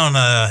 Noah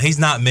Brown, he's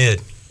not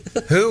mid.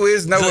 Who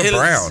is Noah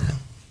Brown?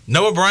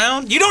 Noah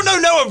Brown? You don't know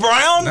Noah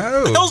Brown?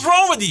 No. What the hell's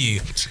wrong with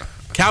you?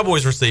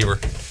 Cowboys receiver.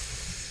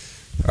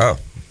 Oh.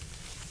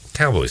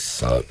 Cowboys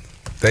suck.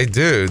 They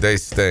do. They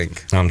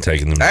stink. I'm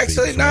taking them.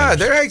 Actually, no,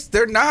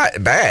 they're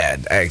not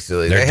bad.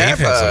 Actually, their they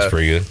defense is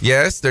pretty good.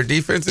 Yes, their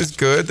defense is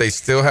good. They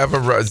still have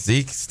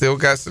Zeke. Still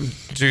got some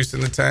juice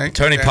in the tank.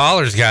 Tony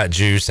Pollard's got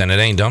juice, and it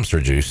ain't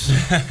dumpster juice.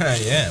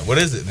 Yeah. What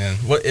is it then?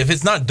 What if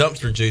it's not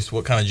dumpster juice?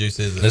 What kind of juice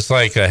is it? It's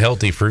like a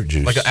healthy fruit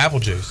juice, like an apple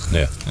juice.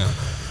 Yeah.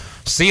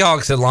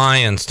 Seahawks at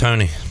Lions.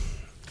 Tony.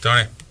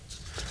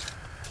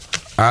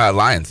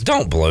 Lions.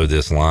 Don't blow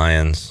this,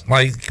 Lions.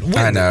 Like,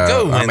 I know.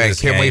 Go win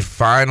this game. Can we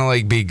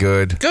finally be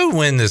good? Go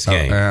win this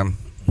game.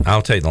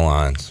 I'll take the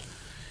Lions.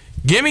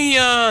 Give me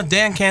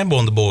Dan Campbell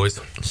and the boys.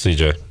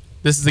 CJ.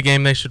 This is a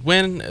game they should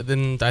win.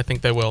 Then I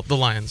think they will. The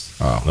Lions.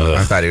 Oh,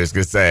 I thought he was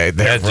going to say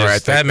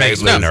that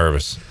makes me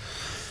nervous.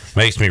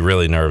 Makes me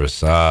really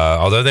nervous.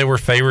 Although they were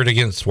favored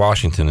against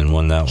Washington and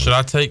won that one. Should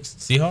I take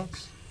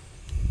Seahawks?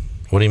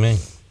 What do you mean?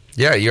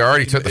 Yeah, you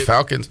already took the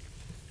Falcons.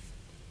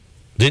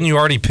 Didn't you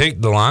already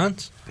pick the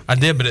Lions? I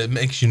did, but it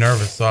makes you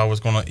nervous, so I was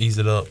going to ease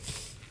it up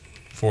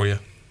for you.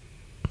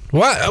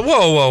 What?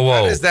 Whoa.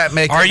 How does that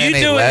make Are him you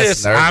any doing less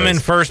this? nervous? I'm in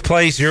first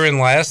place, you're in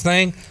last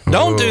thing?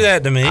 Don't do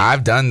that to me.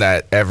 I've done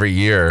that every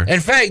year. In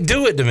fact,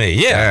 do it to me.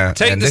 Yeah.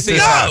 Take the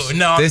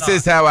Seahawks. This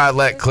is how I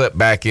let Clip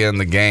back in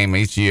the game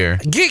each year.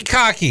 Get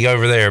cocky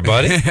over there,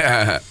 buddy.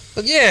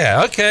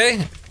 Yeah,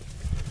 okay.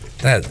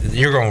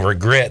 You're going to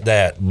regret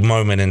that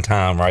moment in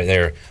time right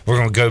there. We're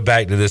going to go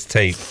back to this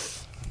tape.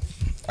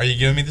 Are you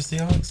giving me the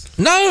Seahawks?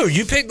 No,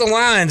 you picked the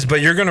Lions,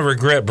 but you're going to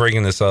regret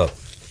bringing this up.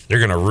 You're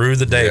going to rue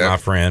the day, my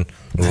friend.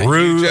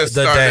 Rue you just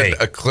the started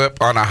day. A clip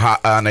on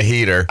a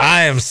heater.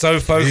 I am so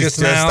focused He's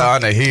now. just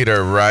on a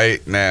heater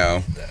right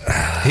now.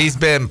 He's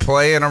been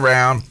playing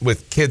around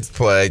with kids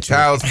play,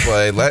 child's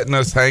play, letting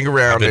us hang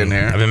around in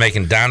here. I've been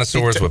making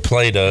dinosaurs with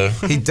Play-Doh.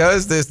 He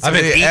does this to I've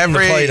been me eating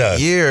every the Play-Doh.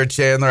 year,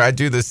 Chandler. I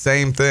do the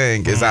same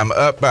thing. Is I'm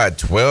up by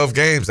 12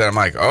 games, and I'm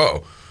like,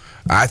 oh,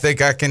 I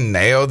think I can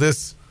nail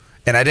this.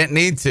 And I didn't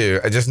need to.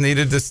 I just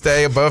needed to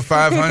stay above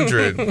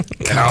 500. And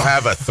I'll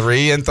have a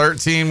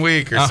 3-13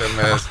 week or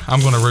something. I'm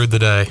going to rue the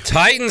day.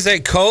 Titans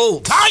at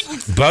Colts.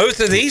 Titans!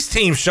 Both of these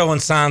teams showing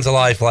signs of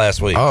life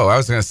last week. Oh, I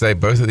was going to say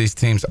both of these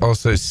teams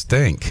also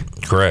stink.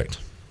 Correct.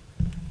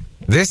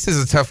 This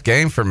is a tough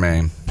game for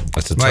me.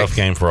 It's a tough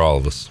game for all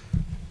of us.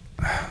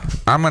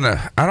 I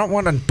don't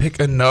want to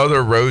pick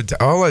another road.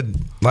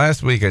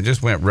 Last week I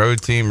just went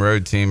road team.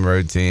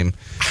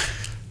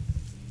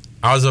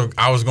 I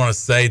was going to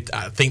say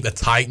I think the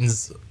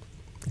Titans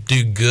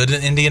do good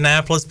in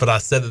Indianapolis, but I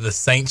said that the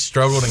Saints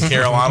struggled in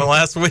Carolina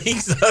last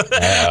week. So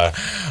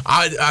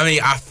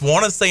I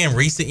want to say in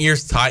recent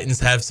years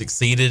Titans have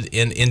succeeded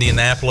in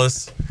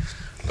Indianapolis.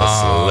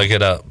 Let's look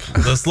it up.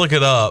 Let's look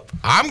it up.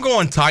 I'm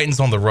going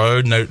Titans on the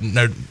road. No,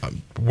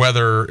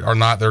 whether or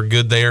not they're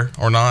good there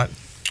or not.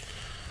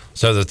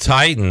 So the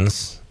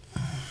Titans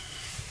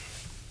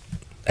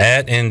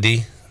at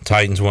Indy.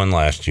 Titans won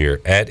last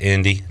year. At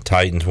Indy,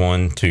 Titans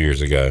won 2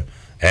 years ago.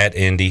 At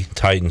Indy,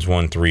 Titans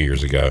won 3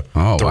 years ago.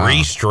 Oh,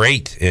 Three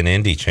straight in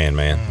Indy,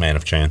 man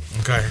of Chan.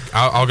 Okay,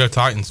 I'll go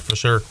Titans for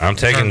sure. I'm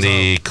taking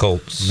the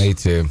Colts. Me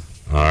too.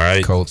 All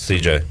right, Colts.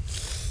 CJ.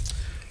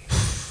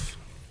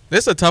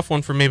 This is a tough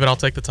one for me, but I'll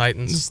take the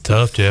Titans. It's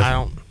tough, Jeff.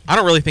 I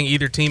don't really think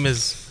either team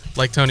is,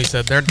 like Tony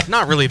said, they're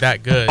not really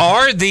that good.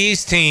 Are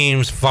these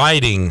teams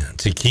fighting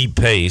to keep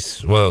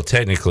pace? Well,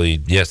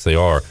 technically, yes, they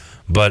are.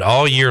 But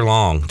all year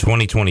long,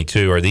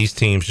 2022, are these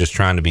teams just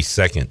trying to be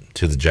second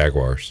to the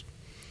Jaguars?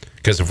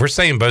 Because if we're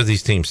saying both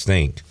these teams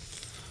stink,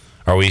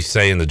 are we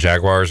saying the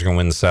Jaguars are going to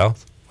win the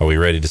South? Are we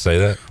ready to say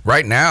that?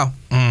 Right now,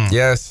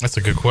 yes. That's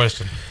a good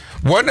question.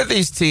 One of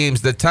these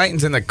teams, the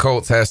Titans and the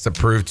Colts, has to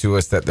prove to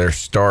us that their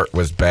start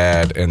was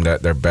bad and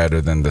that they're better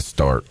than the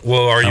start.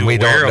 Well, are you and we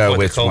aware don't know of what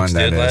which the Colts one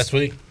that did is. last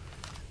week?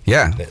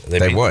 Yeah, They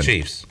beat won. the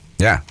Chiefs.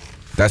 Yeah,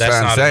 that's what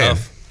I'm not saying.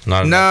 Enough.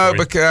 Not No, enough for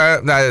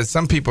you? because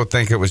some people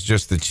think it was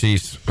just the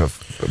Chiefs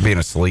being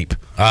asleep.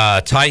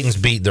 Titans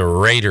beat the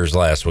Raiders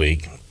last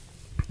week.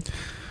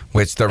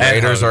 Which the At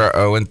Raiders home. are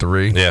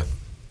 0-3. Yeah.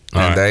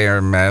 And they are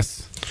a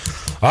mess.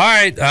 All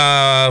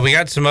right, we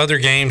got some other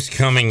games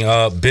coming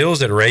up.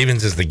 Bills at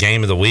Ravens is the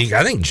game of the week.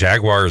 I think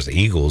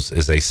Jaguars-Eagles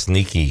is a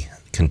sneaky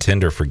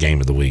contender for game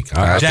of the week.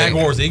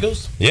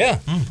 Jaguars-Eagles? Yeah,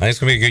 I think it's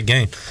going to be a good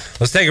game.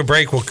 Let's take a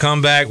break. We'll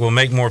come back. We'll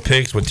make more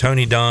picks with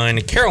Tony Dunn,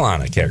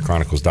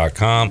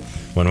 CarolinaCatChronicles.com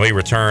when we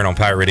return on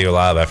Pirate Radio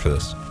Live after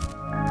this.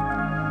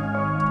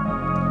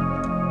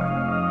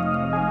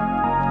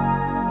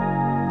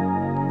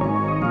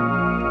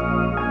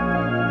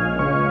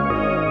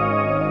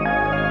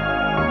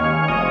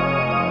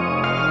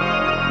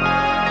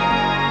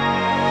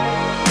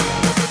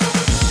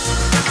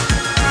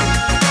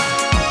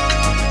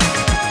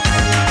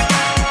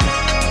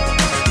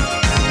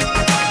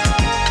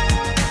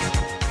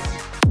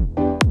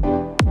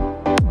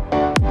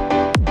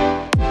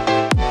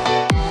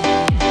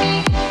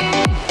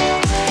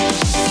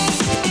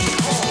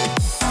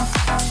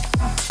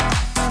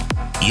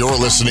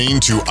 listening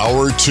to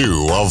Hour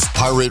 2 of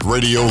Pirate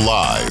Radio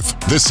Live.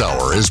 This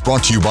hour is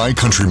brought to you by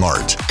Country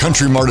Mart.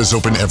 Country Mart is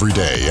open every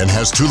day and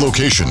has 2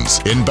 locations,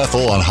 in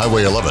Bethel on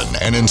Highway 11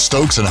 and in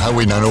Stokes on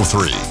Highway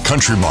 903.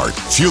 Country Mart,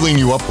 fueling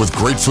you up with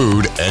great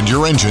food and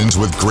your engines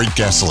with great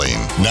gasoline.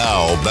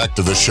 Now, back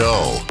to the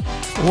show.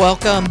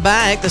 Welcome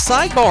back. The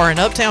Sidebar in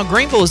Uptown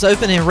Greenville is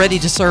open and ready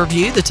to serve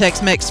you. The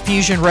Tex-Mex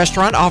Fusion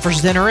Restaurant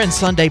offers dinner and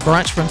Sunday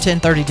brunch from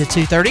 10:30 to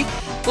 2:30.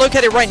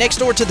 Located right next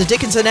door to the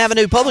Dickinson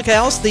Avenue Public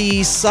House,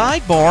 the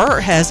Sidebar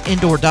has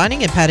indoor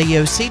dining and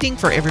patio seating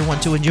for everyone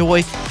to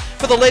enjoy.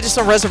 For the latest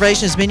on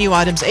reservations, menu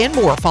items, and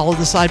more, follow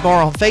the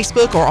Sidebar on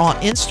Facebook or on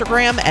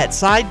Instagram at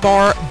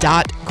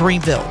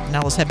sidebar.greenville.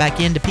 Now let's head back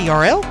into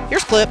PRL.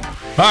 Here's Clip.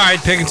 All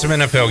right, picking some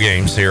NFL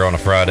games here on a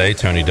Friday.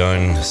 Tony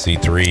Dunn,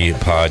 C3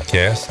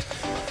 podcast.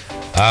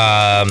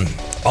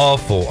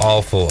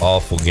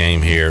 Awful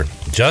game here.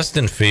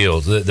 Justin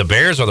Fields. The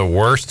Bears are the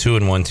worst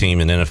 2-1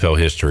 team in NFL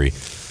history.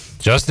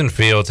 Justin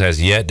Fields has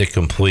yet to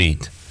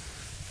complete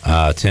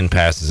 10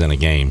 passes in a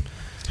game.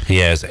 He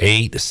has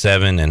 8,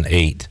 7, and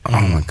 8.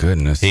 Oh, my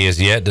goodness. He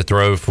has yet to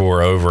throw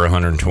for over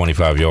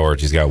 125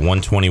 yards. He's got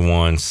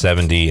 121,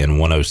 70, and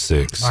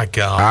 106. My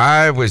God.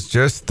 I was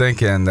just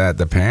thinking that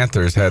the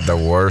Panthers had the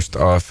worst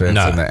offense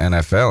in the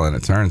NFL, and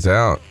it turns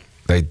out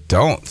they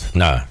don't.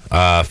 No.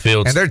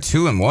 Fields. And they're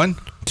 2-1.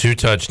 2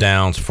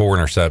 touchdowns, 4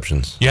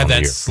 interceptions. You had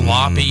that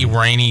sloppy,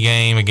 rainy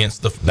game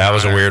against the That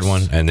was a weird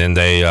one. And then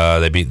they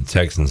beat the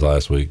Texans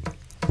last week.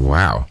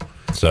 Wow.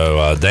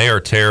 So they are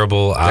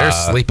terrible. They're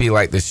sleepy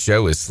like this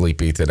show is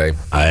sleepy today.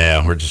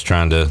 Yeah, we're just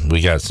trying to.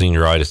 We got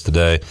senioritis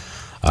today.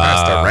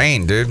 That's the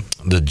rain, dude.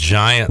 The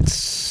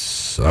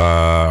Giants.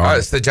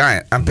 It's the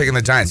Giants. I'm picking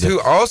the Giants. Who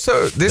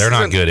also they're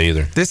not good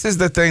either. This is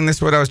the thing. This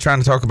is what I was trying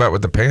to talk about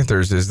with the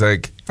Panthers. Is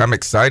like I'm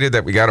excited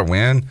that we got a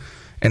win,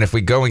 and if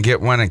we go and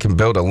get one and can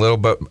build a little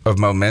bit of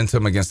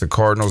momentum against the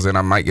Cardinals, then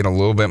I might get a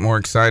little bit more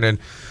excited.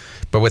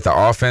 But with the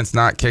offense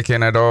not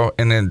kicking at all,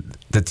 and then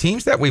the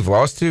teams that we've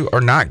lost to are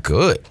not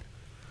good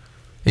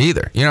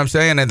either. You know what I'm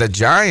saying? And the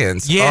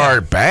Giants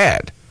are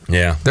bad.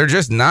 Yeah. They're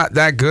just not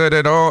that good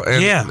at all.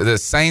 And the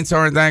Saints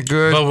aren't that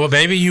good. Well,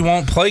 maybe you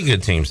won't play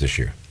good teams this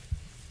year.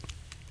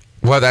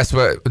 Well, that's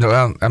what.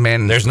 Well, I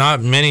mean, there's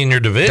not many in your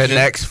division. The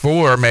next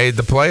 4 made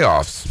the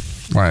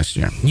playoffs last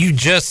year. You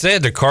just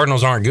said the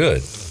Cardinals aren't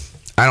good.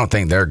 I don't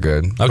think they're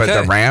good. Okay. But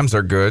the Rams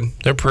are good.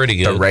 They're pretty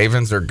good. The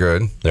Ravens are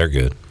good. They're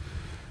good.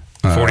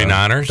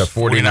 49ers. The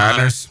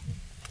 49ers.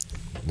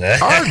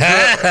 Are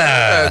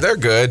good. They're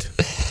good.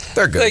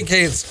 They're good. They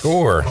can't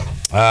score.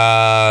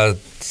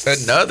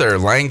 Another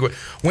language.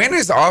 When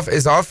is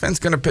offense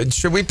going to pick?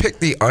 Should we pick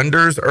the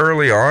unders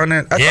early on?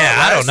 I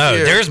don't know.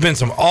 There's been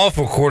some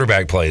awful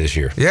quarterback play this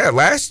year. Yeah,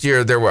 last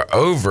year there were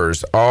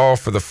overs all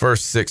for the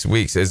first 6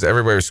 weeks as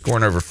everybody was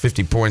scoring over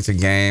 50 points a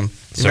game.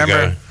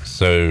 Remember?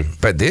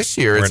 But this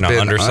year it's been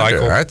under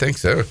cycle. I think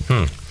so.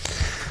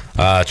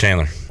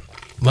 Chandler.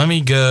 Let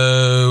me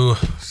go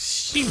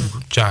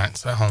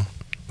Giants at home.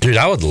 Dude,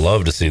 I would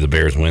love to see the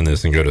Bears win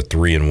this and go to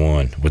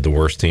 3-1 with the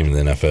worst team in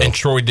the NFL. And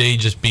Troy D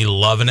just be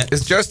loving it.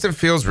 Is Justin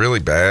Fields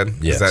really bad?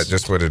 Yes. Is that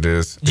just what it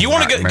is? Do you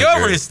want to go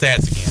over his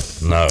stats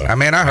again? No. I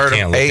mean, I heard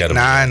him 8,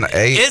 9,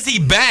 8. Is he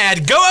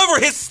bad? Go over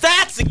his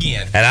stats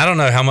again. And I don't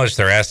know how much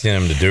they're asking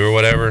him to do or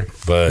whatever,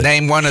 but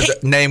name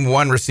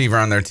one receiver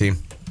on their team.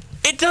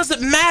 It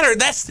doesn't matter.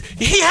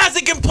 He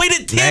hasn't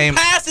completed 10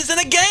 passes in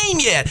a game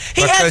yet.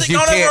 He hasn't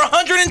gone over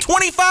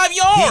 125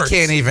 yards. He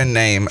can't even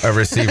name a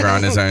receiver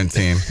on his own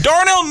team.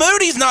 Darnell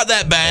Moody's not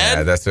that bad.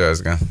 Yeah, that's what I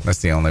was going. That's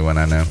the only one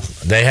I know.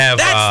 They have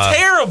that's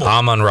terrible.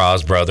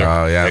 Amon-Ra's brother.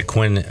 Oh yeah,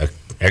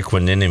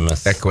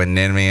 Equanimous.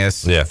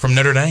 Yeah, from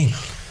Notre Dame.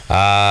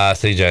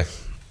 CJ.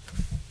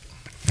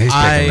 He's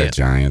picking the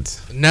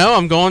Giants. No,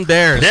 I'm going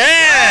Bears.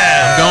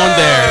 Yeah! I'm going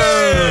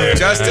Bears.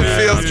 Justin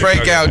Fields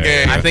breakout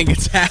game. I think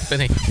it's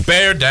happening.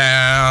 Bear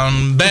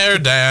down. Bear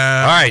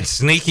down. All right,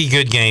 sneaky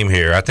good game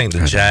here. I think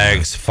the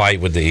Jags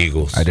fight with the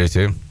Eagles. I do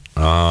too.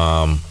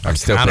 I'm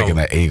still picking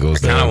the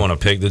Eagles. I kind of want to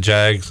pick the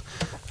Jags.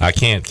 I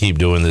can't keep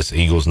doing this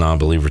Eagles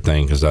non-believer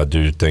thing because I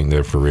do think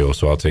they're for real,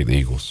 so I'll take the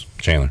Eagles.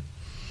 Chandler.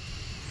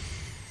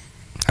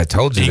 I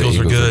told you the Eagles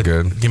are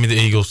good. Give me the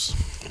Eagles.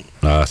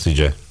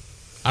 CJ.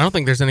 I don't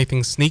think there's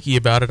anything sneaky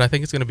about it. I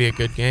think it's going to be a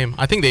good game.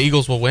 I think the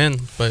Eagles will win,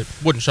 but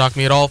wouldn't shock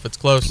me at all if it's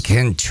close.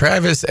 Can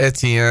Travis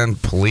Etienne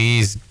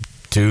please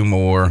do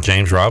more?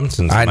 James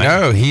Robinson's I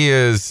know. He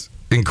is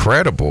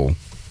incredible.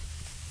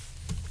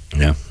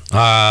 Yeah.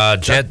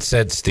 Jets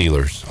at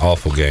Steelers.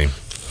 Awful game.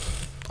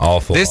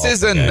 Awful. This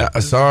is game.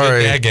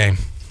 Sorry. Good dad game.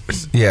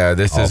 Yeah,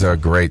 this is a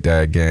great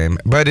dad game.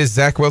 But is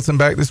Zach Wilson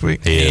back this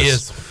week? He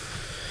is.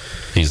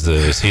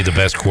 Is he the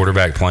best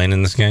quarterback playing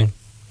in this game?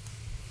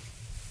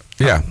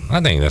 Yeah, I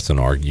think that's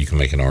you can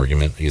make an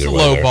argument either way.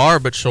 It's a low bar,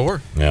 but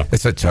sure. Yeah,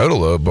 it's a total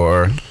low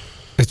bar.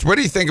 What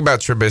do you think about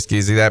Trubisky?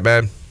 Is he that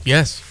bad?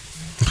 Yes.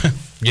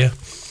 Yeah.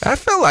 I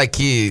feel like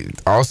he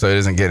also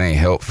doesn't get any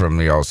help from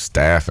y'all's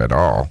staff at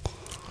all.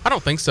 I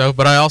don't think so,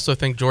 but I also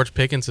think George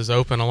Pickens is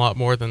open a lot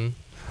more than.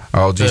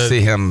 Oh, did you see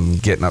him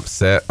getting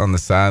upset on the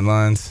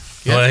sidelines?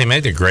 Yeah. Well, he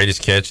made the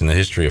greatest catch in the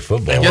history of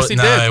football. Yes, he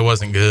did. No, it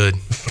wasn't good.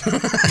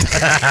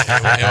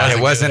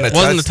 It wasn't a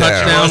Wasn't a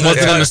touchdown.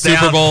 Wasn't in the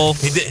Super Bowl.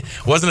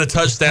 Wasn't a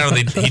touchdown.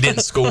 And he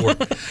didn't score.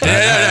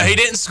 He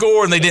didn't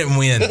score, and they didn't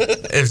win.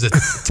 It was a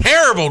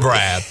terrible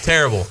grab.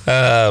 Terrible.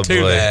 Oh,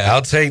 Too boy. bad.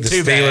 I'll take the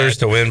Too Steelers bad.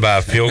 to win by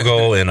a field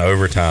goal in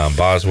overtime.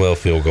 Boswell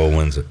field goal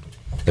wins it.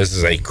 This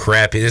is a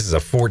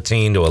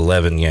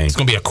 14-11 game. It's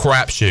gonna be a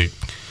crapshoot.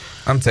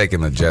 I'm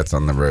taking the Jets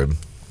on the road.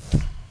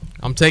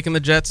 I'm taking the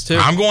Jets too.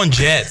 I'm going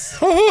Jets.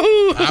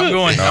 I'm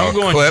going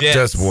Clip Jets.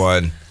 just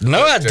won.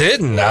 No, I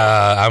didn't.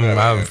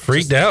 I'm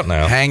freaked out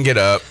now. Hang it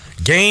up.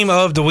 Game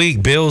of the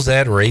week: Bills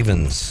at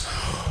Ravens.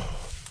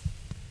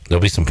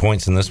 There'll be some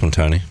points in this one,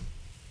 Tony.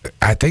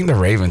 I think the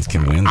Ravens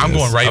can win this. I'm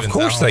going Ravens. Of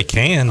course they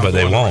can, but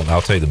they won't.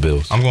 I'll take the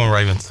Bills. I'm going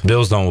Ravens.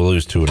 Bills don't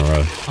lose 2 in a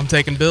row. I'm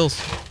taking Bills.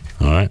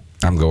 All right.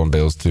 I'm going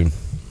Bills, too.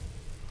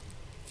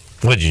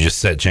 What, did you just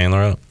set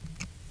Chandler up?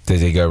 Did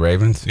he go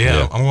Ravens?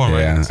 Yeah, I'm going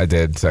Ravens. Yeah, I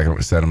did.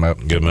 Set him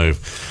up. Good move.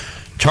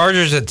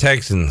 Chargers at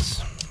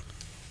Texans.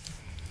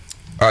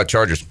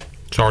 Chargers.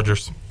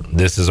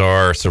 This is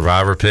our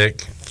survivor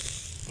pick.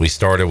 We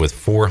started with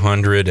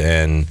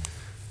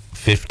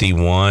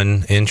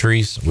 451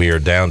 entries. We are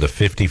down to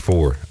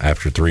 54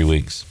 after 3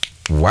 weeks.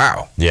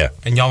 Wow. Yeah.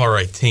 And y'all are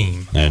a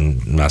team.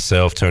 And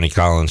myself, Tony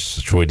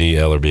Collins, Troy D.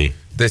 Ellerby.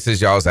 This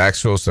is y'all's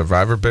actual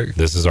survivor pick?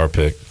 This is our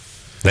pick.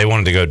 They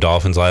wanted to go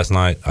Dolphins last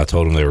night. I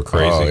told them they were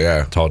crazy. Oh,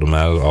 yeah. Talked them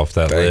out off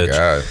that Thank ledge.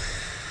 God.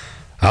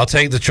 I'll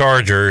take the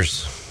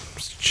Chargers.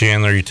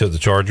 Chandler, you took the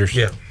Chargers?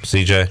 Yeah.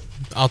 CJ?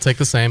 I'll take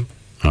the same.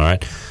 All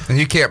right. And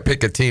you can't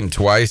pick a team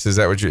twice. Is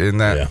that what you're in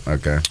that? Yeah.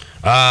 Okay.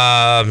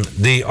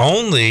 The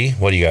only,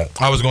 what do you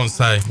got? I was going to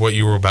say what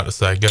you were about to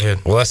say. Go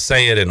ahead. Well, let's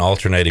say it in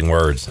alternating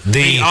words.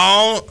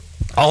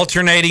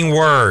 Alternating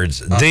words.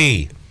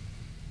 The.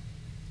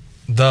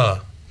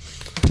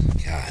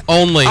 God.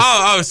 Only.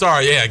 Oh,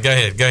 sorry. Yeah, go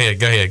ahead.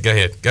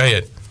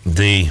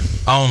 The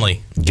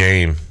only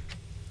game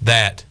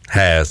that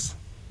has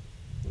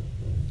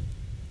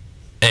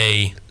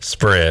a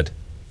spread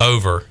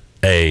over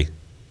a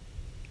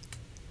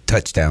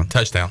touchdown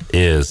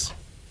is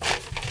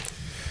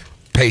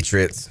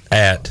Patriots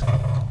at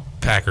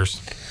Packers.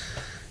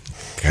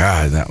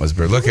 God, that was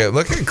brutal.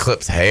 Look at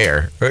Clip's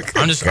hair. I'm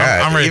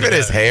ready. Even to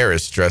his go. hair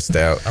is stressed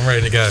out. I'm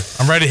ready to go.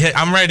 I'm ready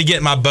to get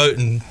in my boat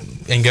and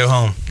go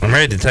home. I'm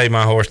ready to take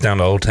my horse down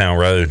to Old Town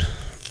Road.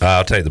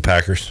 I'll take the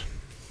Packers.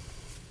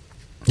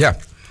 Yeah.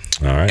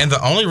 All right. And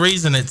the only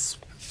reason it's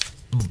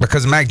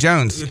because Mac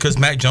Jones.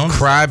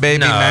 Crybaby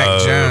No,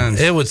 Mac Jones.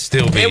 It would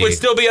still be. It would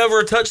still be over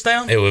a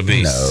touchdown? It would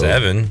be No.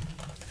 7.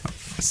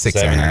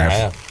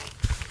 6.5.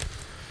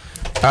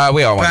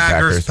 We all want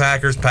Packers.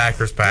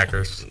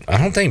 Packers. I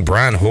don't think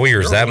Brian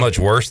Hoyer is that much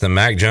worse than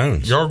Mac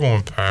Jones. You're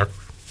going Packers.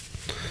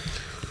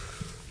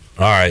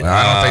 All right. Well,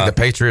 I don't think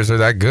the Patriots are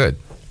that good.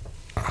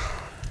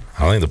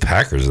 I think the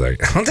Packers are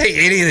that. I don't think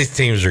any of these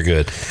teams are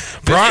good.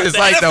 The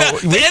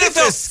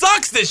NFL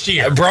sucks this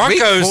year.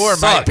 Broncos Week 4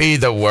 suck. might be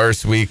the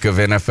worst week of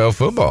NFL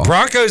football.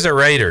 Broncos at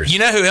Raiders. You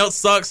know who else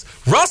sucks?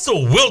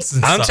 Russell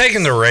Wilson sucks. I'm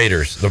taking the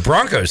Raiders. The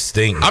Broncos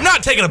stink. I'm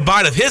not taking a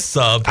bite of his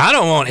sub. I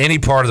don't want any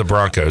part of the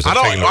Broncos. I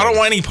don't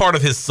want any part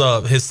of his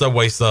sub, his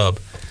Subway sub.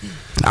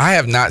 I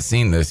have not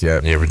seen this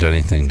yet. You ever done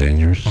anything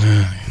dangerous?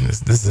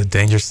 This is a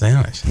dangerous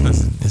sandwich.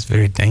 It's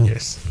very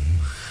dangerous.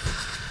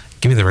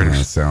 Give me the Raiders.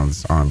 That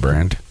sounds on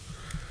brand.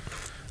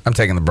 I'm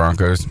taking the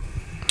Broncos.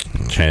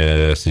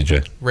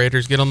 CJ.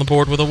 Raiders get on the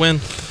board with a win.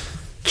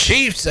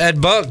 Chiefs at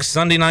Bucks,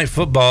 Sunday Night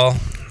Football.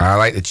 I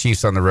like the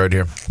Chiefs on the road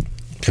here.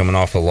 Coming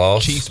off a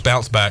loss. Chiefs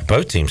bounce back.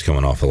 Both teams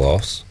coming off a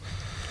loss.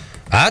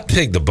 I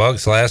picked the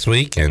Bucks last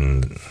week,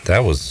 and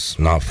that was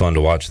not fun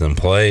to watch them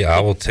play. I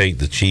will take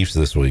the Chiefs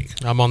this week.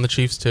 I'm on the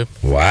Chiefs too.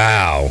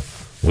 Wow.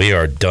 We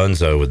are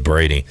donezo with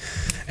Brady.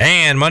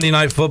 And Monday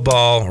Night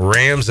Football,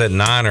 Rams at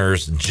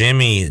Niners.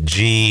 Jimmy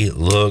G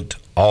looked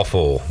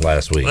awful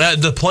last week.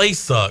 The plays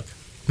suck.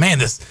 Man,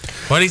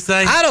 what did he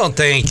say? I don't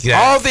think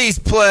that. All these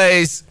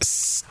plays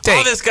stink.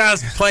 All this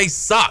guy's plays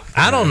suck.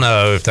 I don't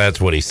know if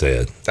that's what he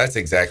said. That's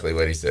exactly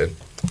what he said.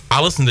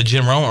 I listened to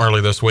Jim Rome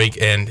earlier this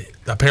week, and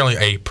apparently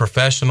a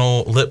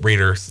professional lip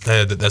reader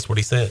said that's what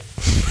he said.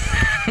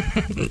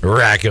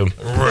 Rack him.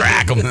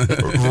 Rack him.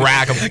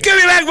 Rack him. Give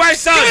me back my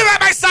son. Give me back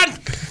my son.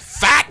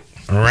 Fat.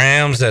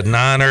 Rams at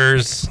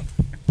Niners.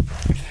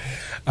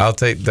 I'll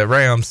take the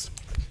Rams.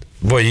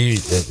 Boy,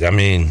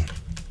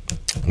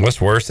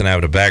 what's worse than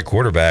having a bad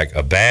quarterback?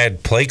 A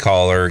bad play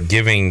caller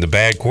giving the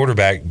bad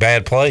quarterback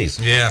bad plays.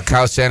 Yeah.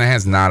 Kyle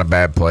Shanahan's not a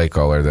bad play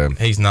caller, though.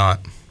 He's not.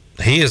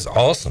 He is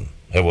awesome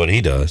at what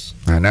he does.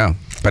 I know.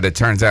 But it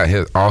turns out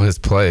all his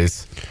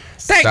plays.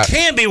 That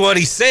can't be what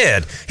he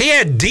said. He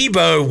had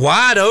Debo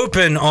wide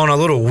open on a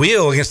little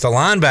wheel against the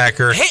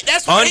linebacker.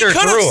 That's what he could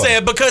have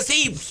said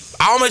because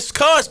I almost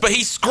cussed, but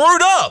he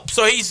screwed up.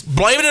 So he's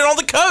blaming it on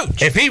the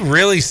coach. If he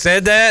really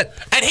said that.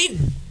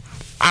 And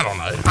I don't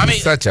know.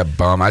 He's such a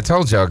bum. I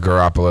told y'all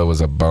Garoppolo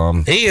was a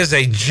bum. He is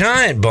a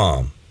giant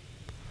bum.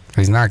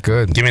 He's not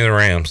good. Give me the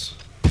Rams.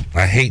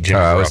 I hate Jimmy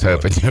I was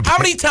Garoppolo. hoping. How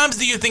many times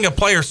do you think a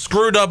player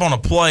screwed up on a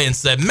play and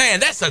said, "Man,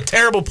 that's a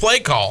terrible play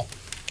call"?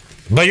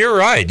 But you're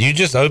right. You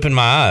just opened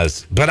my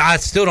eyes. But I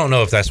still don't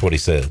know if that's what he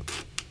said,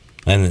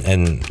 and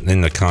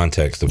in the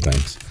context of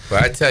things.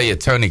 But I tell you,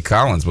 Tony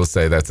Collins will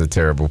say that's a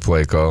terrible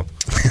play call.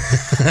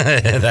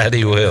 That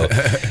he will.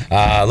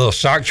 A little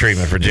shock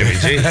treatment for Jimmy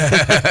G.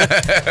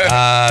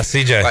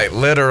 CJ. Like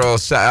literal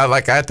shock.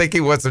 Like I think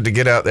he wants him to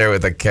get out there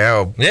with a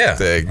cow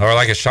thing. Or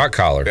like a shock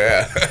collar.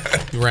 Yeah.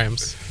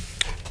 Rams.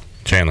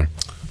 Chandler.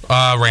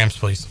 Rams,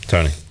 please.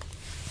 Tony.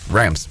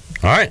 Rams.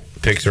 All right.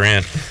 Picks are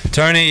in.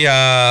 Tony,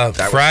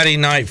 Friday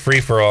night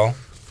free-for-all.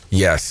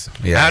 Yes.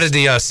 How did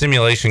the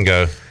simulation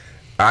go?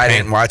 I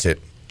didn't watch it.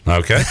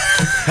 Okay.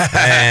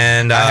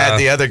 And I had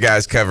the other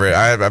guys cover it.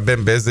 I've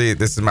been busy.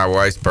 This is my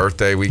wife's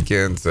birthday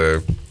weekend,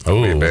 so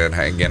we've been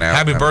hanging out.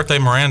 Happy birthday,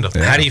 Miranda.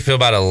 Yeah. How do you feel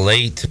about a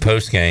late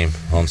post game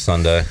on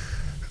Sunday?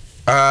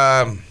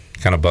 Kind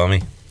of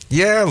bummy.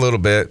 Yeah, a little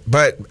bit,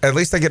 but at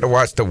least I get to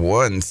watch the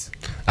ones.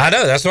 I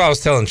know. That's what I was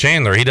telling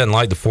Chandler. He doesn't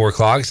like the 4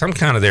 o'clock. So I'm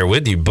kind of there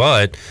with you,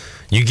 but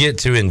you get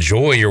to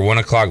enjoy your 1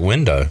 o'clock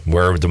window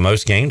where the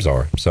most games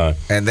are. So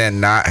and then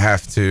not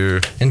have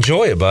to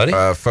enjoy it, buddy.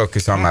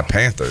 Focus on my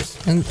Panthers.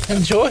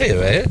 Enjoy it,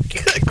 man.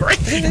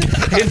 Great.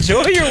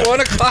 Enjoy your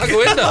 1 o'clock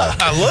window.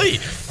 I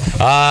leave.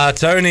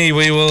 Tony,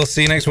 we will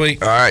see you next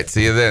week. All right,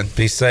 see you then.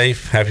 Be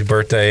safe. Happy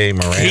birthday,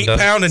 Miranda. Keep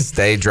pounding.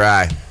 Stay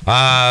dry.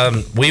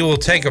 We will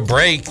take a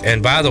break.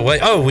 And by the way,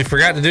 we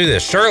forgot to do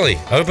this. Shirley,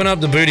 open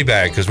up the booty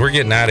bag because we're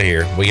getting out of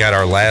here. We got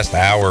our last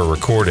hour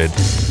recorded.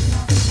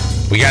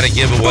 We got to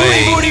give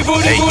away a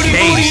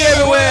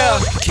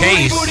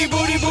case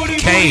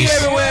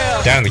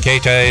down in the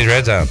KHIA's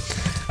Red Zone.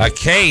 A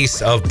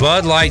case of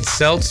Bud Light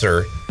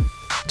Seltzer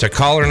to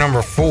caller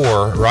number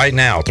 4 right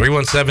now.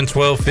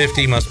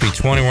 317-1250, must be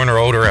 21 or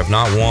older, have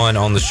not won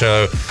on the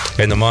show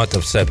in the month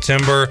of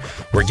September.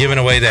 We're giving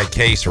away that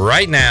case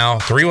right now.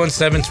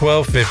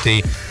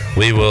 317-1250.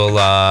 We will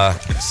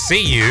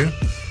see you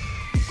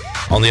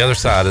on the other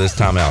side of this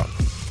timeout.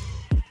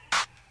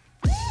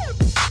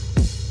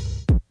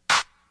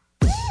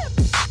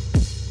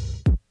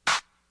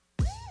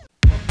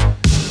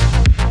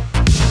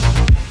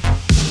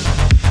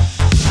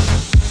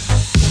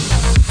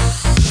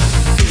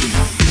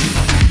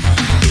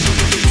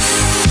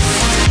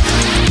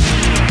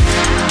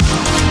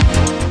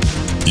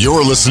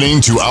 You're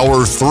listening to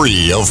Hour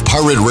 3 of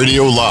Pirate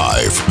Radio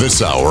Live.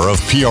 This hour of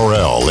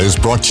PRL is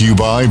brought to you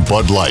by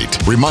Bud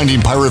Light,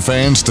 reminding Pirate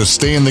fans to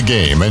stay in the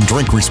game and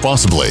drink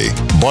responsibly.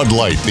 Bud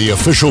Light, the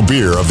official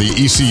beer of the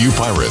ECU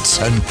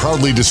Pirates, and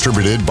proudly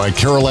distributed by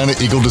Carolina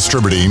Eagle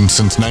Distributing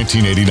since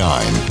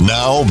 1989.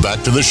 Now,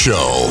 back to the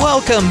show.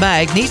 Welcome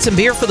back. Need some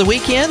beer for the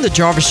weekend? The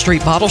Jarvis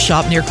Street Bottle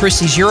Shop near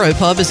Christie's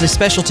Europub is a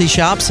specialty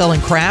shop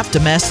selling craft,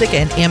 domestic,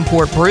 and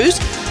import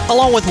brews,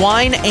 along with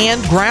wine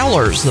and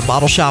growlers. The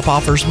bottle shop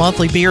offers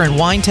monthly beer and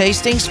wine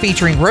tastings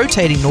featuring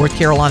rotating North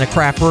Carolina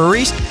craft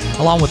breweries,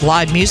 along with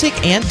live music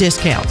and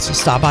discounts.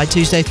 Stop by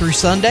Tuesday through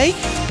Sunday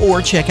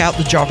or check out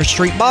the Jarvis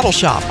Street Bottle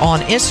Shop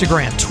on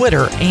Instagram,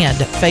 Twitter, and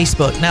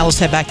Facebook. Now let's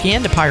head back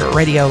in to Pirate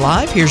Radio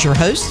Live. Here's your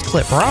host,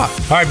 Clip Rock.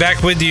 All right,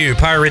 back with you,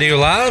 Pirate Radio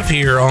Live,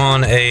 here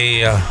on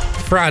a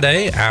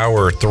Friday,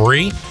 hour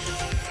 3.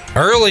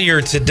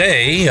 Earlier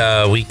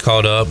today, we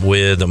caught up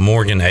with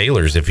Morgan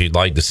Ehlers. If you'd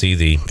like to see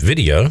the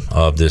video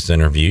of this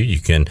interview, you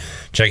can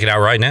check it out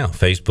right now.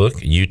 Facebook,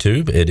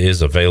 YouTube, it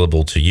is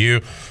available to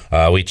you.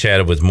 We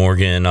chatted with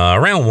Morgan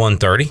around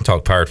 1:30,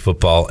 talked Pirate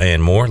football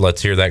and more.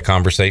 Let's hear that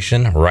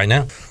conversation right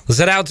now. Let's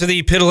head out to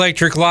the Pit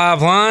Electric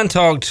Live line,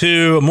 talk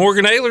to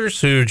Morgan Ehlers,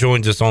 who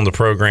joins us on the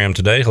program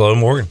today. Hello,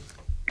 Morgan.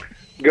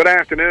 Good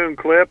afternoon,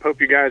 Clip.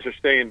 Hope you guys are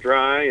staying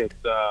dry. It's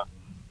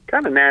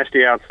kind of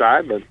nasty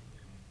outside, but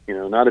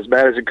not as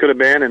bad as it could have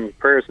been, and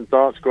prayers and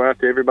thoughts go out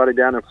to everybody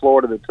down in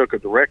Florida that took a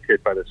direct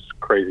hit by this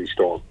crazy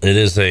storm. It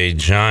is a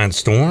giant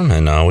storm,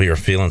 and we are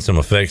feeling some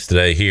effects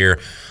today here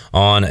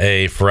on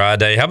a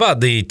Friday. How about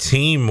the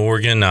team,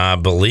 Morgan? I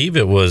believe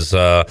it was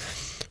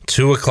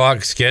 2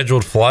 o'clock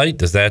scheduled flight.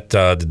 Does that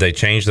did they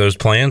change those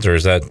plans, or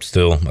is that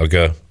still a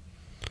go?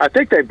 I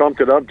think they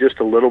bumped it up just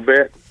a little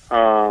bit.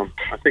 I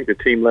think the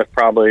team left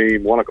probably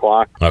 1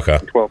 o'clock, okay,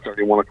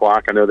 12:30, 1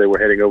 o'clock. I know they were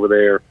heading over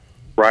there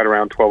right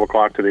around 12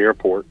 o'clock to the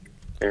airport.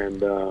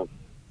 And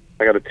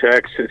I got a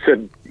text that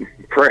said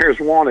prayers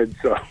wanted.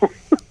 So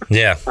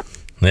yeah,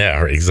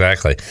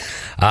 exactly.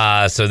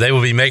 So they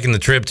will be making the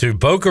trip to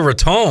Boca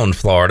Raton,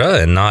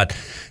 Florida, and not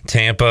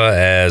Tampa,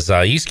 as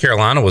East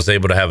Carolina was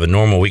able to have a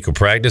normal week of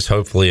practice,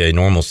 hopefully a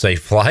normal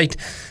safe flight,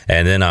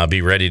 and then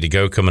be ready to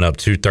go coming up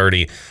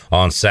 2:30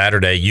 on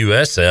Saturday.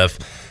 USF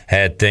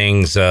had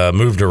things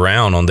moved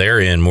around on their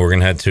end.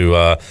 Morgan had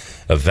to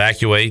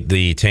evacuate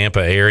the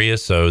Tampa area,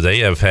 so they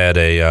have had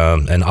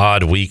an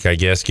odd week, I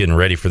guess, getting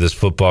ready for this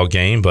football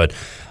game. But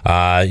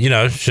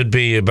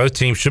both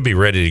teams should be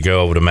ready to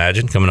go, I would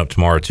imagine, coming up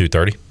tomorrow at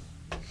 2:30.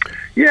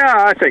 Yeah,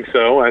 I think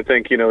so. I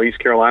think East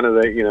Carolina,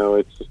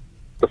 it's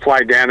the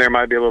flight down there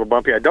might be a little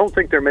bumpy. I don't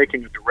think they're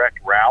making a direct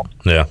route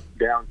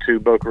down to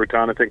Boca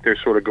Raton. I think they're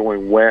sort of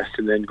going west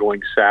and then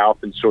going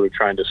south and sort of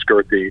trying to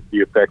skirt the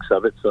effects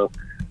of it. So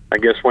I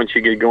guess once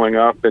you get going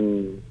up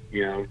and,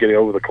 get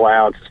over the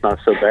clouds, it's not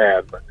so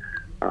bad. But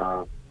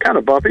kind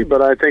of bumpy,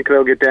 but I think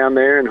they'll get down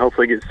there and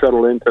hopefully get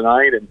settled in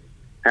tonight and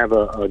have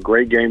a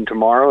great game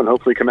tomorrow and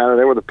hopefully come out of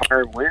there with a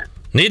Pirate win.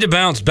 Need to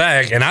bounce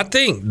back, and I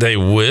think they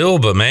will,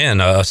 but man,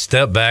 a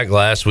step back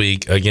last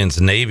week against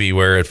Navy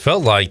where it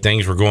felt like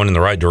things were going in the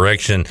right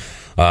direction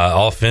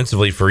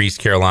offensively for East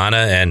Carolina,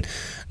 and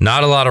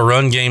not a lot of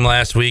run game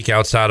last week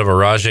outside of a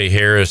Rajay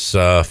Harris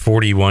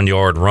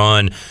 41-yard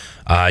run.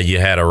 You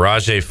had a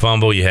Rajay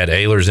fumble, you had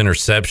Ayler's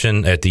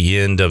interception at the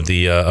end of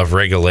the of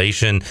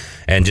regulation,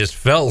 and just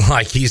felt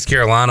like East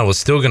Carolina was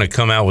still going to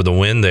come out with a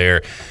win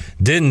there.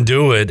 Didn't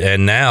do it,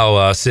 and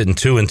now sitting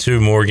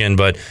 2-2, Morgan.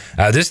 But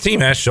this team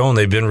has shown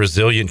they've been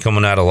resilient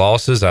coming out of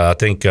losses. I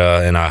think,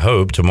 and I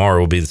hope tomorrow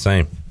will be the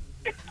same.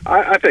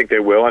 I think they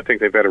will. I think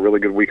they've had a really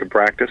good week of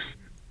practice.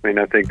 I mean,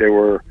 I think they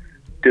were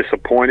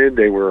disappointed,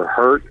 they were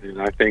hurt,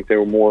 and I think they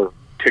were more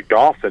ticked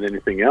off than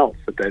anything else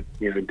that they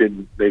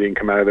didn't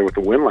come out of there with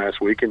a win last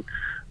week. And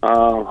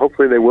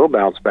hopefully they will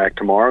bounce back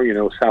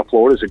tomorrow. South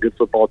Florida is a good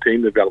football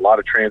team. They've got a lot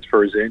of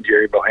transfers in.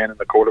 Jerry Bohannon,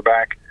 the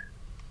quarterback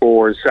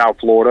for South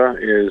Florida,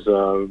 is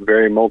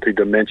very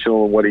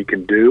multidimensional in what he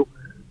can do.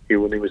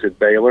 When he was at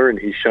Baylor, and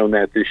he's shown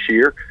that this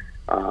year.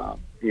 So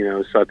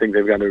I think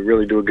they've got to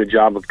really do a good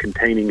job of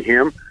containing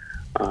him.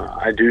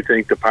 I do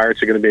think the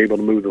Pirates are going to be able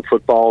to move the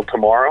football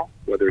tomorrow,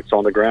 whether it's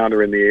on the ground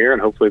or in the air,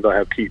 and hopefully they'll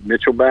have Keith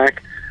Mitchell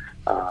back.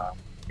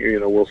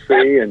 We'll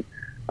see, and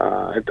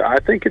I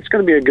think it's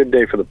going to be a good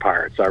day for the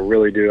Pirates. I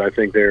really do. I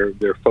think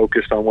they're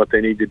focused on what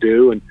they need to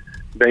do, and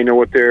they know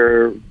what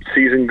their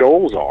season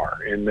goals are,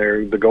 and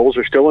the goals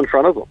are still in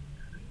front of them.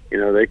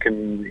 They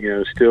can,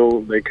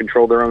 they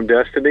control their own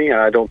destiny.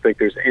 I don't think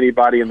there's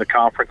anybody in the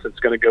conference that's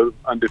going to go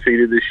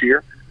undefeated this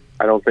year.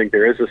 I don't think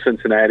there is a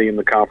Cincinnati in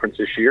the conference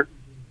this year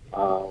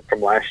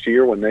from last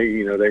year when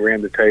they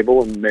ran the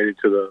table and made it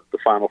to the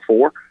Final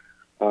Four.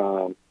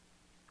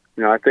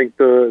 I think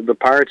the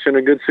Pirates are in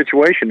a good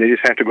situation. They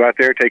just have to go out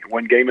there, take it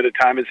one game at a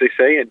time, as they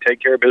say, and take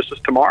care of business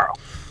tomorrow.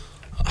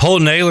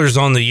 Holden Ayler's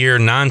on the year,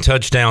 9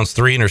 touchdowns,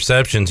 3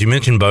 interceptions. You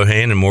mentioned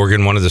Bohannon,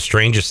 Morgan, one of the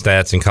strangest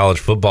stats in college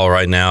football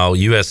right now.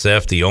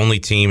 USF, the only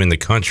team in the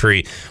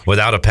country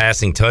without a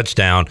passing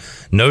touchdown.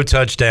 No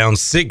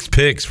touchdowns, 6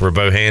 picks for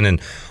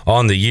Bohannon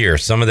on the year.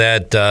 Some of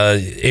that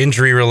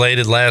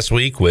injury-related last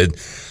week with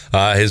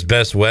his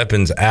best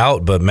weapons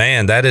out. But,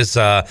 man, that's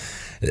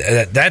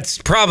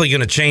probably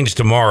going to change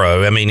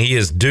tomorrow. I mean, he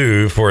is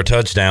due for a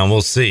touchdown.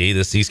 We'll see.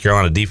 This East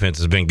Carolina defense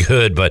has been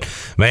good, but,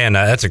 man,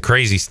 that's a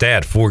crazy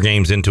stat 4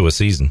 games into a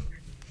season.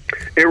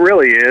 It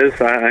really is.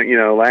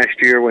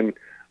 Last year when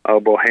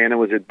Bohannon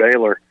was at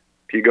Baylor,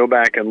 if you go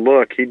back and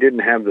look, he didn't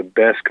have the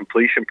best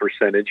completion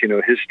percentage.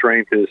 His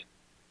strength is,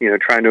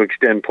 trying to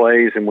extend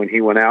plays, and when he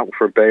went out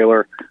for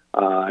Baylor,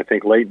 I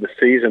think late in the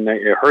season,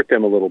 it hurt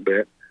them a little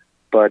bit.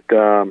 But,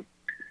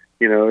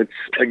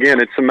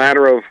 it's a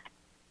matter of,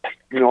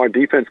 our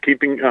defense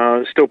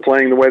still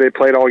playing the way they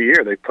played all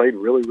year. They played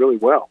really, really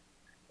well.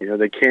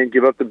 They can't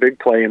give up the big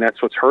play, and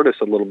that's what's hurt us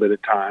a little bit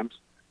at times.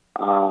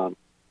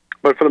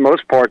 But for the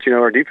most part,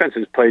 our defense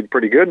has played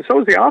pretty good, and so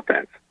has the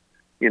offense.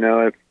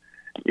 If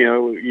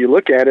you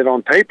look at it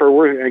on paper,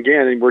 we're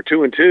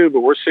 2-2, but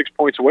we're 6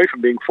 points away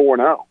from being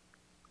 4-0,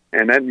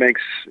 and that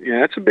makes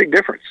that's a big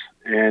difference.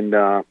 And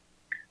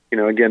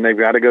again, they've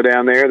got to go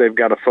down there. They've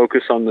got to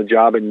focus on the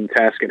job and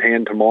task at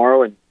hand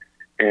tomorrow,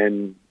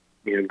 and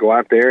go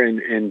out there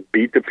and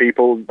beat the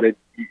people that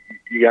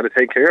you got to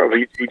take care of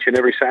each and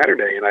every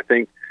Saturday. And I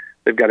think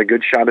they've got a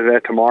good shot at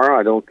that tomorrow.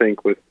 I don't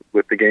think with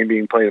the game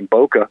being played in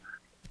Boca,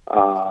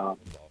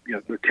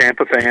 the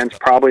Tampa fans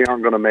probably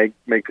aren't going to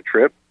make the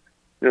trip.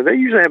 They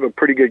usually have a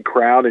pretty good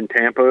crowd in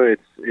Tampa.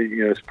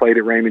 It's played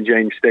at Raymond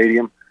James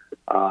Stadium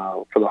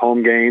for the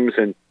home games,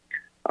 and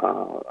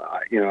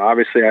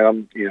obviously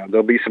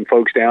there'll be some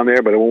folks down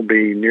there, but it won't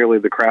be nearly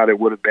the crowd it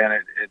would have been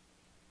at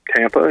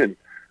Tampa. And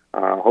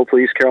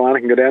hopefully East Carolina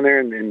can go down there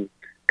and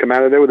come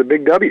out of there with a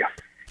big W.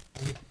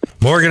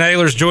 Morgan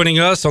Ayler's joining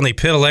us on the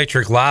Pitt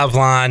Electric Live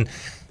Line,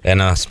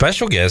 and a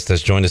special guest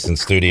has joined us in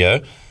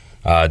studio.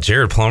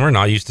 Jared Plummer,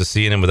 not used to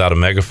seeing him without a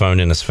megaphone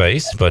in his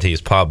face, but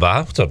he's popped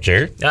by. What's up,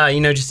 Jared?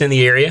 Just in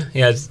the area.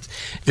 Yeah, it's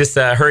just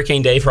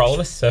Hurricane Day for all of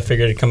us, so I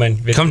figured to come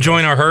in. Come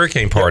join our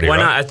hurricane party. Why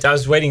right? not? I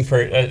was waiting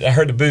for. I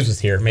heard the booze was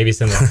here. Maybe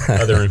it's in the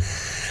other room.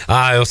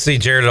 You'll see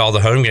Jared at all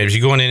the home games.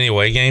 You going to any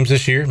away games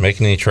this year?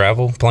 Making any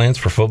travel plans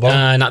for football?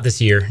 Not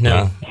this year.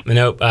 No.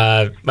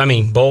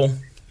 Bowl.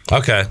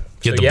 Okay,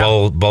 get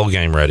the bowl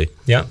game ready.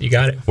 Yeah, you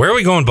got it. Where are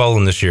we going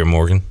bowling this year,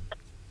 Morgan?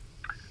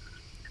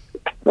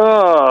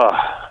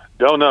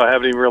 Don't know. I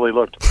haven't even really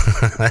looked.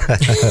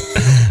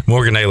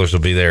 Morgan Ayler's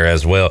will be there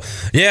as well.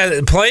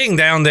 Yeah, playing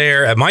down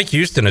there. Mike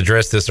Houston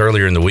addressed this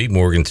earlier in the week,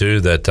 Morgan, too,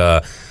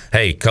 that,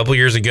 a couple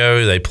years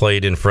ago, they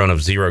played in front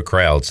of 0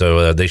 crowd.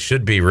 So they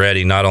should be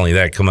ready. Not only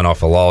that, coming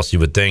off a loss, you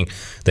would think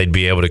they'd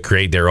be able to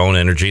create their own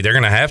energy. They're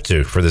going to have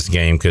to for this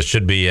game because it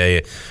should be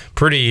a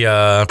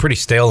pretty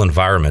stale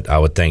environment, I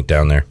would think,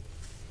 down there.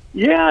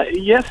 Yeah,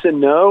 yes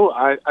and no.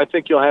 I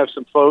think you'll have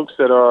some folks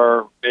that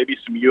are maybe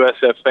some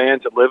USF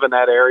fans that live in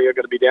that area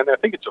going to be down there. I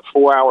think it's a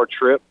 4-hour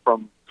trip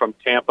from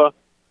Tampa.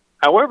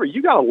 However,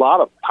 you got a lot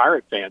of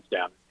Pirate fans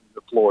down in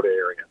the Florida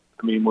area.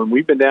 I mean, when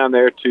we've been down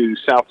there to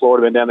South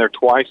Florida, been down there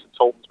twice since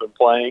Holton's been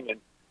playing, and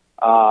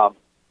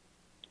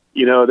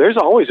there's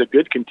always a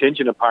good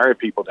contingent of Pirate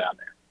people down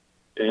there.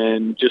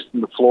 And just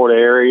in the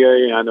Florida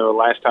area, I know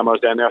last time I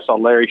was down there, I saw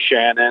Larry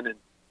Shannon and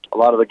a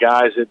lot of the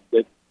guys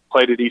that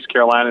played at East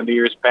Carolina in the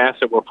years past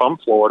that were from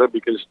Florida,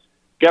 because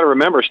you got to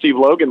remember Steve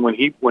Logan, when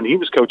he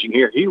was coaching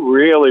here, he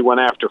really went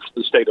after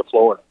the state of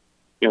Florida.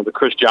 The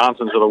Chris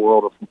Johnsons of the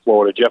world are from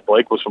Florida. Jeff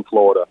Blake was from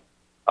Florida.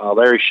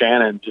 Larry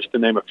Shannon, just to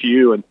name a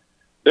few. And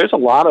there's a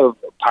lot of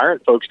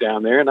Pirate folks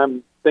down there, and I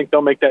think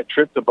they'll make that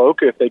trip to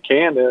Boca if they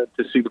can to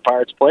see the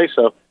Pirates play.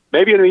 So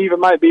maybe it even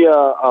might be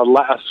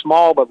a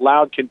small but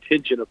loud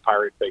contingent of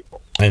Pirate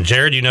people. And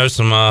Jared, you know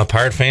some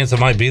Pirate fans that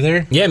might be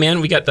there? Yeah, man,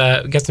 we got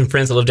some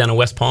friends that live down in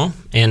West Palm,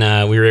 and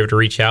we were able to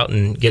reach out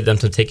and get them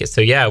some tickets.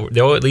 So yeah,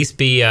 there will at least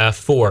be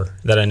 4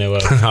 that I know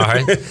of. All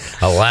right,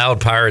 a loud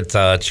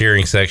Pirate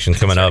cheering section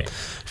coming up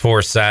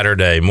for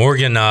Saturday.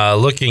 Morgan,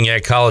 looking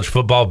at college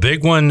football,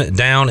 big one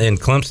down in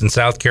Clemson,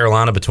 South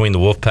Carolina, between the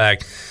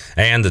Wolfpack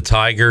and the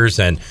Tigers,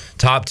 and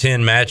top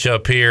 10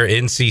 matchup here.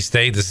 NC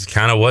State, this is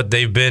kind of what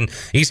they've been.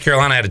 East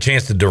Carolina had a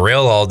chance to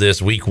derail all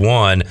this week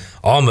 1,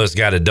 almost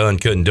got it done,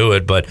 couldn't do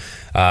it, but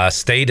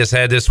State has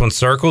had this one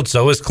circled.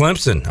 So is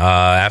Clemson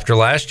after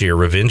last year,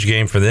 revenge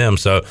game for them.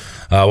 So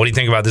what do you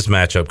think about this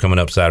matchup coming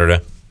up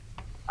Saturday?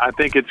 I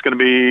think it's going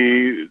to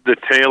be the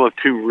tale of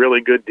 2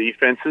 really good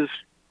defenses.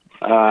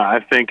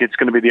 I think it's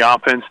going to be the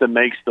offense that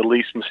makes the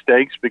least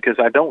mistakes, because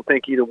I don't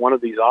think either one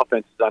of these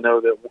offenses, I know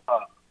that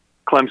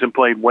Clemson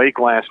played Wake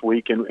last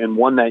week and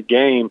won that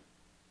game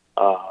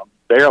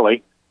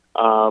barely.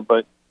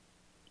 But,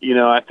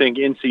 I think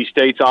NC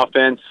State's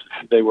offense,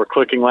 they were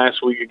clicking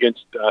last week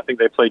against, I think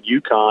they played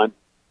UConn.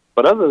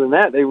 But other than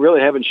that, they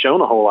really haven't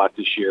shown a whole lot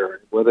this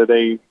year. Whether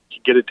they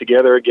get it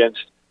together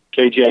against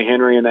KJ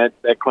Henry and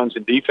that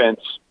Clemson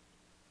defense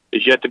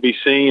is yet to be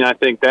seen. I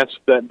think that's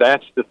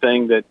the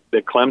thing that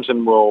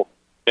Clemson will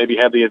maybe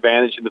have the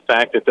advantage in the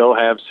fact that they'll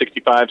have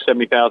 65,000,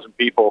 70,000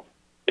 people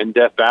in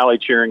Death Valley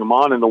cheering them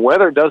on, and the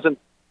weather doesn't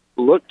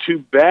look too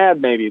bad.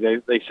 Maybe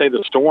they say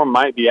the storm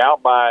might be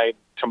out by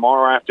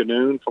tomorrow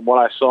afternoon. From what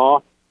I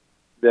saw,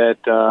 that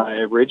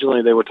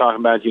originally they were talking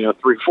about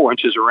 3-4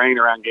 inches of rain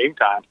around game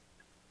time,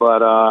 but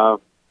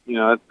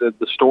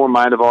the storm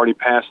might have already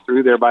passed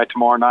through there by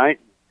tomorrow night.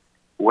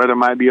 The weather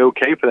might be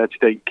okay for that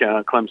State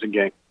Clemson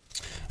game.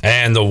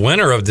 And the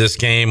winner of this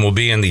game will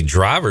be in the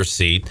driver's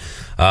seat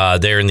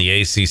there in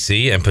the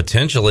ACC and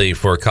potentially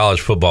for a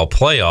college football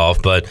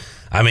playoff. But,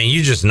 I mean,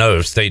 you just know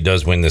if State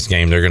does win this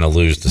game, they're going to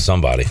lose to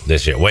somebody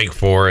this year. Wake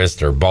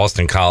Forest or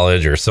Boston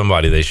College or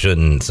somebody they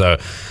shouldn't. So,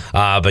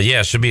 but, yeah,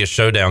 it should be a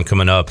showdown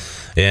coming up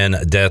in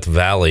Death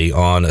Valley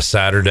on a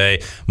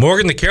Saturday.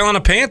 Morgan, the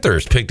Carolina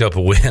Panthers picked up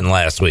a win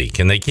last week,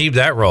 and they keep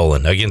that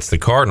rolling against the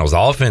Cardinals. The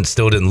offense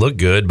still didn't look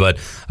good, but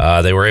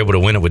they were able to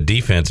win it with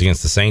defense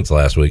against the Saints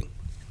last week.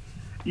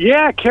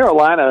 Yeah,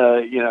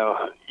 Carolina,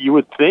 you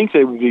would think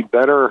they would be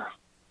better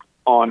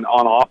on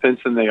offense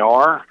than they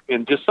are.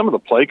 And just some of the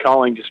play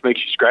calling just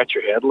makes you scratch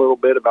your head a little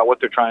bit about what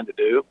they're trying to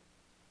do.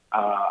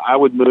 I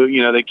would move,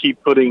 they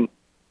keep putting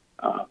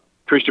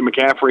Christian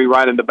McCaffrey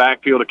right in the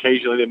backfield.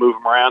 Occasionally they move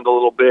him around a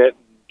little bit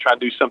and try to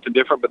do something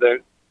different.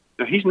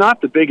 But he's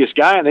not the biggest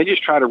guy, and they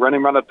just try to run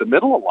him right up the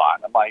middle a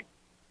lot. I'm like,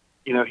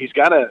 he's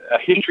got a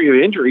history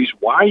of injuries.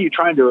 Why are you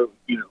trying to,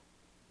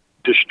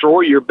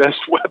 destroy your best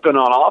weapon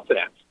on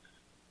offense?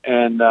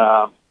 And,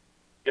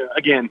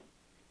 again,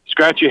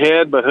 scratch your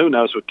head, but who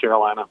knows with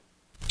Carolina.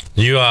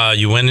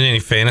 You winning any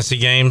fantasy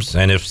games?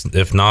 And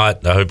if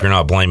not, I hope you're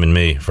not blaming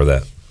me for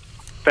that.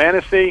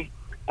 Fantasy,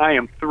 I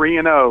am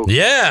 3-0.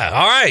 Yeah,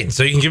 all right.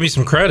 So you can give me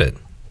some credit.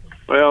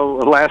 Well,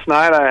 last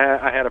night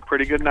I had a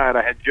pretty good night.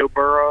 I had Joe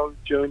Burrow,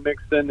 Joey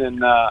Mixon,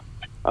 and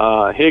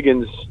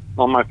Higgins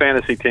on my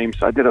fantasy team,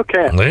 so I did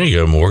okay. There you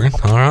go, Morgan.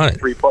 All right.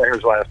 3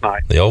 players last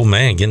night. The old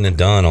man getting it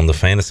done on the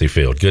fantasy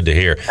field. Good to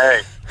hear.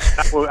 Hey,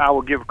 I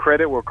will give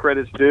credit where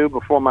credit's due.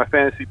 Before my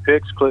fantasy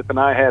picks, Cliff and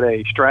I had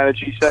a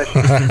strategy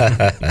session,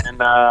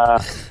 and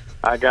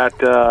I got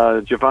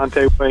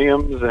Javonte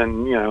Williams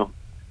and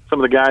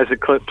some of the guys that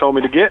Cliff told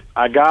me to get.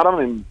 I got them,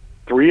 and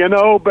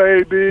 3-0,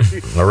 baby.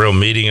 A real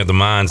meeting of the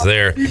minds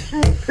there.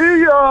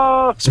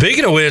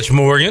 Speaking of which,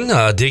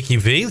 Morgan, Dickie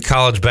V,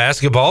 college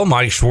basketball,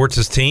 Mike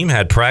Schwartz's team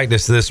had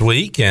practice this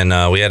week,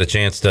 and we had a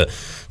chance to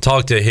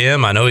talk to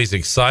him. I know he's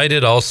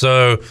excited.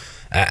 Also,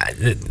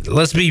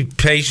 let's be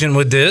patient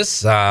with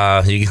this.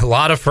 A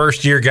lot of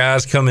first-year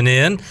guys coming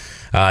in.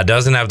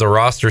 Doesn't have the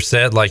roster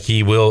set like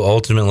he will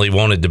ultimately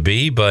want it to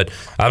be, but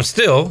I'm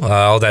still,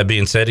 all that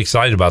being said,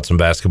 excited about some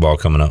basketball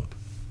coming up.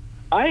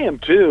 I am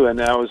too, and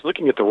I was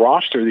looking at the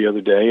roster the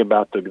other day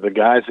about the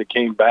guys that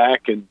came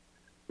back and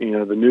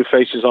the new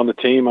faces on the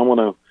team. I want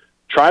to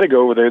try to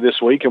go over there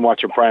this week and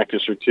watch a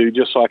practice or two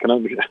just so I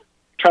can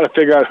try to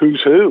figure out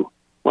who's who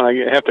when I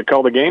have to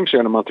call the games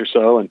here in a month or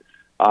so.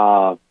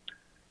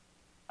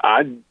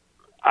 And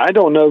I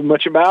don't know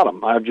much about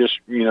him. I'm just,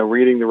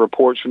 reading the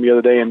reports from the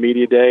other day in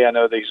Media Day. I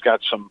know that he's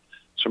got some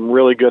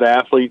really good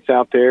athletes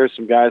out there,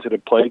 some guys that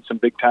have played some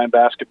big-time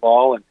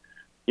basketball, and,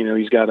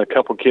 he's got a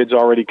couple kids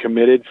already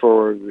committed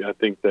for, I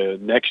think, the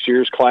next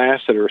year's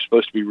class that are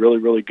supposed to be really,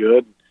 really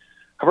good.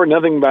 I've heard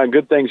nothing but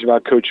good things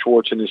about Coach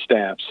Schwartz and his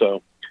staff,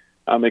 so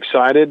I'm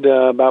excited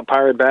about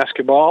Pirate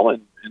basketball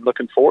and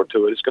looking forward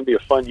to it. It's going to be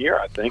a fun year,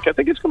 I think. I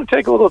think it's going to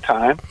take a little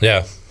time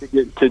to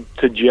get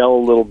to gel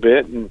a little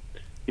bit and,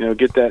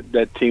 get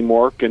that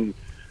teamwork. And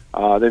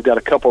they've got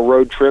a couple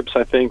road trips.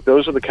 I think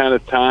those are the kind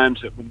of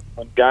times that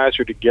when guys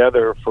are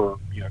together for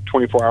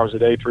 24 hours a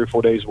day, 3 or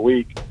 4 days a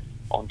week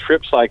on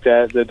trips like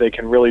that they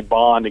can really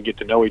bond and get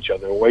to know each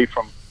other away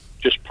from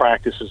just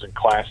practices and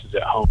classes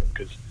at home,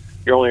 because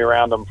you're only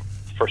around them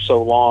for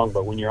so long.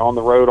 But when you're on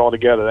the road all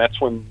together,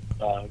 that's when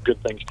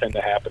good things tend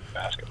to happen in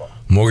basketball.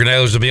 Morgan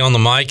Ehlers will be on the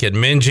mic at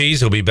Minges.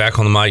 He'll be back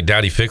on the mic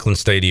Dowdy-Ficklin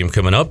Stadium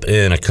coming up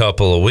in a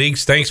couple of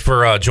weeks. Thanks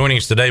for joining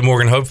us today,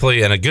 Morgan.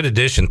 Hopefully, and a good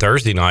edition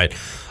Thursday night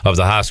of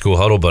the High School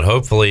Huddle, but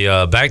hopefully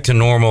back to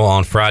normal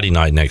on Friday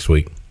night next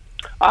week.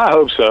 I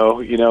hope so.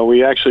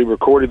 We actually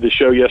recorded the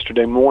show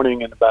yesterday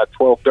morning, and about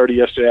 12:30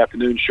 yesterday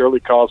afternoon, Shirley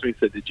calls me and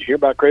said, "Did you hear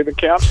about Craven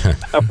County?"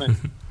 I went,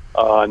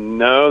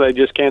 no, they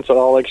just canceled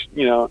all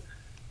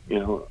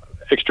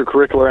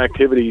extracurricular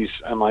activities.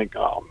 I'm like,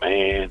 oh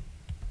man.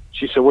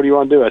 She said, what do you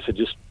want to do? I said,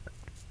 just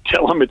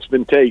tell them it's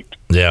been taped.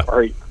 Yeah. All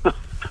right.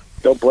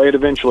 They'll play it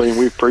eventually, and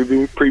we've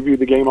previewed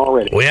the game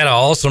already. We had an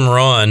awesome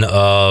run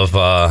of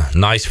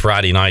nice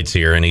Friday nights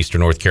here in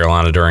Eastern North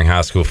Carolina during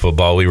high school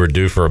football. We were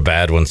due for a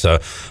bad one, so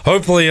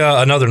hopefully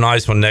another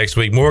nice one next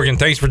week. Morgan,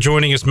 thanks for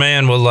joining us,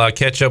 man. We'll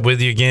catch up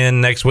with you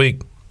again next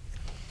week.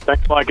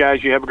 Thanks a lot,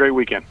 guys. You have a great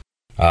weekend.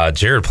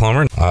 Jared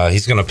Plummer,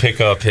 he's going to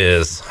pick up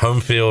his home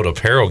field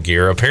apparel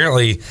gear.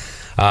 Apparently,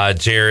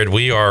 Jared,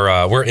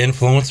 we're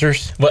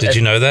influencers. Well, did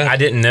you know that? I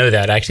didn't know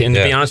that, actually. And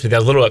to be honest with you, I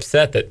was a little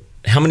upset that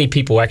how many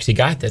people actually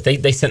got this.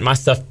 They sent my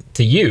stuff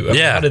to you.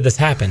 How did this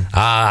happen?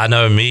 I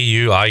know me,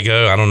 you,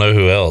 Igo. I don't know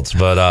who else.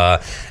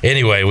 But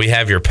anyway, we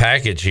have your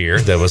package here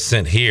that was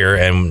sent here,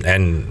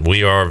 and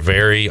we are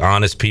very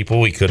honest people.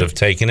 We could have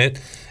taken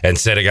it and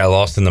said it got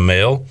lost in the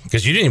mail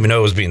because you didn't even know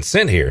it was being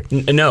sent here.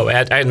 No,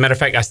 as a matter of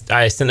fact,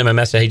 I sent them a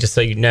message. Hey, just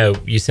so you know,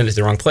 you sent it to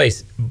the wrong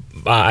place.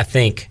 I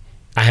think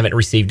I haven't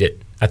received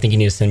it. I think you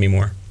need to send me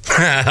more.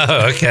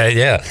 Okay,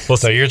 yeah. Well,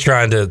 so you're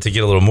trying to get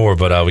a little more,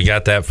 but we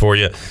got that for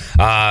you.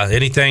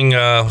 Anything?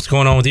 What's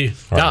going on with you?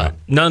 No,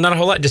 not a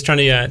whole lot. Just trying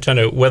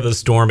to weather the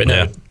storm. But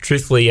no,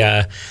 truthfully,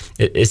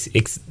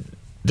 it's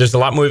there's a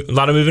lot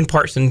of moving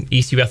parts in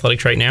ECU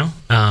athletics right now.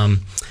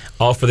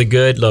 All for the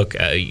good. Look,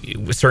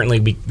 certainly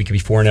we could be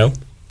 4-0.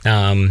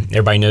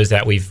 Everybody knows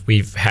that.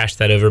 We've hashed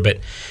that over. But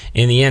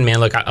in the end, man,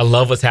 look, I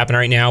love what's happening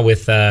right now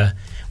with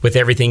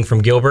everything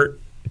from Gilbert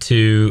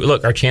to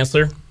our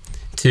chancellor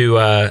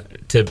to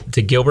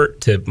Gilbert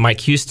to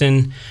Mike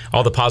Houston.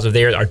 All the positive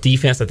there. Our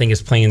defense, I think,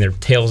 is playing their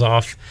tails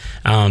off.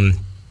 Look,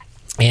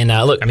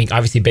 I mean,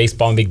 obviously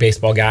baseball. I'm a big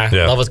baseball guy.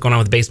 Yeah. Love what's going on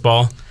with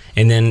baseball.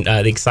 And then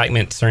the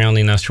excitement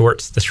surrounding the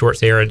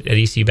Schwartz era at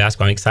ECU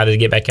basketball. I'm excited to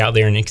get back out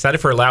there and excited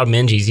for a loud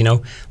Minges. A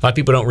lot of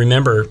people don't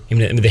remember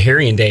the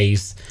Harrian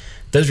days.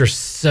 Those are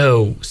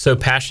so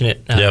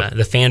passionate.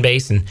 The fan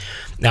base and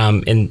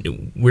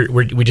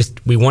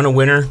we want a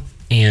winner,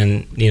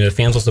 and the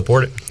fans will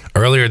support it.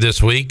 Earlier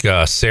this week,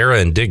 Sarah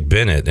and Dick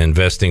Bennett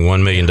investing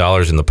 $1 million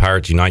in the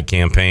Pirates Unite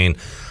campaign.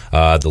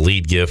 The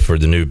lead gift for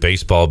the new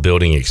baseball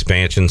building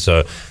expansion.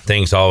 So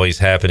things always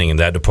happening in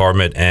that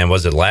department. And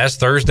was it last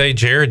Thursday,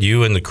 Jared,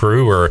 you and the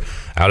crew were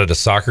out at a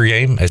soccer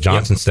game at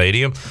Johnson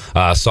Stadium?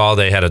 Saw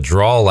they had a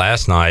draw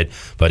last night,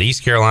 but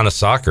East Carolina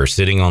soccer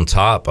sitting on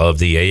top of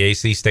the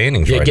AAC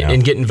standings right now.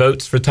 And getting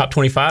votes for top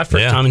 25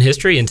 first time in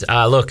history. And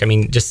look, I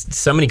mean, just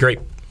so many great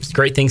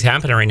things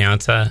happening right now.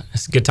 It's a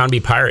good time to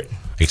be Pirate.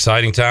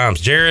 Exciting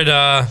times. Jared,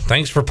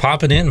 thanks for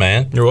popping in,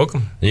 man. You're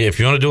welcome. Yeah, if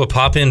you want to do a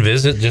pop-in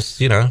visit, just,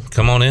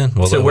 come on in.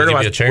 Where do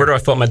I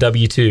fill out my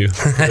W-2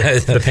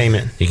 for the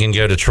payment? You can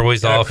go to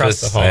Troy's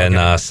office and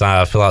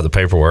fill out the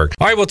paperwork.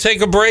 All right, we'll take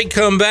a break,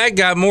 come back.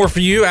 Got more for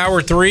you.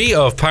 Hour 3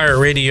 of Pirate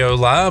Radio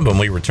Live. When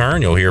we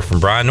return, you'll hear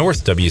from Brian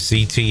North,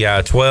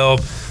 WCTI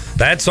 12.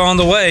 That's on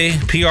the way.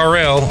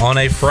 PRL on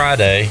a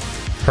Friday.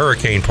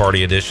 Hurricane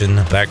Party Edition.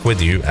 Back with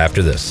you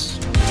after this.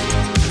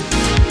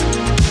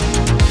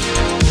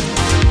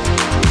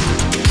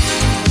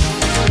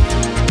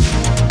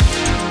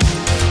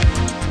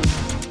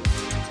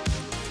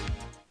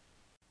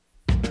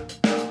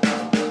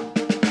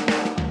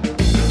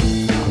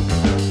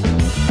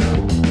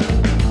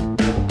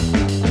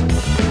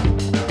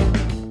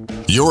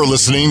 You're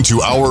listening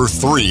to Hour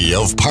 3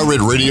 of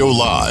Pirate Radio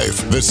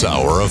Live. This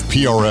hour of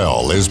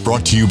PRL is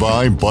brought to you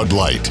by Bud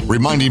Light,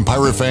 reminding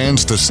Pirate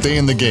fans to stay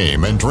in the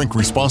game and drink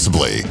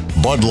responsibly.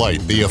 Bud Light,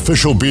 the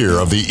official beer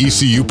of the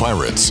ECU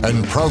Pirates,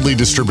 and proudly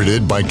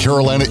distributed by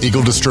Carolina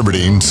Eagle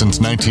Distributing since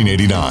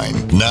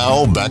 1989.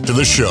 Now, back to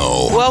the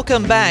show.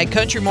 Welcome back.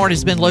 Country Mart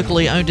has been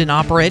locally owned and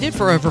operated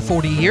for over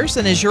 40 years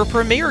and is your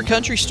premier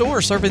country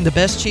store serving the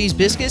best cheese,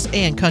 biscuits,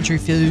 and country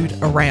food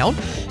around.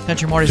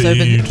 Country Mart is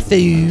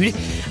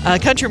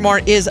open. Country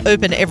Mart is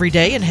open every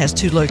day and has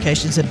 2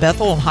 locations in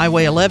Bethel on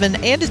Highway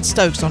 11 and in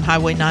Stokes on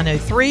Highway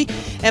 903.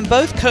 And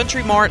both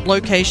Country Mart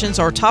locations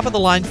are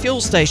top-of-the-line fuel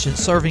stations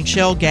serving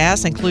Shell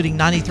gas, including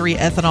 93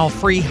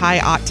 ethanol-free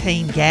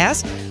high-octane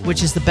gas,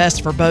 which is the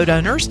best for boat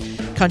owners.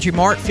 Country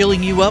Mart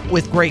filling you up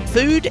with great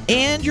food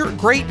and your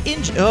great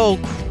engine. Oh,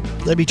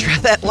 let me try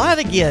that line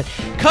again.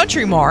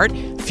 Country Mart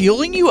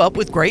fueling you up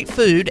with great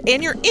food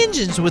and your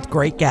engines with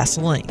great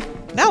gasoline.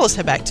 Now let's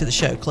head back to the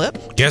show,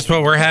 Clip. Guess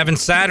what we're having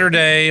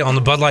Saturday on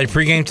the Bud Light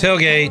pregame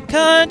tailgate?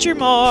 Country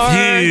Mart.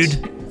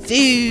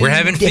 Food. We're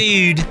having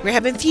food. We're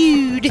having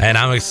food. And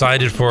I'm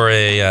excited for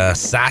a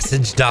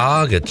sausage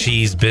dog, a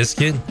cheese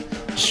biscuit.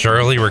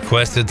 Shirley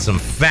requested some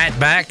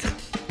fatback.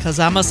 Because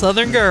I'm a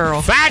Southern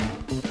girl. Fat!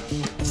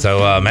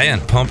 So, man,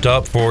 pumped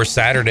up for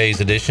Saturday's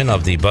edition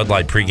of the Bud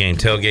Light pregame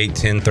tailgate,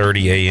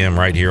 10:30 a.m.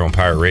 right here on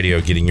Pirate Radio,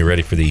 getting you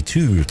ready for the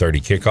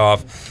 2:30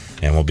 kickoff.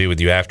 And we'll be with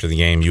you after the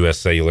game, U.S.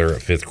 Cellular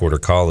fifth quarter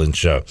call-in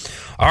show.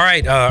 All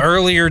right,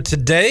 earlier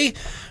today,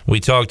 we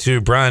talked to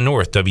Brian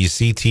North,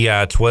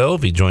 WCTI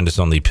 12. He joined us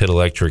on the Pit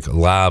Electric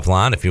live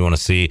line. If you want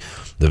to see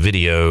the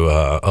video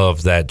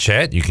of that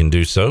chat, you can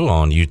do so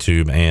on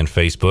YouTube and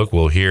Facebook.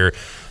 We'll hear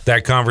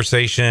that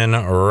conversation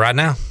right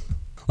now.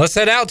 Let's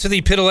head out to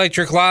the Pit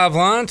Electric live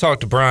line,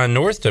 talk to Brian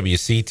North,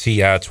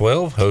 WCTI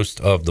 12,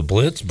 host of The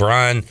Blitz.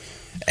 Brian,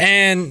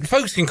 and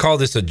folks can call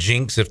this a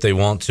jinx if they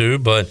want to,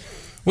 but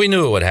we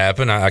knew it would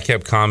happen. I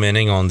kept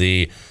commenting on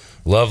the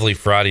lovely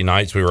Friday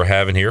nights we were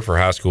having here for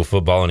high school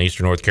football in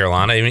Eastern North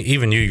Carolina.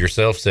 Even you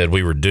yourself said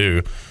we were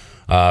due.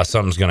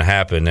 Something's going to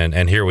happen,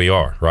 and here we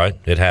are, right?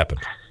 It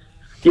happened.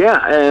 Yeah,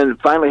 and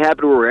finally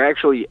happened where we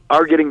actually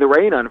are getting the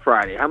rain on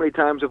Friday. How many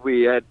times have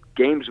we had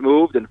games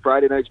moved and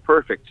Friday night's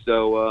perfect?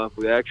 So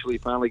we actually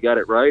finally got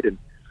it right and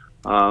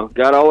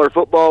got all our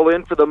football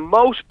in for the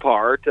most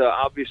part.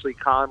 Obviously,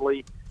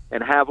 Conley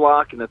and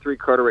Havelock and the 3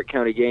 Carteret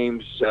County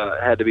games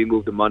had to be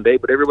moved to Monday,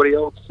 but everybody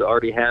else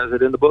already has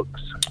it in the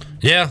books.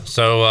 Yeah,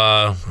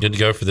 so good to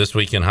go for this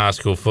week in high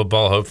school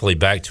football. Hopefully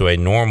back to a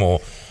normal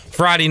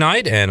Friday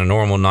night and a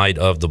normal night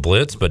of the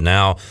Blitz. But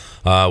now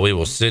we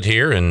will sit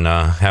here and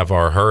have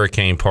our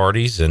hurricane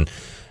parties and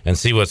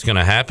see what's going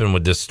to happen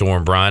with this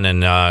storm, Brian.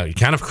 And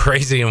kind of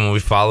crazy when we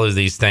follow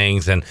these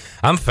things. And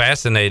I'm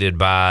fascinated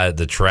by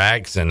the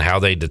tracks and how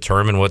they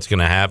determine what's going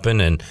to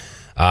happen and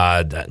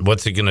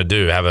what's it going to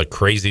do? Have a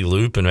crazy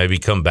loop and maybe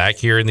come back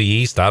here in the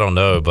east? I don't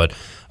know. But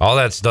all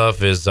that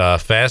stuff is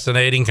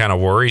fascinating, kind of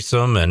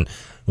worrisome. And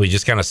we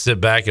just kind of sit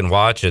back and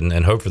watch and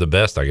hope for the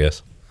best, I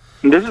guess.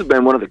 This has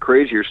been one of the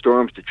crazier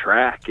storms to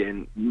track,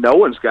 and no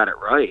one's got it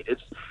right.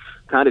 It's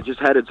kind of just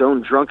had its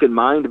own drunken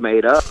mind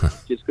made up.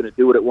 It's just going to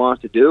do what it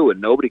wants to do, and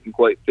nobody can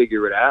quite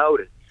figure it out.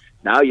 And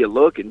now you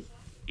look, and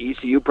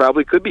ECU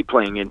probably could be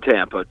playing in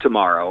Tampa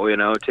tomorrow. You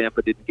know,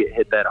 Tampa didn't get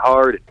hit that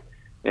hard,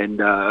 and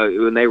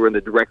when they were in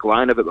the direct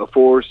line of it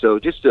before. So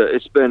just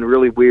it's been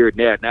really weird.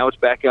 Now it's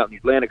back out in the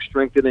Atlantic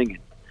strengthening and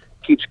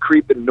keeps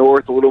creeping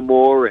north a little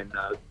more and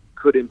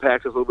could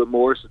impact us a little bit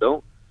more.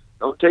 So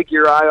don't take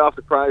your eye off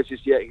the prize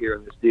just yet here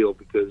in this deal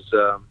because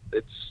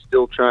it's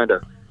still trying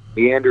to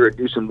meander and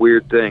do some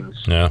weird things.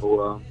 Yeah.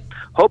 So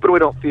hoping we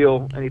don't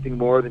feel anything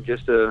more than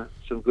just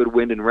some good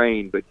wind and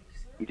rain, but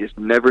you just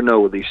never know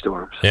with these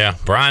storms. Yeah,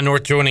 Brian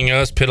North joining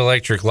us, Pit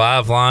Electric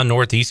live line,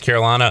 Northeast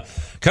Carolina,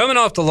 coming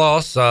off the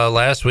loss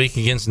last week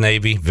against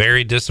Navy.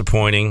 Very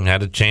disappointing.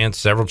 Had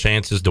several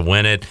chances to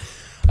win it.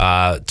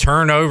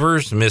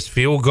 Turnovers, missed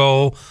field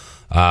goal.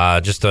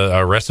 Just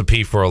a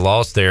recipe for a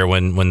loss there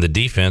when the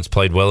defense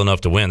played well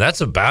enough to win.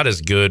 That's about as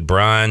good,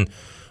 Brian.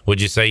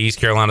 Would you say East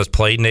Carolina's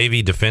played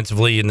Navy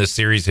defensively in this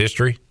series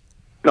history?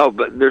 No,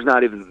 but it's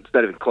not even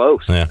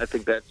close. Yeah. I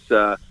think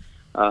that's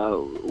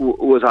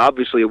was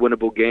obviously a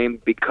winnable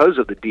game because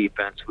of the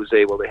defense was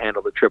able to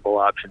handle the triple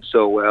option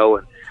so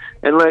well,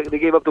 and they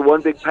gave up the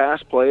one big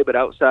pass play, but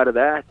outside of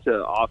that,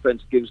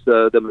 offense gives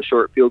them a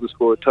short field to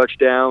score a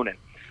touchdown,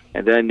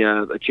 and then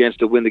a chance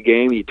to win the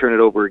game. You turn it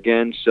over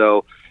again.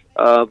 So,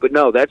 but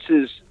no, that's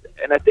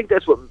and I think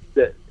that's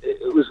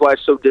it was why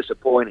it's so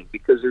disappointing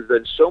because there's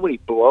been so many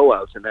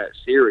blowouts in that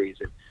series,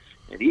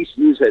 and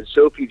ECU's had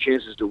so few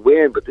chances to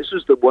win, but this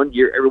was the one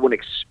year everyone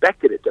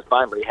expected it to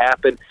finally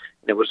happen,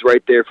 and it was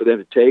right there for them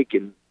to take.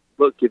 And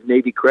look, give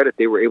Navy credit;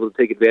 they were able to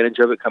take advantage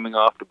of it coming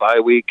off the bye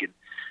week,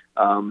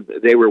 and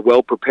they were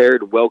well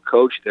prepared, well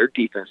coached. Their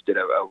defense did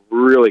a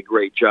really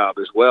great job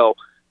as well,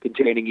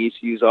 containing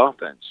ECU's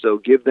offense. So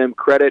give them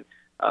credit.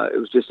 It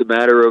was just a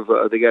matter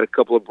of they got a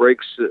couple of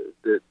breaks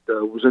that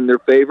was in their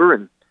favor,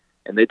 and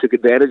and they took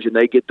advantage and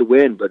they get the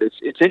win. But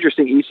it's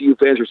interesting. ECU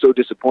fans are so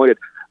disappointed.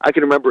 I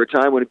can remember a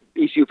time when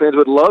ECU fans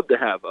would love to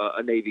have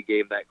a Navy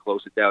game that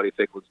close at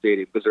Dowdy-Ficklen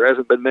Stadium because there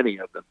hasn't been many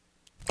of them.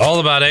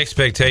 All about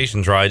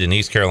expectations, right? And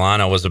East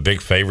Carolina was a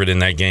big favorite in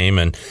that game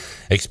and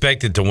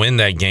expected to win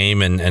that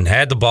game and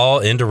had the ball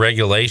into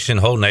regulation.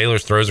 Holton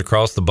Ahlers throws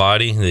across the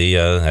body.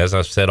 As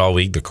I've said all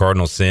week, the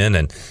Cardinal sin,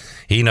 and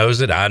he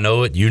knows it. I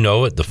know it. You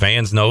know it. The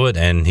fans know it,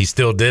 and he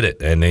still did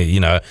it. And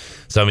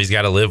something he's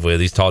got to live with.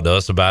 He's talked to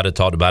us about it.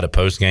 Talked about it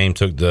post game.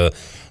 Took the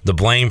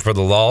blame for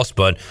the loss,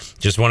 but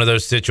just one of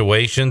those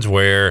situations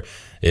where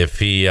if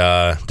he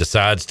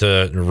decides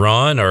to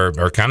run or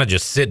kind of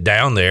just sit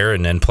down there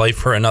and then play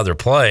for another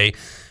play,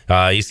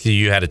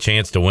 ECU had a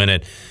chance to win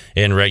it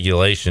in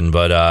regulation,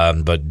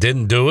 but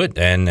didn't do it,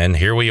 and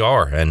here we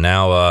are. And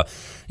now,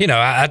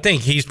 I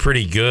think he's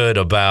pretty good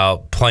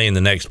about playing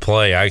the next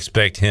play. I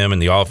expect him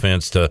and the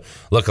offense to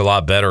look a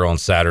lot better on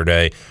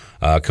Saturday,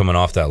 coming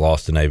off that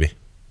loss to Navy.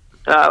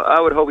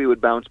 I would hope he would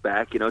bounce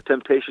back.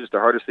 Temptation is the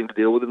hardest thing to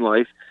deal with in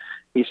life.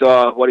 He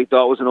saw what he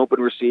thought was an open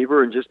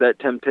receiver, and just that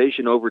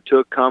temptation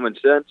overtook common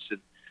sense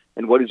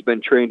and what he's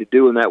been trained to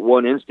do in that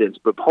one instance.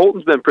 But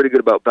Holton's been pretty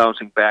good about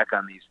bouncing back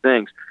on these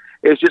things.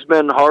 It's just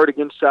been hard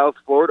against South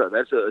Florida.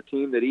 That's a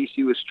team that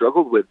ECU has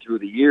struggled with through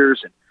the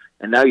years,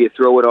 and now you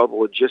throw in all the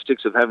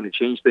logistics of having to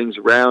change things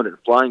around and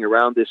flying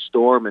around this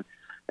storm, and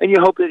you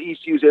hope that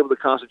ECU is able to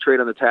concentrate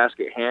on the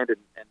task at hand and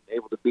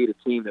able to beat a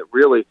team that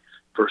really,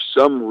 for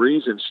some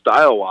reason,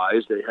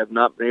 style-wise, they have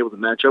not been able to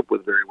match up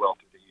with very well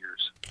through the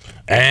years.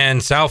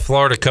 And South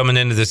Florida coming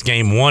into this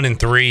game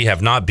 1-3,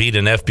 have not beat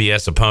an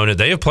FBS opponent.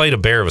 They have played a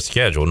bear of a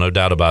schedule, no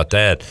doubt about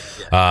that.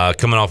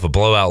 Coming off a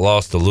blowout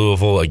loss to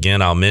Louisville,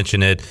 again, I'll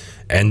mention it.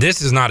 And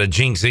this is not a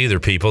jinx either,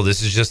 people.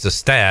 This is just a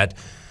stat.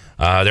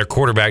 Their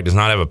quarterback does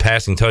not have a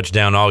passing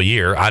touchdown all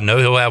year. I know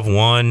he'll have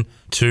 1,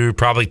 2,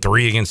 probably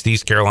 3 against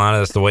East Carolina.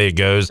 That's the way it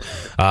goes.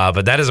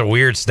 But that is a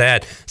weird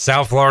stat.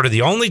 South Florida,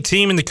 the only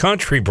team in the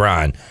country,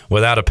 Brian,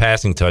 without a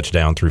passing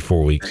touchdown through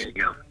 4 weeks. There you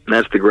go. And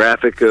that's the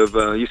graphic of,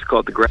 used to call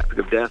it the graphic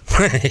of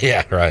death.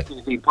 Yeah, right.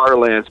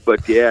 Parlance,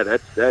 but yeah,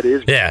 that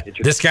is. Yeah,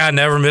 this guy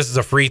never misses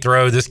a free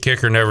throw. This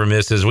kicker never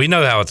misses. We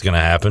know how it's going to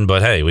happen,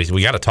 but hey,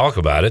 we got to talk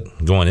about it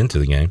going into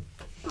the game.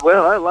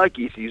 Well, I like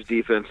ECU's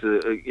defense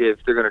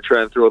if they're going to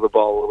try and throw the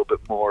ball a little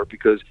bit more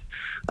because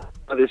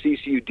this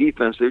ECU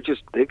defense,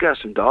 they've got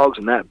some dogs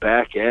in that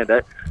back end.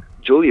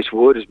 Julius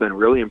Wood has been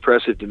really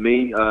impressive to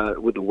me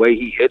with the way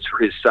he hits for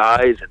his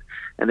size,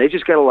 and they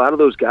just got a lot of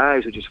those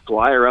guys who just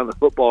fly around the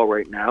football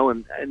right now,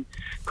 and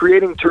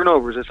creating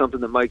turnovers is something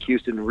that Mike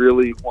Houston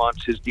really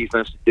wants his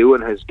defense to do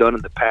and has done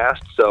in the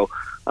past. So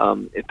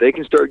if they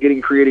can start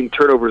creating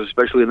turnovers,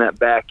 especially in that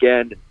back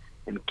end,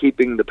 and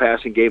keeping the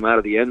passing game out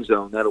of the end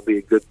zone, that'll be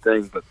a good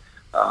thing. But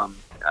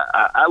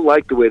I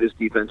like the way this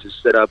defense is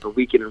set up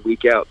week in and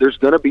week out. There's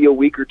going to be a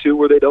week or two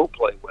where they don't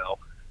play well,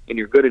 and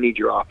you're going to need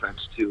your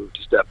offense to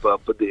step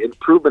up. But the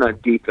improvement on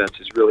defense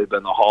has really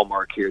been the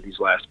hallmark here these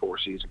last 4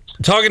 seasons.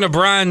 Talking to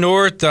Brian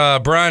North,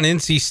 Brian,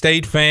 NC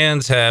State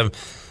fans have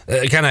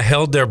kind of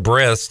held their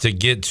breaths to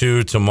get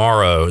to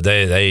tomorrow.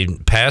 They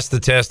passed the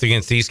test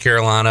against East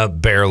Carolina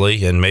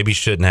barely, and maybe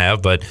shouldn't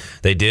have, but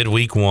they did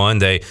week 1.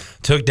 They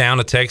took down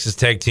a Texas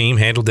Tech team,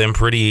 handled them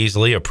pretty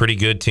easily, a pretty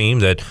good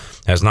team that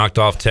has knocked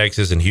off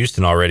Texas and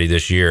Houston already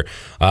this year.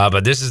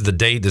 But this is the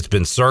date that's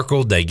been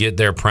circled. They get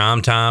their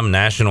primetime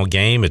national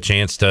game, a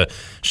chance to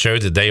show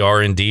that they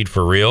are indeed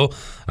for real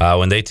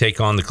when they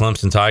take on the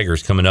Clemson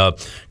Tigers coming up.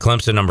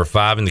 Clemson, number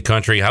 5 in the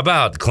country. How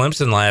about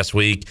Clemson last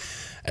week?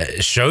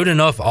 Showed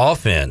enough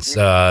offense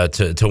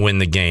to win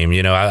the game.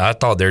 I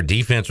thought their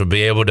defense would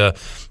be able to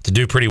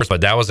do pretty well,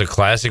 but that was a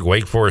classic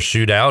Wake Forest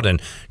shootout,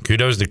 and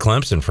kudos to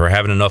Clemson for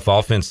having enough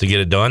offense to get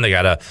it done. They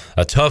got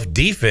a tough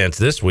defense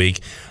this week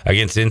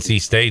against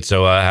NC State.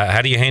 So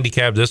how do you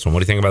handicap this one?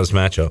 What do you think about this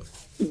matchup?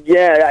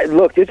 Yeah,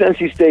 look, this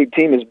NC State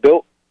team is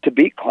built to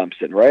beat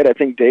Clemson, right? I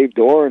think Dave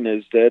Doran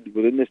has said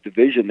within this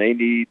division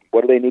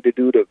what do they need to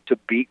do to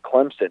beat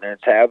Clemson, and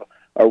it's have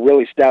a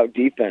really stout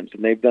defense,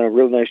 and they've done a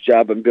really nice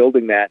job in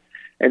building that.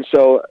 And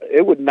so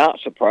it would not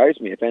surprise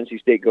me if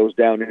NC State goes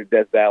down into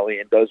Death Valley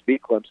and does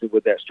beat Clemson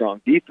with that strong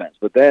defense.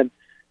 But then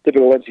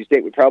typical NC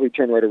State would probably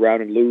turn right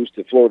around and lose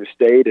to Florida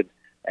State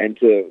and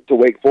to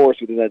Wake Forest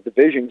within that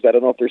division, because I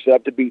don't know if they're set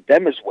up to beat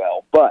them as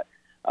well. But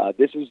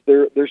this is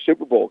their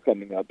Super Bowl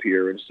coming up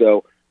here, and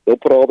so they'll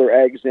put all their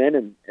eggs in,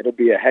 and it'll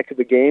be a heck of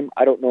a game.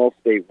 I don't know if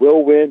they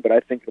will win, but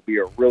I think it'll be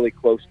a really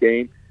close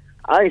game.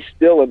 I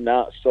still am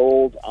not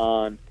sold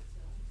on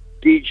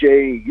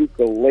DJ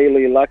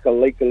Ukulele Laka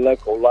Laka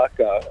Laka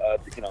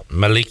Laka.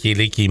 Maliki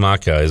Liki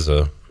Maka is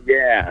a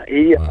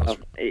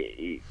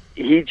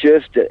he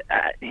just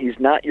he's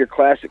not your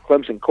classic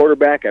Clemson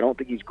quarterback. I don't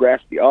think he's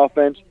grasped the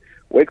offense.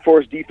 Wake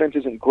Forest defense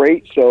isn't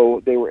great,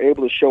 so they were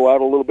able to show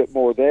out a little bit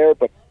more there.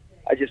 But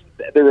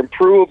they're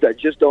improved. I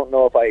just don't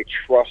know if I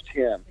trust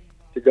him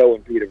to go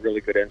and beat a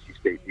really good NC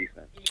State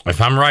defense.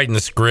 If I'm writing the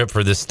script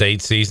for this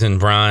state season,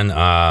 Brian,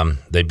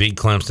 they beat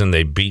Clemson,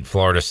 they beat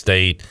Florida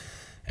State.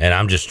 And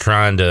I'm just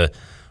trying to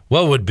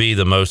What would be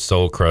the most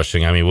soul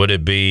crushing? I mean, would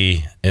it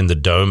be in the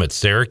Dome at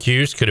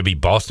Syracuse? Could it be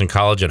Boston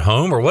College at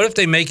home? Or what if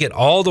they make it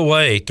all the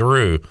way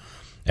through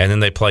and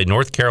then they play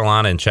North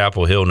Carolina and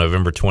Chapel Hill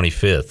November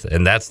 25th?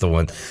 And that's the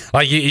one.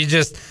 Like, you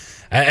just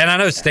 – and I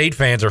know State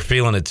fans are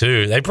feeling it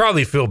too. They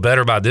probably feel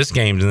better about this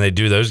game than they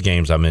do those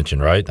games I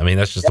mentioned, right? I mean,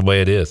 that's just the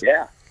way it is.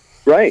 Yeah,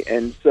 right.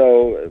 And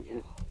so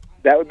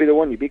that would be the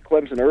one. You beat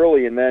Clemson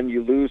early and then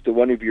you lose to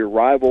one of your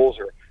rivals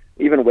or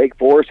even Wake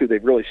Forest, who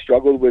they've really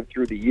struggled with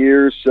through the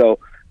years. So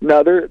 –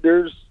 no,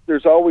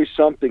 there's always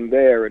something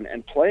there,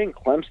 and playing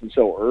Clemson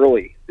so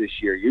early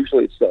this year.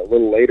 Usually it's a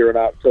little later in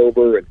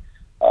October, and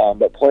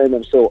but playing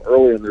them so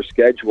early in their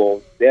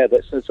schedule,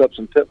 that sets up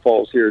some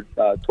pitfalls here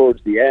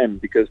towards the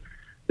end, because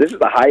this is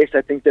the highest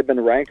I think they've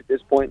been ranked at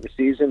this point in the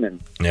season, and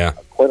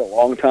quite a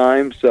long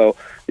time. So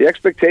the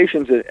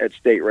expectations at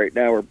State right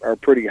now are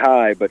pretty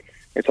high, but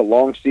it's a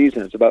long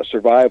season. It's about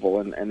survival,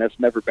 and that's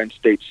never been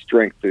State's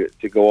strength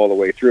to go all the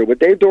way through. But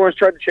Dave Doran's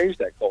tried to change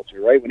that culture,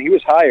 right? When he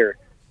was hired,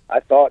 I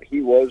thought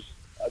he was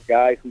a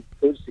guy who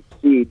could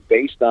succeed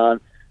based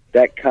on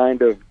that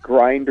kind of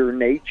grinder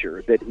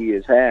nature that he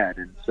has had.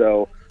 And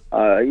so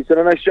he's done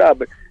a nice job.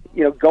 But,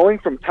 going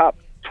from top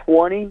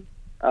 20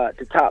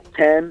 to top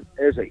 10,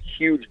 there's a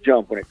huge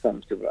jump when it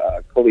comes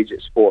to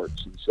collegiate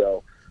sports. And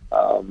so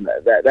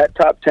that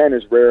top 10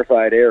 is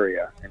rarefied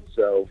area. And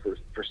so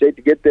for State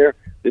to get there,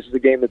 this is a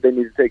game that they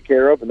need to take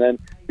care of. And then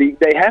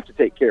they have to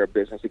take care of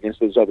business against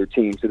those other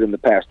teams that in the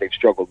past they've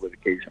struggled with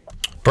occasionally.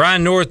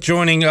 Brian North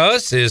joining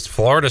us. Is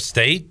Florida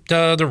State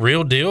the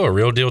real deal, a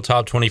real deal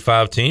top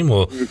 25 team?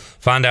 We'll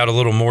find out a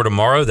little more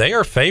tomorrow. They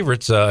are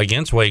favorites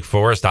against Wake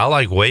Forest. I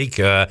like Wake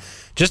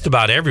just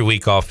about every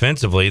week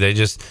offensively. They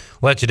just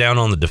let you down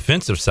on the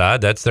defensive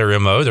side. That's their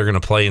MO. They're going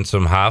to play in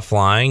some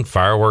high-flying,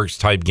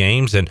 fireworks-type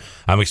games, and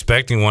I'm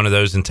expecting one of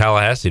those in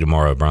Tallahassee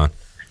tomorrow, Brian.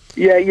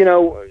 Yeah,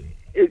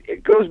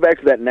 it goes back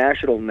to that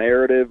national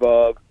narrative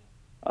of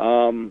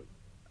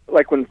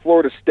like when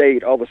Florida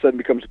State all of a sudden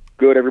becomes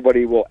good,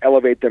 everybody will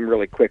elevate them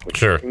really quickly.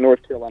 Sure.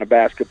 North Carolina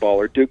basketball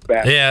or Duke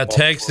basketball. Yeah,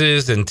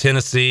 Texas and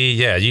Tennessee.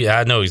 Yeah,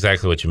 I know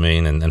exactly what you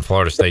mean, and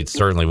Florida State's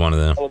certainly one of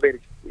them.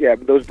 Yeah,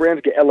 those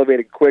brands get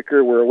elevated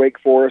quicker, where Wake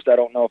Forest, I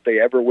don't know if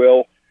they ever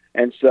will.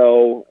 And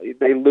so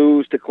they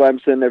lose to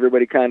Clemson.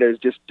 Everybody kind of is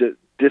just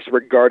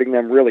disregarding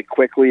them really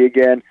quickly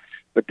again.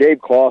 But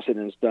Dave Clawson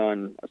has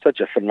done such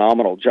a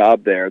phenomenal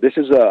job there. This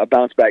is a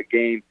bounce-back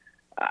game.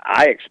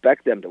 I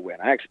expect them to win.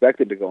 I expect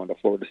them to go into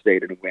Florida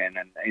State and win.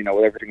 And,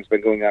 with everything's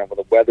been going on with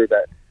the weather,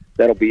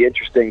 that'll be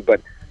interesting.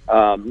 But,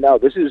 no,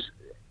 this is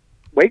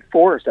Wake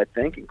Forest, I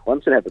think, and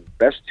Clemson have the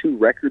best two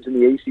records in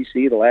the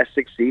ACC the last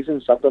 6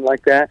 seasons, something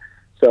like that.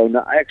 So no,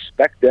 I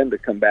expect them to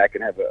come back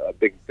and have a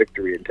big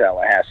victory in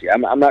Tallahassee.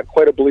 I'm not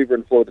quite a believer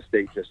in Florida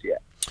State just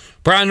yet.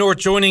 Brian North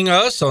joining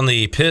us on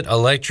the Pitt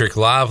Electric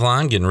Live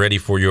Line, getting ready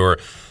for your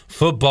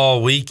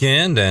football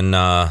weekend. And,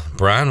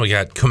 Brian, we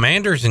got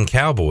Commanders and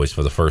Cowboys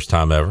for the first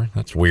time ever.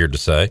 That's weird to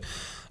say.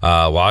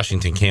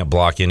 Washington can't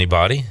block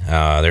anybody.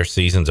 Their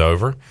season's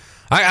over.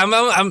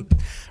 I'm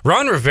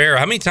Ron Rivera,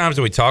 how many times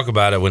did we talk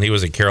about it when he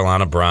was at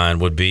Carolina? Brian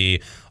would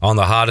be on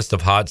the hottest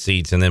of hot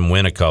seats and then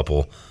win a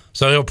couple.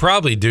 So he'll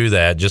probably do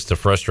that just to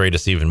frustrate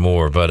us even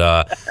more.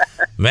 But,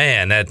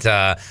 man,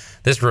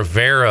 this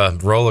Rivera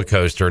roller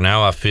coaster,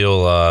 now I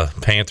feel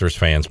Panthers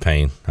fans'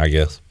 pain, I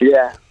guess.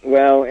 Yeah,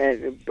 well,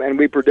 and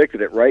we predicted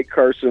it, right?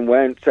 Carson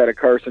Wentz had a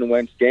Carson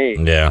Wentz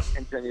game. Yeah.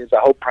 And it's a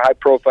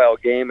high-profile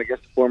game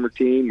against a former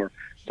team or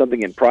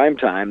something in prime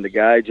time. The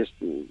guy just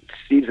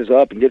seizes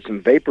up and gets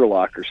some vapor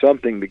lock or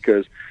something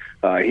because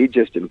he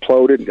just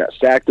imploded and got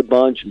sacked a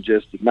bunch and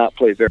just did not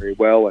play very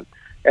well.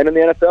 And in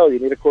the NFL, you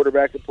need a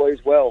quarterback that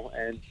plays well,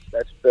 and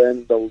that's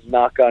been the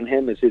knock on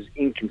him is his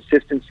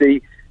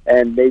inconsistency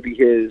and maybe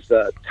his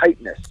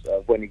tightness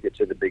of when he gets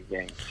to the big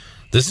game.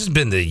 This has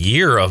been the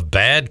year of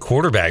bad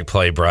quarterback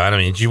play, Brian. I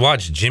mean, did you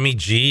watch Jimmy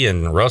G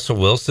and Russell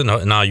Wilson?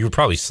 No, you were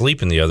probably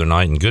sleeping the other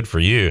night, and good for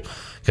you,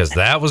 because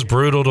that was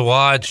brutal to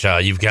watch.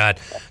 You've got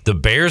the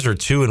Bears are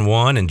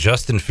 2-1, and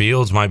Justin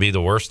Fields might be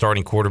the worst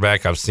starting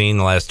quarterback I've seen in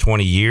the last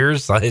 20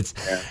 years. It's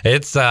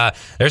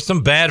there's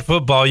some bad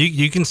football.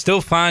 You can still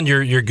find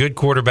your good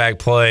quarterback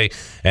play,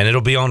 and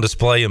it'll be on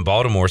display in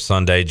Baltimore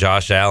Sunday.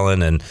 Josh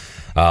Allen and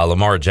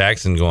Lamar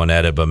Jackson going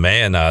at it. But,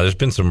 man, there's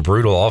been some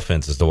brutal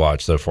offenses to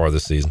watch so far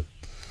this season.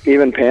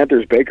 Even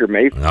Panthers, Baker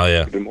Mayfield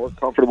has been more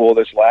comfortable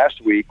this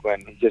last week when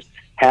he just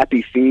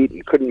happy feet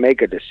and couldn't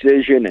make a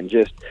decision and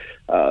just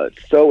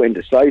so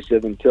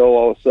indecisive until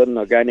all of a sudden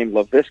a guy named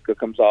LaVisca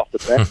comes off the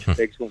bench and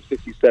takes him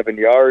 67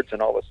 yards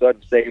and all of a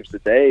sudden saves the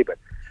day.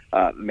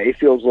 But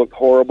Mayfield's looked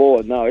horrible,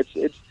 and no, it's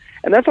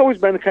and that's always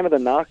been kind of the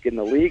knock in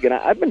the league. And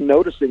I've been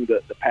noticing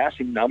that the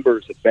passing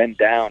numbers have been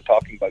down,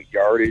 talking about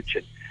yardage,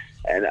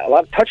 and a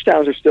lot of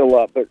touchdowns are still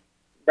up. But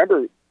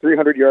remember,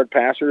 300-yard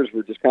passers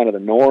were just kind of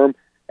the norm.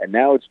 And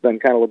now it's been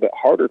kind of a little bit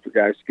harder for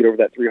guys to get over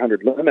that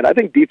 300 limit. I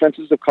think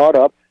defenses have caught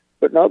up,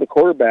 but no, the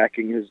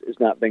quarterbacking has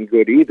not been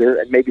good either.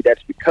 And maybe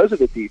that's because of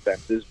the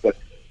defenses. But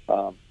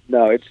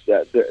no, it's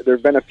there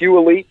have been a few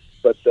elites,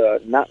 but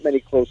not many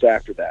close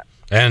after that.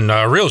 And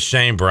a real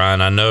shame,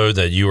 Brian. I know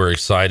that you were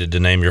excited to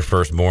name your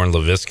firstborn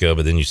LaVisca,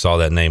 but then you saw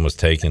that name was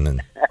taken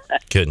and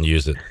couldn't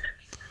use it.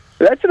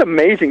 That's an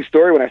amazing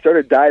story when I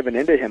started diving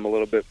into him a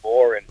little bit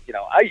more. And,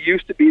 I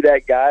used to be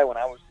that guy when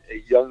I was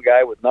a young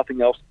guy with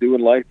nothing else to do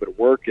in life but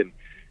work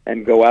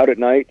and go out at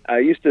night. I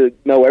used to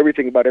know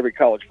everything about every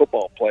college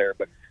football player,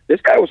 but this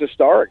guy was a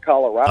star at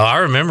Colorado. Oh, I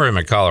remember him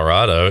at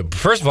Colorado.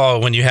 First of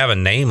all, when you have a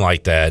name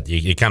like that,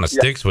 it kind of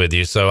sticks with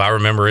you. So I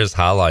remember his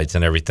highlights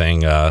and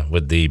everything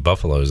with the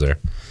Buffaloes there.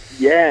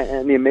 Yeah,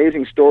 and the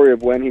amazing story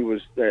of when he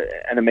was,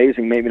 an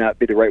amazing maybe not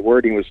be the right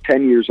word, he was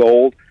 10 years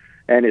old,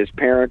 and his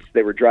parents,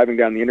 they were driving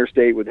down the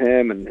interstate with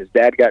him, and his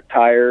dad got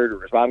tired,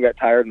 or his mom got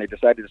tired, and they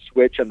decided to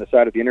switch on the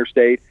side of the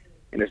interstate,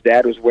 and his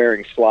dad was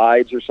wearing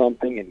slides or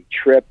something, and he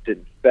tripped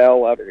and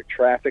fell out of the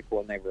traffic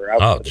when they were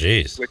out. Oh,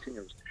 jeez. Switching.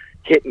 It was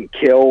hit and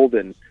killed,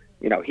 and,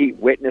 he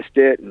witnessed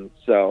it, and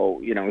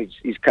so,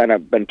 he's kind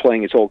of been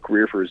playing his whole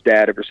career for his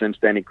dad ever since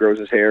then. He grows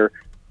his hair,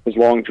 his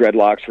long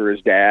dreadlocks for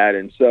his dad,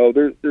 and so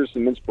there's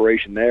some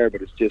inspiration there,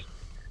 but it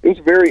was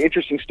a very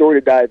interesting story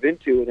to dive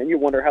into, and then you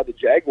wonder how the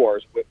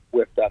Jaguars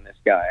whiffed on this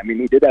guy. I mean,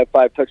 he did have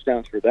 5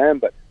 touchdowns for them,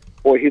 but,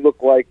 boy, he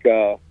looked like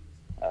a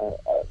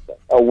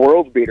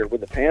world beater with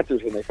the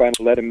Panthers when they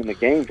finally let him in the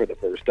game for the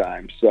first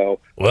time. So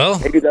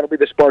maybe that'll be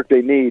the spark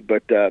they need,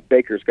 but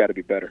Baker's got to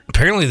be better.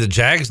 Apparently the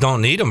Jags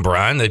don't need him,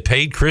 Brian. They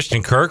paid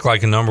Christian Kirk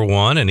like a number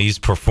one, and he's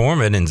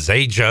performing. And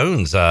Zay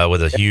Jones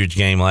with a huge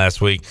game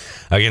last week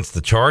against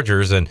the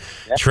Chargers. And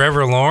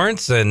Trevor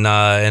Lawrence and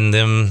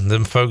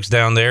them folks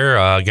down there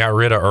got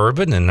rid of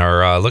Urban and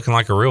are looking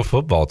like a real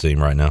football team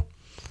right now.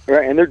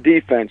 Right, and their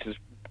defense is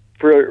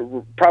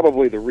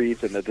probably the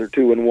reason that they're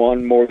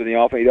 2-1 more than the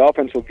offense. The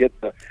offense will get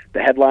the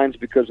headlines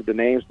because of the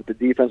names, but the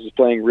defense is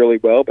playing really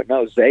well. But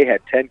no, Zay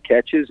had 10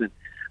 catches, and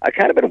I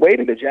kind of been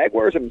waiting. The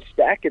Jaguars have been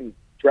stacking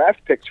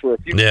draft picks for a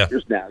few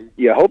years now.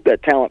 You hope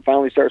that talent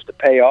finally starts to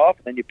pay off,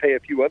 and then you pay a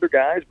few other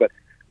guys. But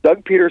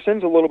Doug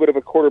Peterson's a little bit of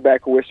a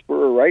quarterback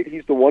whisperer, right?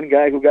 He's the one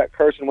guy who got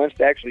Carson Wentz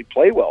to actually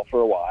play well for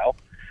a while.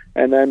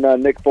 And then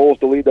Nick Foles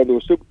to lead them to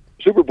a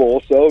Super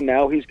Bowl, so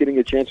now he's getting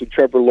a chance with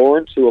Trevor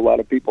Lawrence, who a lot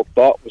of people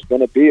thought was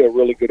going to be a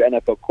really good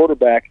NFL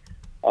quarterback.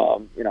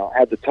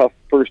 Had the tough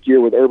first year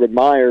with Urban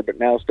Meyer, but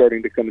now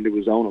starting to come into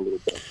his own a little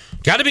bit.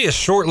 Got to be a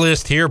short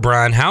list here,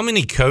 Brian. How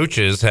many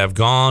coaches have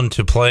gone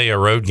to play a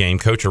road game,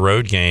 coach a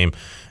road game,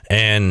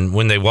 and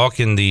when they walk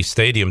in the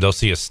stadium, they'll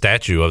see a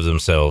statue of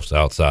themselves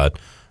outside?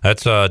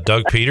 That's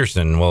Doug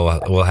Peterson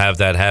will have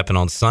that happen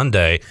on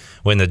Sunday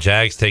when the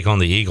Jags take on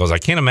the Eagles. I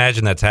can't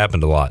imagine that's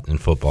happened a lot in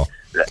football.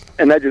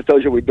 And that just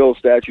tells you we build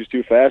statues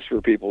too fast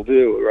for people,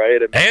 too, right?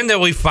 And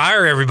that we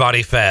fire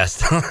everybody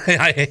fast.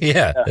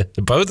 yeah,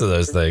 both of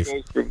those things.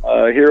 From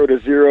hero to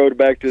zero to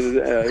back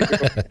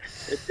to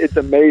it's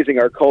amazing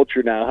our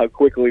culture now, how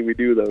quickly we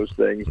do those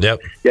things. Yep.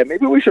 Yeah,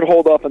 maybe we should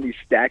hold off on these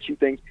statue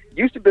things. It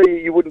used to be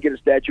you wouldn't get a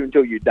statue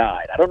until you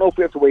died. I don't know if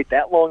we have to wait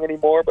that long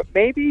anymore, but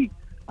maybe,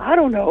 I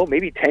don't know,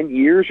 maybe 10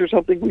 years or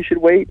something we should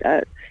wait.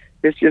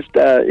 It's just,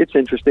 it's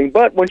interesting.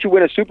 But once you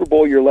win a Super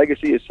Bowl, your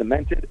legacy is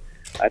cemented.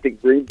 I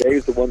think Green Bay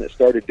is the one that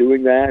started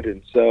doing that,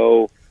 and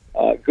so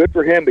good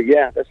for him. But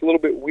yeah, that's a little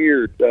bit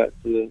weird. I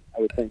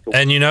would think.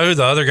 And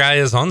the other guy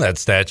is on that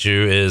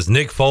statue is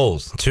Nick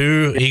Foles.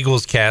 2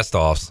 Eagles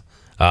cast-offs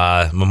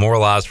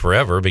memorialized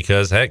forever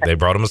because heck, they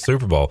brought him a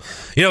Super Bowl.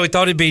 We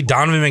thought it'd be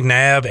Donovan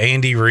McNabb,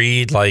 Andy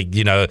Reid,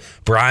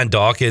 Brian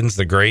Dawkins,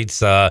 the greats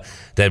that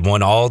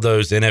won all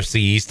those NFC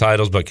East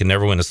titles but could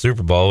never win a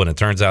Super Bowl, and it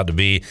turns out to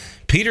be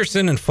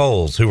Peterson and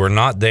Foles, who were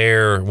not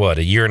there,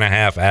 a year and a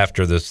half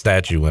after the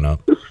statue went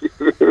up.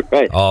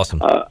 Right.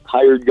 Awesome.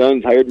 Hired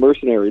guns, hired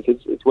mercenaries.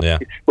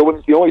 But when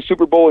it's the only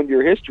Super Bowl in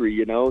your history,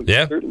 you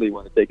certainly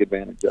want to take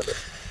advantage of it.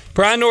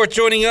 Brian North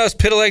joining us,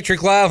 Pit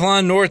Electric Live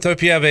Line. North,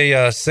 hope you have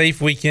a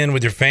safe weekend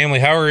with your family.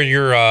 How are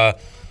your,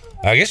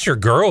 your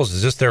girls?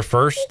 Is this their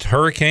first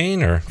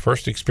hurricane or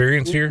first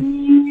experience here?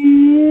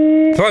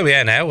 I feel like we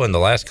hadn't had one the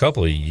last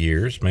couple of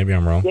years. Maybe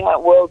I'm wrong. Yeah,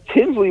 well,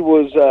 Tinsley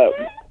was,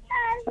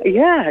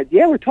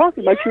 we're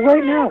talking about you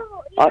right now.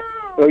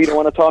 You don't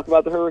want to talk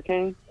about the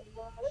hurricane?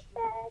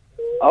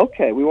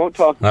 Okay, we won't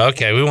talk.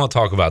 Okay, we won't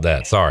talk about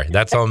that. Sorry,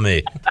 that's on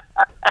me.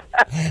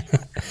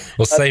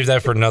 We'll save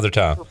that for another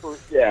time.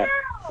 Yeah,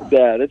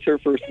 that's her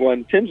first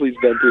one. Tinsley's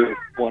been through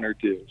 1 or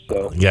 2.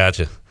 So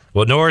gotcha.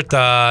 Well, North,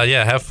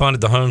 have fun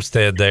at the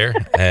homestead there,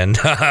 and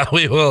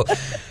we will.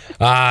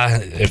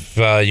 If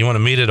you want to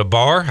meet at a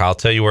bar, I'll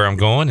tell you where I'm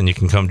going, and you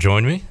can come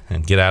join me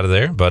and get out of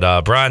there.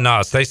 But Brian,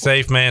 stay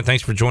safe, man.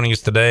 Thanks for joining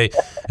us today,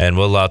 and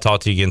we'll talk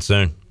to you again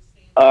soon.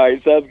 All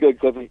right, sounds good,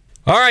 Cliffy.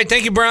 All right,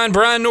 thank you, Brian.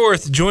 Brian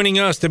North joining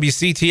us,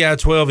 WCTI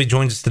 12. He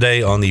joins us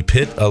today on the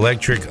Pit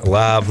Electric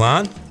Live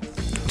Line.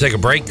 Take a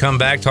break, come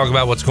back, talk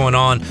about what's going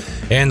on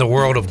in the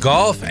world of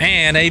golf,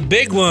 and a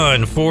big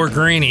one for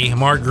Greeny,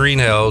 Mark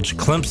Greenhelge,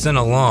 Clemson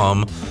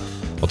alum.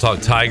 We'll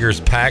talk Tigers,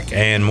 Pack,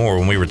 and more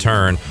when we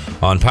return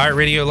on Pirate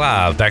Radio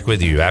Live. Back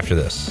with you after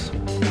this.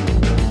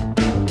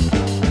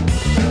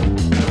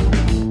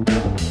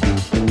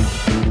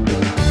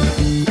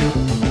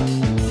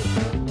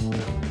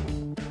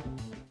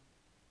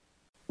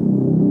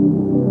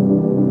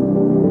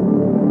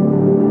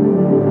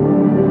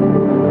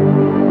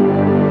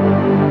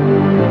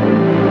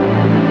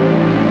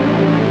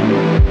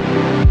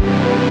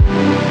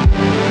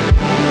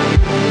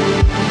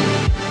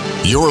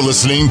 You're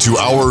listening to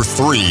Hour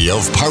 3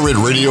 of Pirate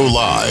Radio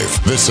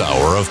Live. This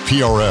hour of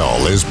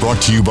PRL is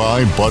brought to you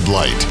by Bud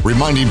Light,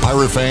 reminding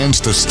Pirate fans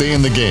to stay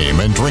in the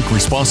game and drink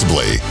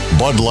responsibly.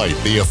 Bud Light,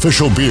 the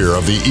official beer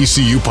of the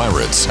ECU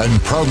Pirates,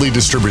 and proudly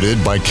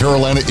distributed by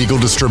Carolina Eagle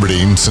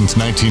Distributing since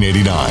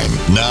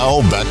 1989. Now,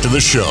 back to the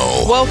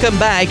show. Welcome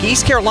back.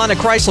 East Carolina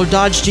Chrysler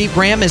Dodge Jeep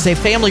Ram is a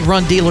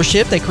family-run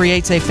dealership that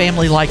creates a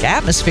family-like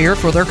atmosphere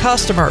for their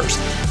customers.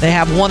 They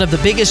have one of the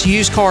biggest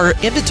used car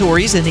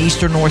inventories in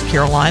eastern North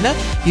Carolina.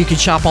 You can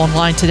shop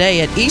online today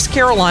at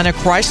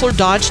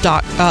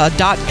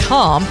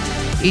eastcarolinachrysler.com.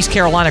 East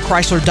Carolina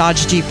Chrysler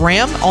Dodge Jeep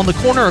Ram on the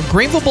corner of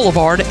Greenville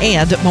Boulevard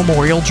and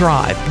Memorial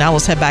Drive. Now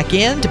let's head back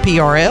in to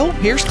PRL.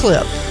 Here's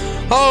Clip.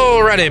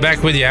 Alrighty,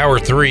 back with you, Hour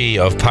 3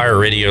 of Pirate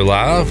Radio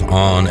Live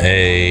on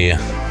a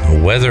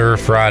Weather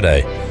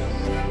Friday.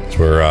 So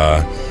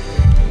we're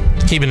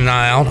keeping an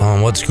eye out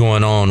on what's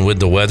going on with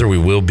the weather. We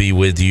will be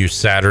with you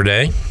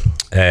Saturday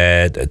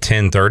at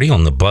 10:30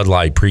 on the Bud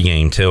Light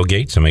pregame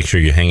tailgate. So make sure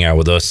you hang out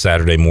with us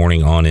Saturday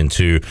morning on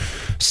into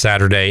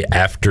Saturday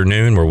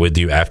afternoon. We're with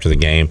you after the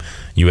game.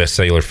 U.S.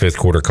 Sailor 5th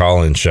quarter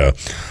call-in show.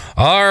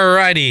 All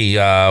righty.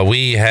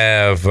 We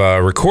have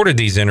recorded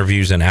these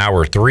interviews in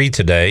Hour 3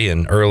 today,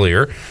 and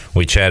earlier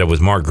we chatted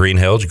with Mark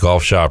Greenhelge,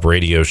 Golf Shop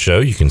Radio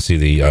Show. You can see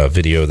the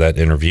video of that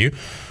interview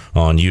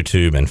on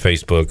YouTube and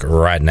Facebook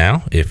right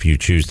now if you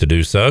choose to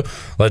do so.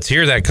 Let's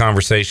hear that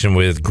conversation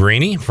with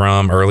Greeny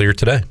from earlier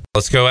today.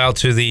 Let's go out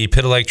to the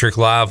Pit Electric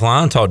Live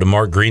line, talk to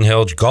Mark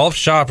Greenhelge, Golf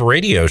Shop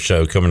Radio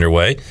Show coming your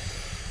way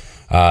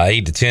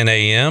 8 to 10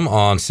 a.m.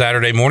 on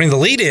Saturday morning, the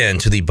lead-in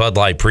to the Bud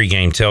Light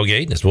pregame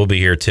tailgate, as we'll be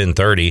here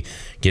 10:30,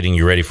 getting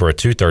you ready for a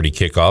 2:30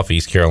 kickoff,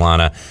 East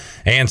Carolina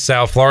and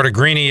South Florida.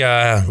 Greeny,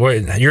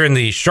 you're in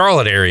the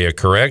Charlotte area,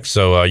 correct?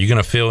 So are you going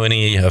to feel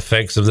any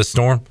effects of this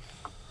storm?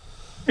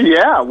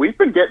 Yeah, we've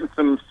been getting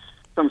some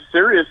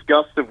serious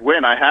gusts of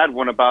wind. I had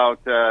one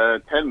about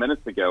 10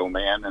 minutes ago,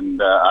 man,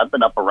 and I've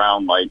been up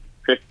around like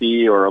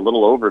 50 or a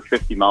little over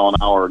 50 mile an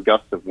hour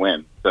gusts of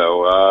wind.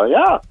 So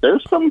yeah,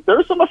 there's some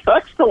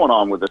effects going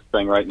on with this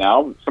thing right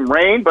now. Some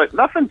rain, but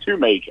nothing too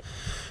major.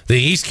 The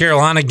East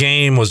Carolina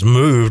game was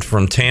moved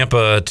from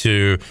Tampa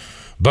to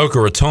Boca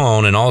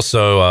Raton, and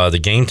also the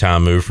game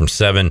time moved from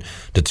 7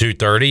 to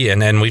 2:30.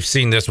 And then we've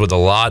seen this with a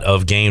lot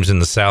of games in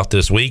the South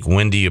this week.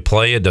 When do you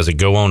play it? Does it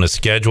go on as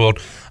scheduled?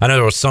 I know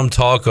there was some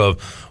talk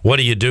of what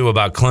do you do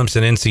about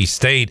Clemson, NC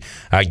State.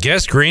 I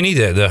guess, Greeny,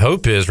 the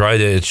hope is, right,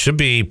 it should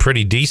be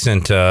pretty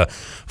decent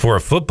for a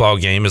football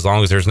game as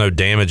long as there's no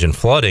damage and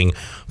flooding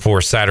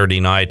for Saturday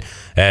night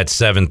at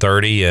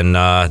 7:30.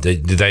 And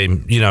did they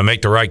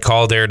make the right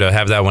call there to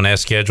have that one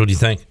as scheduled, do you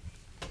think?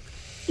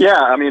 Yeah,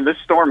 I mean, this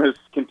storm has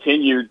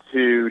continued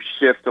to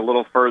shift a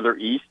little further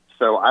east,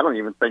 so I don't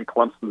even think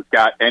Clemson's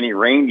got any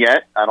rain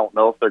yet. I don't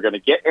know if they're going to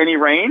get any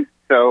rain,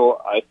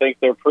 so I think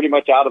they're pretty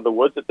much out of the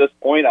woods at this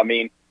point. I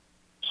mean,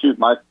 shoot,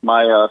 my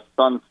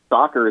son's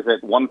soccer is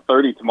at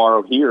 1:30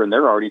 tomorrow here, and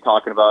they're already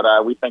talking about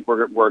we think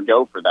we're a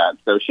go for that.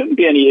 So it shouldn't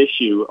be any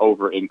issue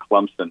over in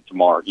Clemson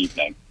tomorrow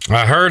evening.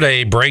 I heard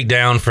a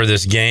breakdown for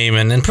this game,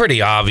 and a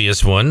pretty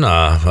obvious one.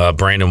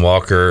 Brandon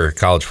Walker,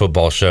 College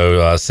Football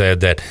Show,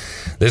 said that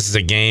this is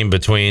a game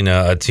between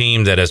a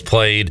team that has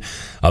played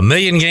a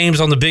million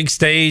games on the big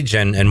stage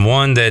and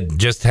one that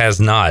just has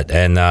not.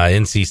 And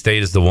NC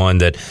State is the one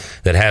that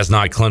has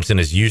not. Clemson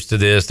is used to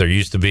this. They're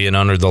used to being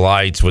under the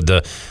lights with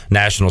the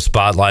national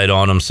spotlight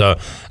on them. So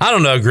I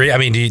don't know, agree. I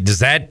mean, does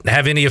that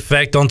have any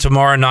effect on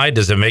tomorrow night?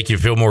 Does it make you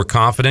feel more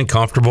confident,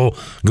 comfortable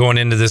going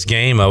into this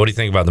game? What do you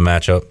think about the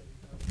matchup?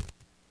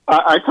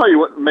 I tell you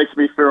what makes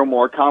me feel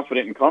more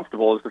confident and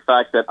comfortable is the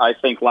fact that I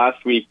think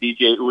last week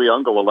DJ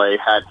Uiagalelei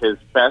had his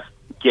best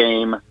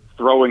game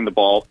throwing the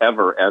ball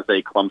ever as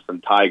a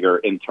Clemson Tiger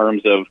in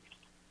terms of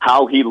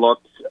how he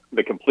looked,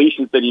 the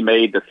completions that he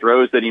made, the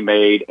throws that he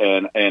made,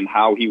 and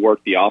how he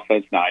worked the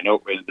offense. Now, I know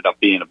it ended up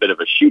being a bit of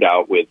a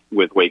shootout with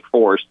Wake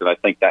Forest, and I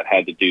think that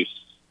had to do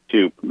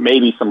to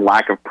maybe some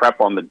lack of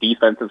prep on the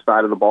defensive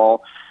side of the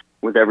ball,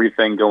 with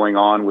everything going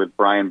on with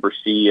Brian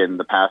Bursey and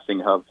the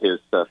passing of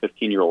his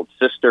 15-year-old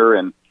sister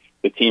and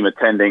the team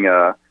attending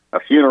a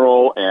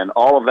funeral and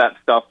all of that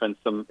stuff and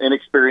some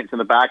inexperience in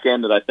the back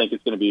end that I think is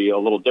going to be a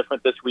little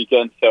different this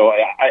weekend. So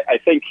I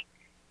think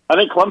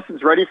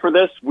Clemson's ready for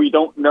this. We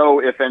don't know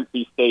if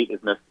NC State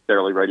is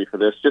necessarily ready for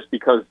this just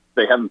because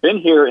they haven't been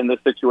here in this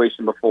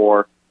situation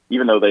before,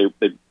 even though they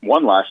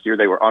won last year,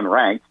 they were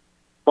unranked.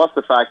 Plus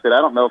the fact that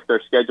I don't know if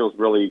their schedules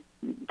really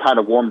kind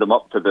of warmed them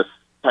up to this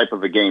type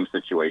of a game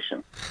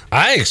situation.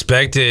 I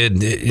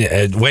expected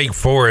Wake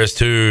Forest,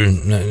 who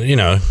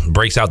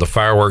breaks out the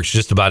fireworks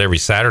just about every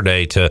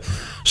Saturday, to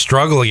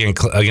struggle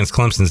against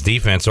Clemson's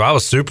defense. So I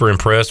was super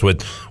impressed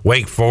with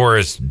Wake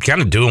Forest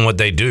kind of doing what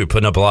they do,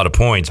 putting up a lot of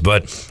points.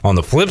 But on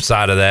the flip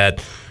side of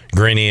that,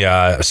 Greeny,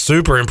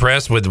 super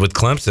impressed with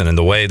Clemson and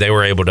the way they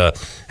were able to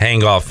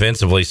hang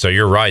offensively. So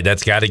you're right,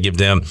 that's got to give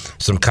them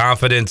some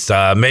confidence.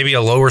 Maybe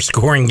a lower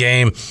scoring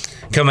game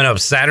coming up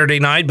Saturday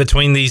night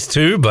between these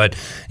two. But,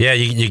 yeah,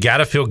 you got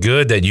to feel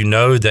good that you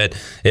know that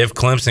if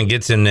Clemson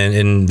gets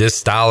in this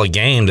style of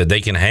game that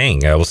they can hang.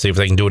 We'll see if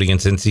they can do it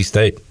against NC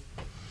State.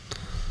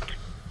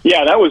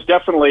 Yeah, that was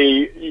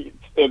definitely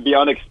the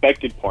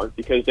unexpected part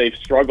because they've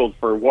struggled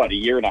for, a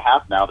year and a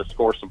half now to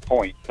score some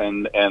points.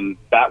 And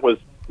that was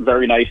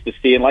very nice to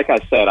see. And like I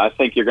said, I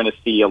think you're going to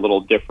see a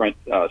little different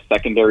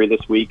secondary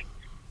this week.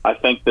 I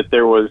think that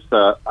there was,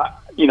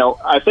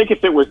 I think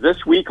if it was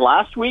this week,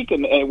 last week,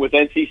 and it was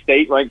NC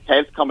State ranked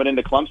 10th coming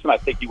into Clemson, I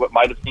think you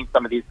might have seen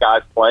some of these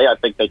guys play. I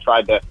think they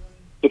tried to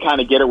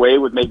kind of get away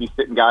with maybe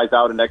sitting guys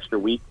out an extra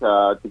week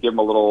to give them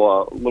a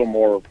little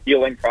more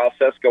healing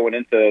process going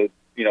into,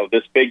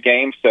 this big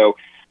game. So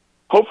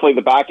hopefully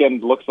the back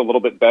end looks a little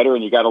bit better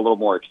and you got a little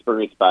more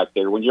experience back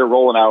there. When you're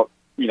rolling out,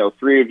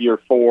 3 of your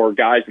 4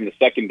 guys in the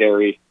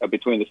secondary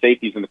between the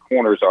safeties and the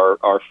corners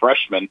are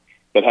freshmen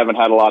that haven't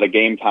had a lot of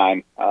game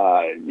time.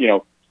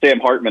 Sam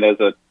Hartman,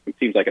 it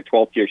seems like a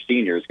 12th-year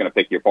senior, is going to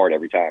pick you apart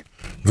every time.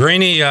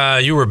 Greeny,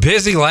 you were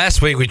busy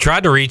last week. We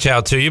tried to reach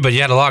out to you, but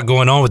you had a lot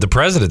going on with the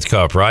President's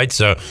Cup, right?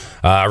 So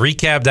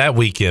recap that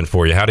weekend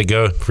for you. How'd it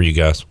go for you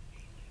guys?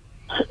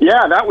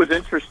 Yeah, that was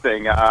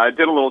interesting. I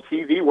did a little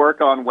TV work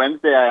on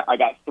Wednesday. I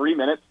got 3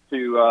 minutes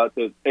to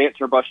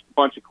answer a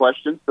bunch of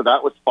questions, so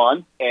that was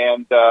fun.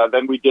 And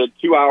then we did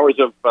 2 hours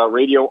of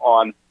radio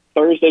on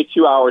Thursday,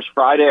 2 hours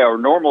Friday, our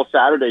normal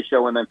Saturday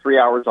show, and then 3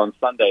 hours on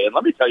Sunday. And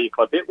let me tell you,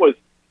 Cliff, it was,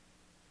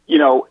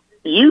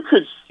 you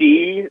could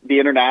see the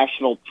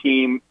international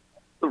team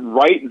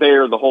right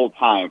there the whole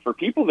time. For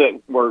people that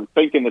were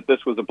thinking that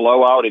this was a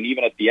blowout and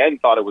even at the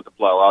end thought it was a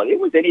blowout, it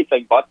was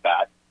anything but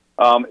that.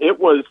 It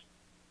was,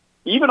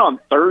 even on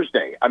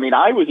Thursday,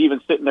 I was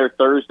even sitting there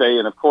Thursday,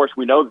 and of course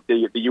we know that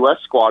the U.S.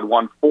 squad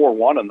won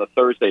 4-1 in the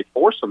Thursday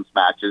foursomes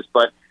matches,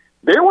 but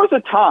there was a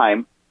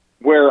time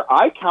where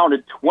I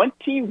counted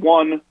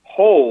 21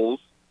 holes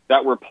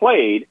that were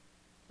played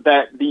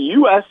that the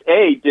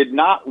USA did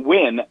not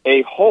win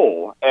a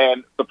hole.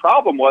 And the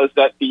problem was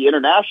that the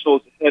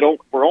internationals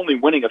were only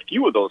winning a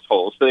few of those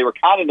holes, so they were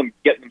kind of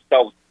getting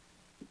themselves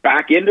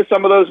back into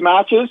some of those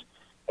matches.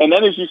 And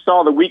then as you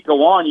saw the week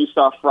go on, you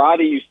saw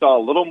Friday, you saw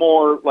a little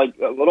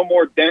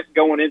more dent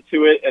going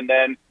into it. And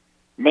then,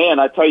 man,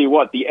 I tell you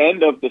what, the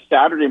end of the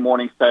Saturday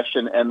morning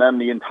session and then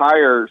the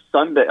entire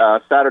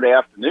Saturday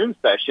afternoon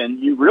session,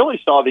 you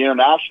really saw the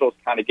internationals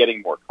kind of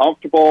getting more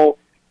comfortable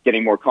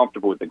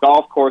with the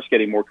golf course,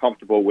 getting more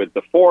comfortable with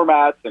the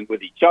formats and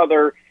with each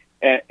other,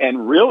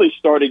 and really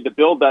starting to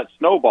build that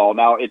snowball.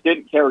 Now, it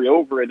didn't carry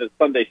over into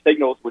Sunday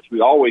Signals, which we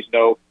always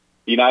know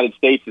the United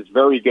States is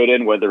very good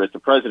in, whether it's a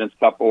President's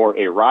Cup or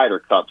a Ryder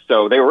Cup.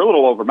 So they were a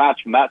little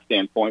overmatched from that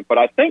standpoint. But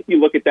I think you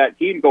look at that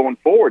team going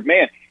forward,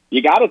 man,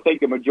 you got to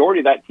think a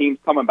majority of that team's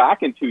coming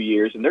back in 2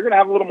 years, and they're going to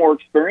have a little more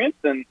experience,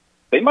 and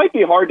they might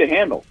be hard to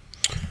handle.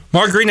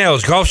 Mark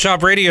Greenhill's Golf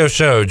Shop Radio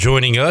Show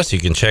joining us. You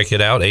can check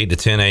it out 8 to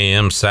 10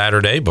 a.m.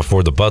 Saturday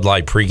before the Bud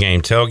Light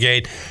pregame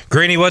tailgate.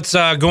 Greeny, what's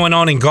going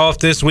on in golf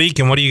this week,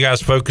 and what are you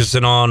guys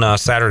focusing on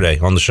Saturday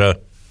on the show?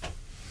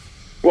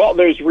 Well,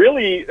 there's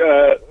really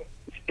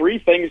 3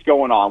 things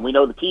going on. We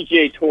know the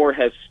PGA Tour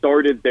has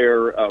started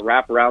their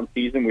wraparound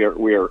season.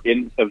 We are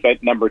in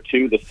event number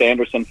 2, the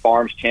Sanderson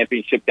Farms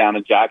Championship down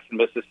in Jackson,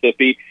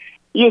 Mississippi.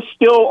 You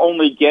still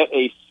only get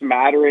a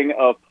smattering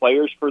of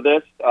players for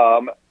this.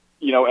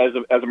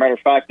 As a matter of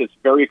fact, it's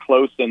very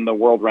close in the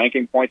world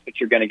ranking points that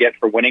you're going to get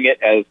for winning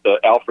it as the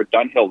Alfred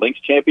Dunhill Links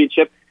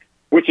Championship,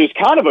 which is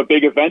kind of a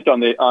big event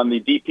on the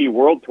DP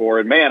World Tour.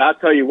 And man, I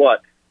tell you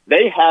what,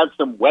 they had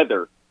some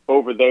weather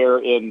over there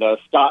in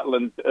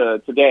Scotland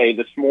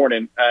this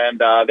morning, and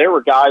there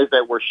were guys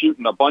that were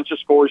shooting a bunch of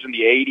scores in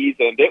the 80s,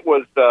 and it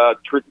was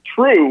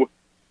true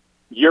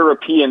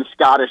European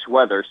Scottish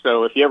weather.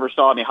 So if you ever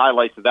saw any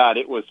highlights of that,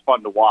 it was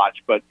fun to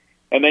watch.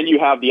 And then you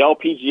have the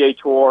LPGA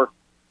Tour,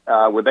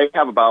 where they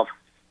have about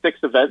 6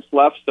 events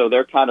left, so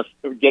they're kind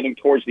of getting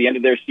towards the end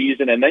of their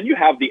season. And then you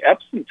have the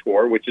Epson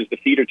Tour, which is the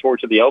feeder tour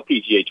to the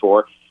LPGA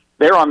Tour.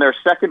 They're on their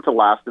second to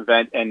last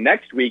event, and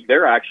next week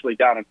they're actually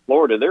down in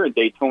Florida. They're in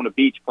Daytona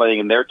Beach playing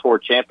in their tour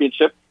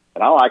championship,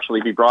 and I'll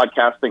actually be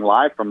broadcasting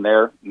live from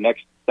there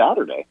next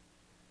Saturday.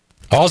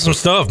 Awesome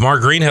stuff.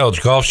 Mark Greenhill,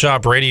 Golf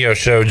Shop Radio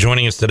Show,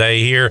 joining us today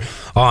here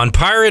on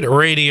Pirate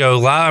Radio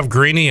Live.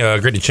 Greeny,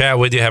 great to chat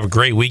with you. Have a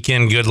great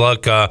weekend. Good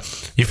luck.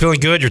 You feeling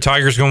good? Your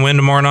Tigers going to win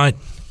tomorrow night?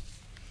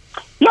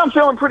 Yeah, I'm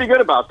feeling pretty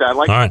good about that.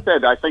 Like All I right.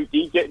 said, I think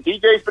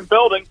DJ's been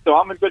building, so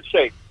I'm in good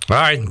shape. All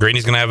right,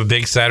 Greeny's going to have a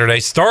big Saturday,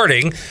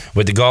 starting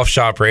with the Golf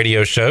Shop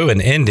Radio Show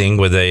and ending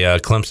with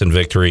a Clemson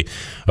victory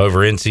over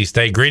NC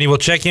State. Greeny, we'll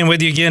check in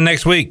with you again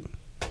next week.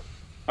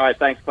 All right,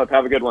 thanks, Cliff.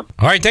 Have a good one.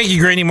 All right, thank you,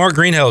 Greeny. Mark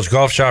Greenhill's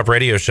Golf Shop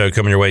Radio Show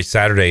coming your way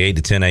Saturday, 8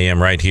 to 10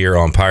 a.m. right here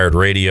on Pirate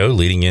Radio,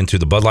 leading into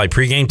the Bud Light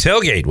pregame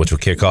tailgate, which will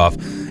kick off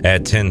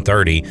at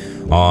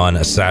 10:30 on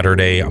a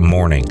Saturday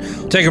morning.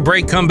 Take a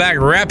break, come back,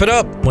 wrap it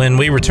up when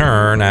we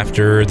return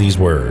after these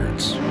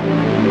words.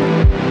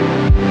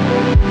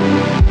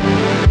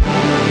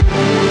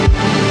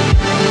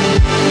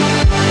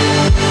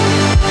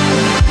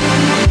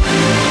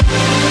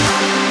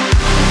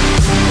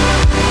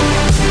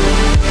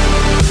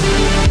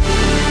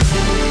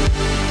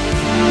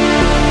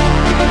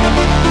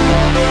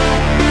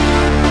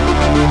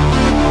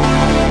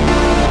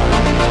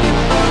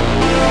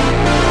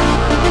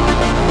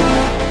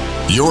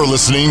 You're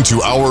listening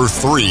to Hour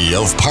 3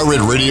 of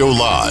Pirate Radio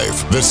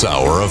Live. This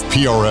hour of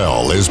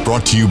PRL is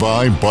brought to you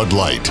by Bud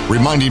Light,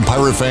 reminding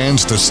Pirate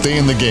fans to stay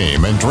in the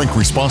game and drink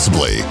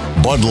responsibly.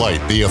 Bud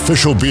Light, the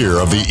official beer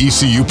of the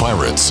ECU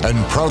Pirates, and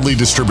proudly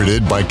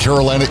distributed by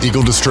Carolina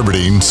Eagle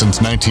Distributing since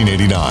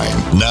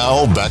 1989.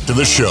 Now, back to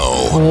the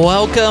show.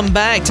 Welcome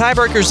back.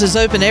 Tiebreakers is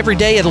open every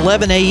day at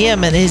 11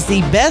 a.m. and is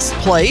the best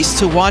place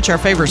to watch our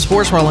favorite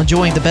sports while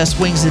enjoying the best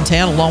wings in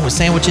town, along with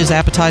sandwiches,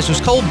 appetizers,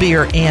 cold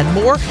beer, and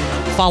more.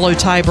 Follow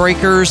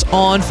Tiebreakers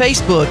on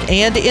Facebook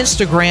and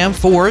Instagram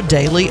for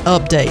daily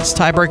updates.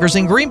 Tiebreakers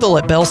in Greenville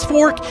at Bells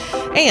Fork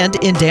and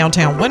in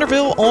downtown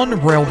Winterville on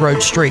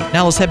Railroad Street.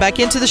 Now let's head back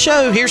into the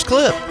show. Here's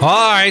Clip.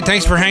 All right,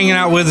 thanks for hanging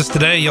out with us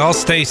today. Y'all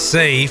stay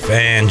safe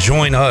and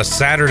join us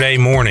Saturday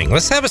morning.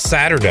 Let's have a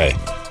Saturday.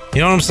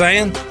 You know what I'm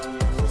saying?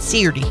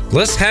 Saturday.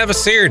 Let's have a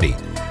Saturday.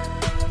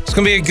 It's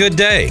going to be a good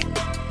day.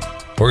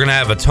 We're going to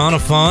have a ton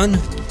of fun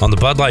on the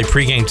Bud Light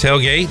pregame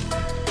tailgate.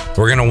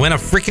 We're going to win a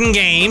freaking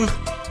game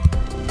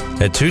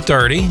at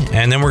 2:30,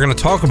 and then we're going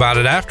to talk about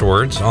it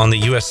afterwards on the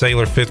U.S.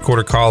 Sailor 5th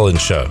Quarter Call-In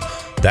Show.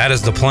 That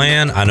is the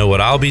plan. I know what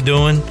I'll be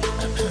doing.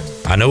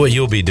 I know what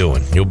you'll be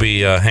doing. You'll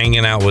be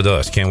hanging out with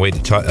us. Can't wait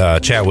to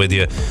chat with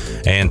you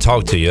and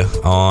talk to you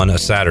on a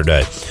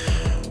Saturday.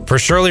 For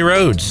Shirley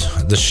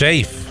Rhodes, the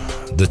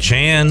Shafe, the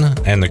Chan,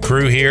 and the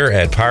crew here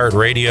at Pirate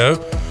Radio,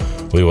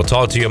 we will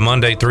talk to you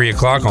Monday, 3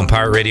 o'clock on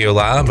Pirate Radio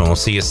Live, and we'll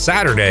see you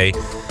Saturday,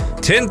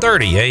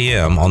 10:30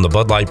 a.m. on the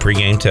Bud Light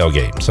pregame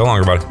tailgate. So long,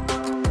 everybody.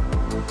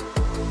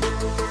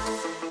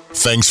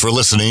 Thanks for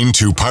listening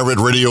to Pirate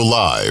Radio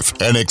Live,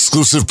 an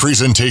exclusive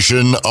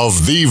presentation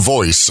of the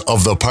voice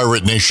of the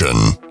Pirate Nation.